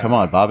Bobbitt. Like, Yeah. come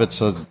on, Bobbitt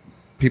says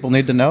people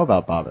need to know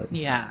about Bobbitt.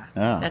 Yeah.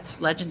 Yeah.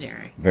 That's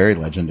legendary, Very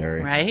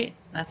legendary. right?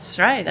 That's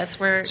right. That's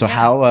where. So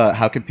yeah.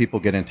 how can people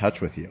get in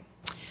touch with you?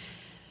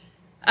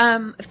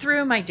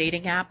 Through my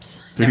dating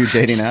apps. Through your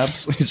dating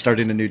apps? You're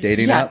starting a new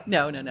dating app?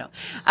 No.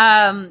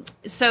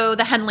 So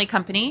the Henley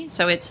Company,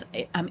 so it's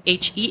Henley,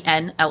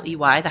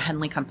 the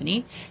Henley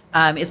Company,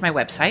 is my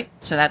website.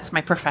 So that's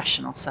my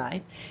professional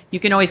side. You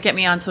can always get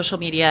me on social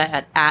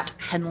media at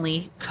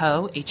Henley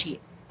Co,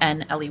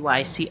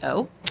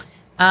 HenleyCo,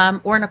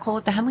 or Nicole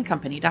at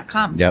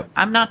thehenleycompany.com. Yep.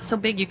 I'm not so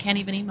big, you can't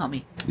even email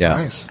me. Yeah.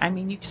 Nice. I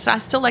mean, I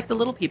still like the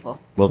little people.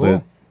 Well,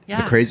 Cool.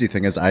 Yeah. the crazy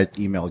thing is I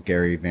emailed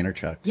Gary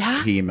Vaynerchuk.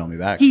 Yeah? He emailed me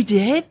back. He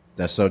did?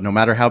 So no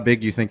matter how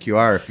big you think you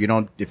are, if you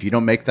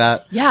don't make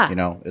that, Yeah.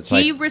 it's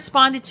he like,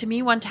 responded to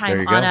me one There time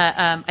you on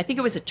go. I think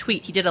it was a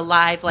tweet. He did a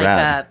live,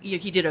 Rad.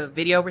 he did a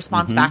video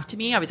response back to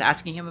me. I was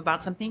asking him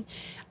about something.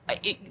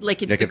 It's like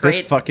the if this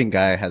great. fucking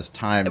guy has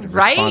time to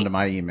Right? respond to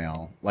my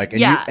email, like, and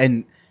Yeah.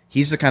 and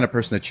he's the kind of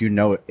person that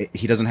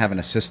he doesn't have an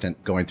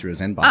assistant going through his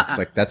inbox.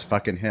 Like that's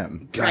fucking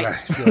him. God, Right. I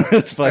feel like,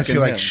 It's I fucking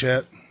feel like him.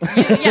 shit.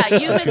 Yeah,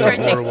 you Mister,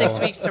 it takes 6 horrible.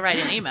 weeks to write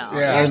an email.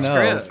 Yeah, You're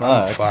I know. screwed.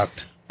 Fuck. I'm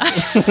fucked. I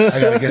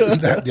gotta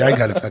get that. Yeah, I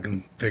gotta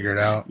fucking figure it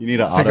out. You need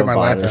an Figure my Autobot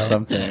life or out.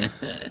 something.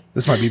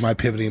 This might be my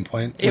pivoting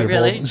point. It My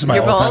really? This is my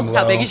Your all-time bowl?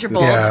 How low. big is your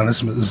bowl? Yeah,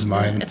 this is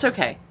mine. It's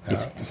okay.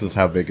 This is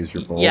how big is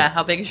your bowl? Yeah,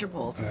 how big is your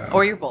bowl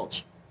or your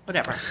bulge,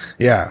 whatever.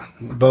 Yeah,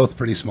 both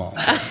pretty small.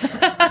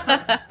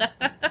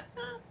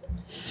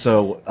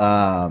 So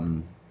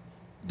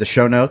the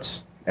show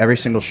notes. Every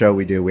single show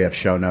we do, we have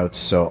show notes.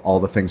 So all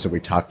the things that we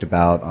talked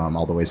about,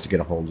 all the ways to get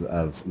a hold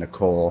of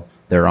Nicole,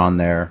 they're on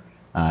there.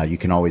 You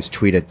can always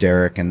tweet at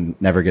Derek and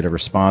never get a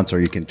response, or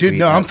you can Dude, tweet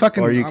no, at, I'm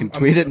fucking. or you can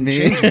tweet at I'm me.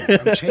 Changing.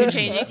 I'm changing.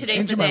 Changing. I'm Today's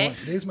changing the my day? one.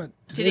 Today's the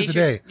Today's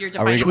day. your Are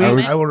defining we- Tweet.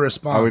 moment. I will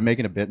respond. Are we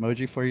making a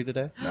Bitmoji for you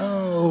today?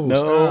 No,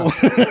 No,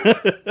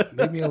 stop.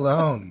 Leave me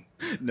alone.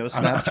 no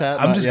Snapchat.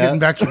 I'm not just yet? getting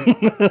back to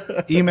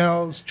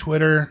emails,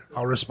 Twitter.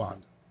 I'll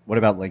respond. What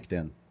about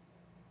LinkedIn?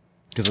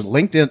 Because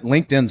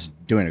LinkedIn's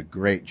doing a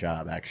great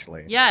job,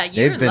 actually. Yeah,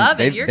 you're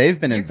loving. They've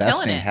been you're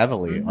investing killing it.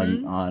 heavily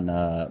on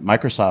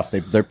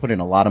Microsoft. They're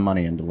putting a lot of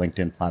money into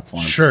LinkedIn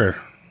platform. Sure,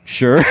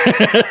 Sure.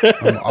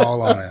 I'm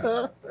all on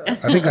it. I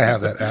think I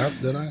have that app.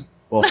 Did I?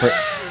 Well,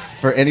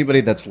 for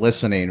anybody that's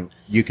listening,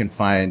 you can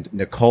find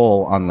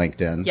Nicole on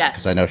LinkedIn. Yes.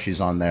 Because I know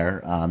she's on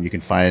there. You can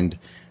find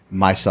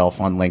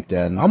myself on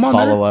LinkedIn. I'm on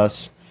Follow there.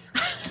 us.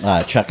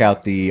 Check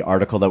out the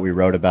article that we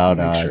wrote about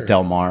Make sure.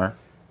 Del Mar,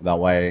 about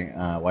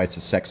why it's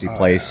a sexy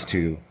place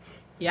to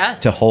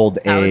Yes. hold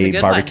That was a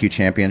good barbecue one.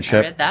 championship.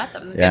 I read that.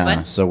 That was a Yeah, good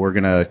one. so we're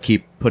gonna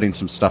keep putting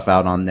some stuff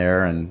out on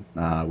there, and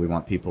we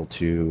want people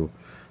to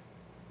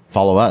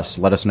follow us.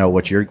 Let us know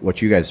what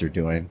you guys are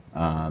doing.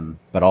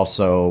 But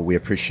also, we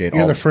appreciate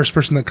You're all. the first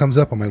person that comes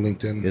up on my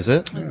LinkedIn. Is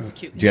it? That's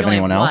cute. Do you have only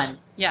anyone else? one.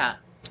 Yeah.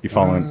 You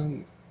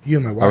following? You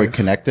and my wife. Are we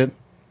connected?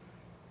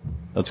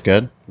 That's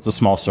good. It's a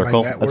small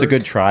circle. That's a network.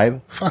 good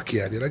tribe. Fuck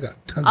yeah, dude! I got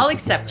tons. I'll of people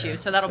accept on you, there.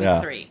 so that'll be Yeah.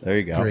 3. There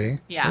you go. 3.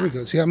 Yeah. There we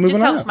go. See, I'm moving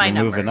Just helps up. my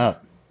You're moving numbers.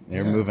 up.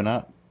 You're moving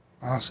up.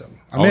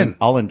 Awesome. I'm in.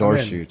 I'll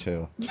endorse I'm in. you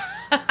too.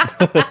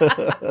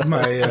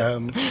 My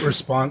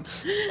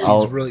response.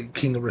 I'll- He's really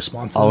king of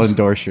responses. I'll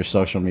endorse your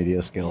social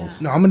media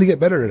skills. No, I'm gonna get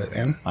better at it,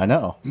 man. I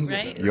know.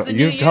 Right? It's You, the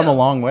new you've come you. a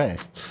long way.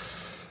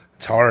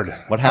 It's hard.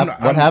 What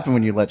happened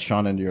when you let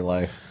Shawn into your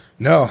life?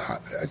 No,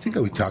 I think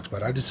we talked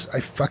about it. I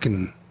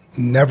fucking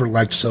never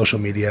liked social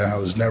media. I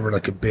was never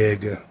like a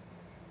big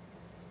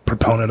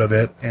proponent of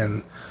it,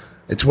 and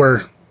it's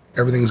where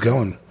everything's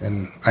going,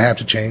 and I have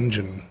to change,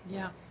 and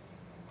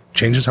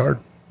change is hard.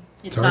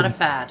 It's not a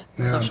fad.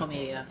 Yeah. Social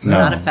media. It's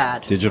not a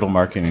fad. Digital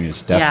marketing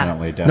is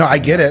definitely. No, I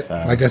get it.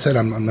 Like I said,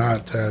 I'm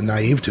not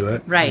naive to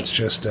it. Right. It's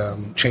just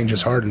change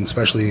is hard, and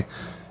especially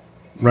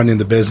running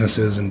the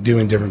businesses and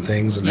doing different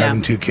things and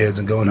having 2 kids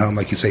and going home,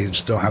 like you say, you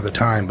just don't have the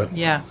time. But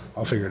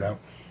I'll figure it out.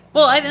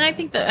 Well, I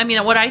think that, I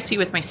mean, what I see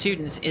with my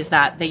students is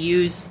that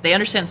they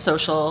understand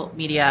social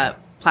media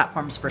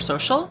platforms for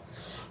social,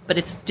 but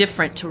it's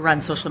different to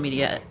run social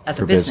media as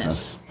a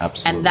business.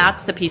 Absolutely. And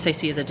that's the piece I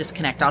see as a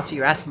disconnect. Also,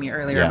 you were asking me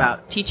earlier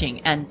about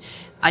teaching. And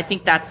I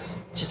think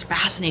that's just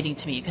fascinating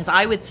to me because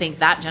I would think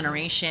that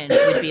generation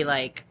would be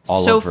like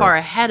far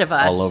ahead of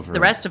us,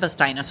 the rest of us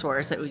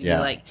dinosaurs, that would be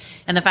like,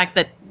 and the fact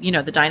that, you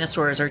know, the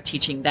dinosaurs are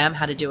teaching them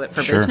how to do it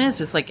for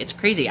business is like, it's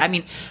crazy. I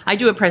mean, I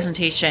do a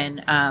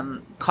presentation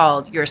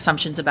called Your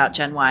Assumptions About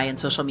Gen Y and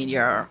Social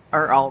Media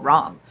are All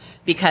Wrong,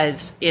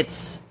 because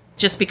it's,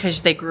 just because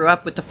they grew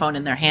up with the phone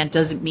in their hand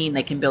doesn't mean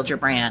they can build your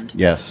brand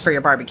for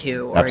your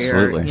barbecue or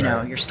your, you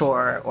know, your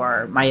store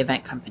or my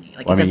event company.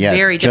 Like, it's a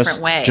very different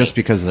way. Just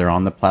because they're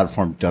on the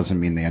platform doesn't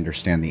mean they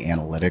understand the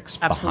analytics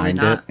behind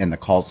it and the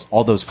calls,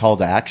 all those call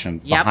to action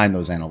behind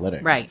those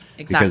analytics. Right.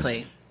 Exactly.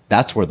 Because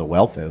that's where the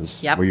wealth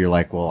is. Where you're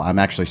like, well, I'm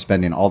actually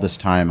spending all this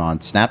time on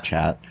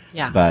Snapchat,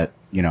 but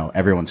you know,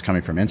 everyone's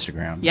coming from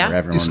Instagram. Or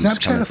everyone's is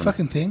Snapchat coming a from,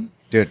 fucking thing?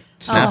 Dude,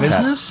 Snapchat.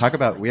 Business? Talk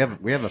about we have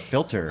a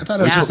filter. I thought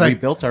it was just like, we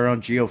built our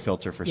own geo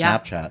filter for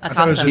Snapchat. That's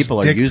awesome.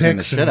 People are using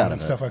the shit out of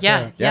it. Stuff like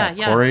that.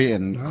 Corey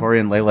and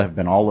Layla have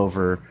been all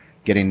over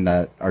getting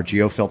our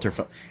geo filter,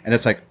 and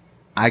it's like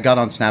I got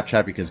on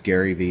Snapchat because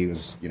Gary Vee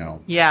was, you know,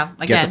 get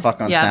the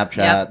fuck on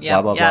Snapchat,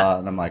 blah blah blah,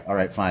 and I'm like, all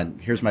right, fine.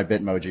 Here's my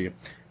Bitmoji.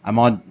 I'm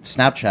on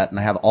Snapchat, and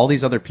I have all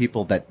these other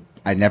people that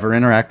I never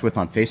interact with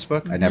on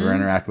Facebook. I never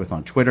interact with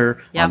on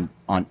Twitter.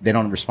 On they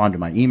don't respond to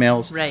my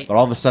emails. Right. But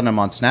all of a sudden, I'm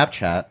on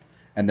Snapchat.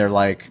 And they're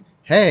like,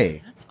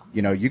 hey, awesome.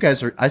 You know, you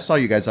guys I saw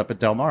you guys up at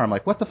Del Mar. I'm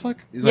like, what the fuck?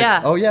 He's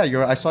like, oh yeah,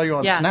 I saw you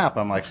on Snap.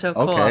 I'm like, so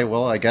cool. Okay,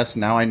 well, I guess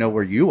now I know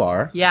where you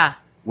are. Yeah.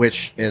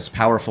 Which is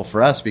powerful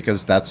for us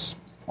because that's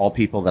all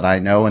people that I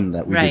know and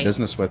that we do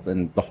business with.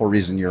 And the whole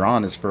reason you're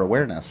on is for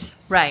awareness.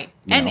 Right.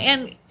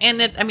 And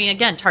it, I mean,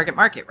 again, target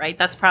market, right?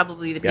 That's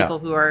probably the people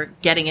who are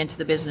getting into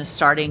the business,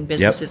 starting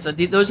businesses. So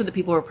those are the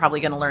people who are probably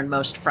going to learn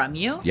most from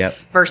you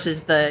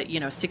versus the,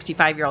 you know,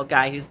 65-year-old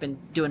guy who's been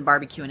doing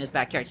barbecue in his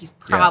backyard. He's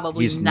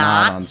probably he's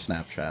not on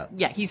Snapchat.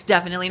 Yeah, he's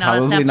definitely not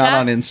on Snapchat. Probably not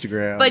on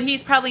Instagram. But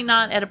he's probably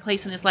not at a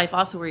place in his life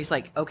also where he's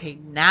like, okay,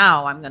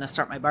 now I'm going to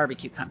start my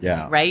barbecue company,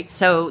 right?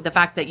 So the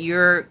fact that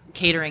you're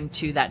catering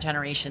to that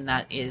generation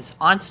that is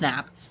on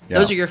Snap,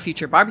 those are your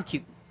future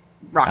barbecue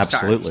rock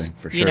stars. Absolutely,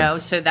 for sure. You know,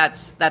 so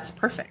that's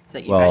perfect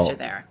that you guys are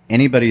there.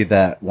 Anybody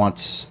that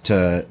wants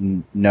to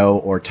know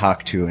or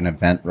talk to an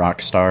event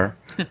rock star,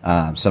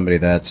 somebody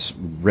that's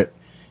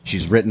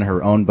she's written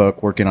her own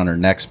book, working on her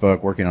next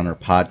book, working on her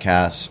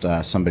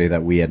podcast, somebody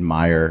that we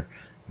admire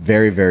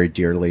very, very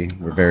dearly.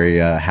 We're very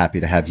happy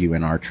to have you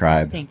in our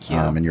tribe. Thank you.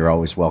 And you're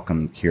always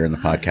welcome here in the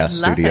podcast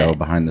studio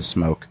behind the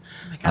smoke.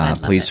 Oh my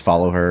God, please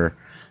follow her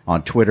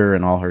on Twitter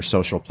and all her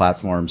social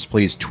platforms.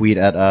 Please tweet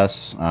at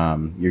us.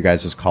 Your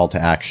guys' call to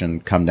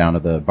action. Come down to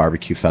the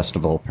barbecue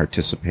festival,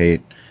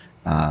 participate.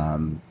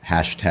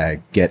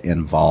 Hashtag get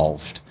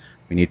involved.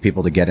 We need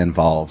people to get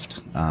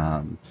involved.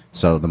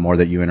 So the more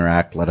that you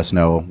interact, let us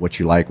know what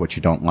you like, what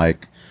you don't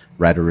like.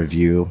 Write a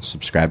review,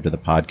 subscribe to the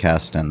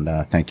podcast,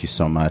 and thank you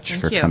so much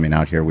for coming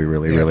out here. We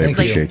really, really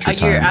appreciate your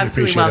time. You're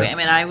absolutely welcome.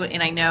 I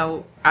mean, I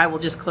know I will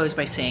just close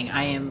by saying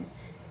I am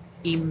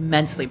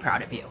immensely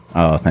proud of you.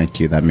 Oh, thank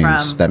you. That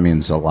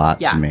means a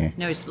lot to me.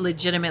 No, it's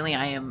legitimately,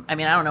 I am. I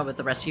mean, I don't know about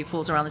the rest of you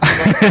fools around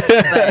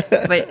the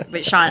table,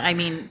 but Shawn, I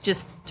mean,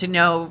 just to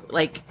know,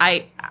 like,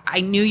 I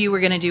knew you were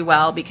going to do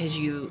well because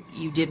you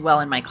did well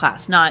in my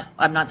class.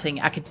 I'm not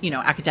saying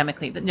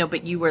academically,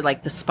 but you were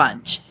like the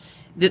sponge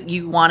that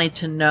you wanted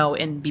to know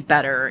and be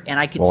better, and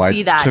I could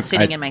see that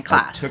sitting in my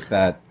class. I took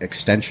that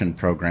extension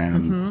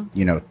program,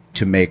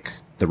 to make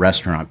the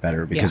restaurant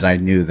better because I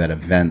knew that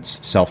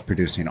events,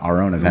 self-producing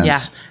our own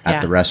events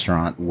at the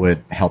restaurant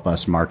would help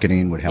us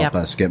marketing, would help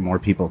us get more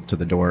people to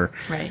the door.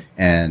 Right.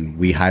 And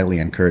we highly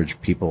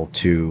encourage people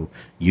to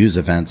use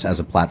events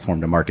as a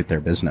platform to market their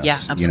business. Yeah,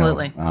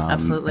 absolutely.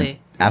 Absolutely.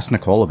 Ask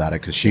Nicole about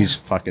it because she's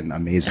fucking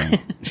amazing.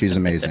 She's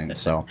amazing.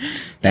 So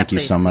thank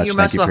you so much. You're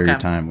thank most you welcome. for your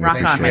time. Rock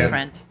on, my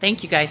friend.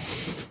 Thank you,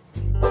 guys.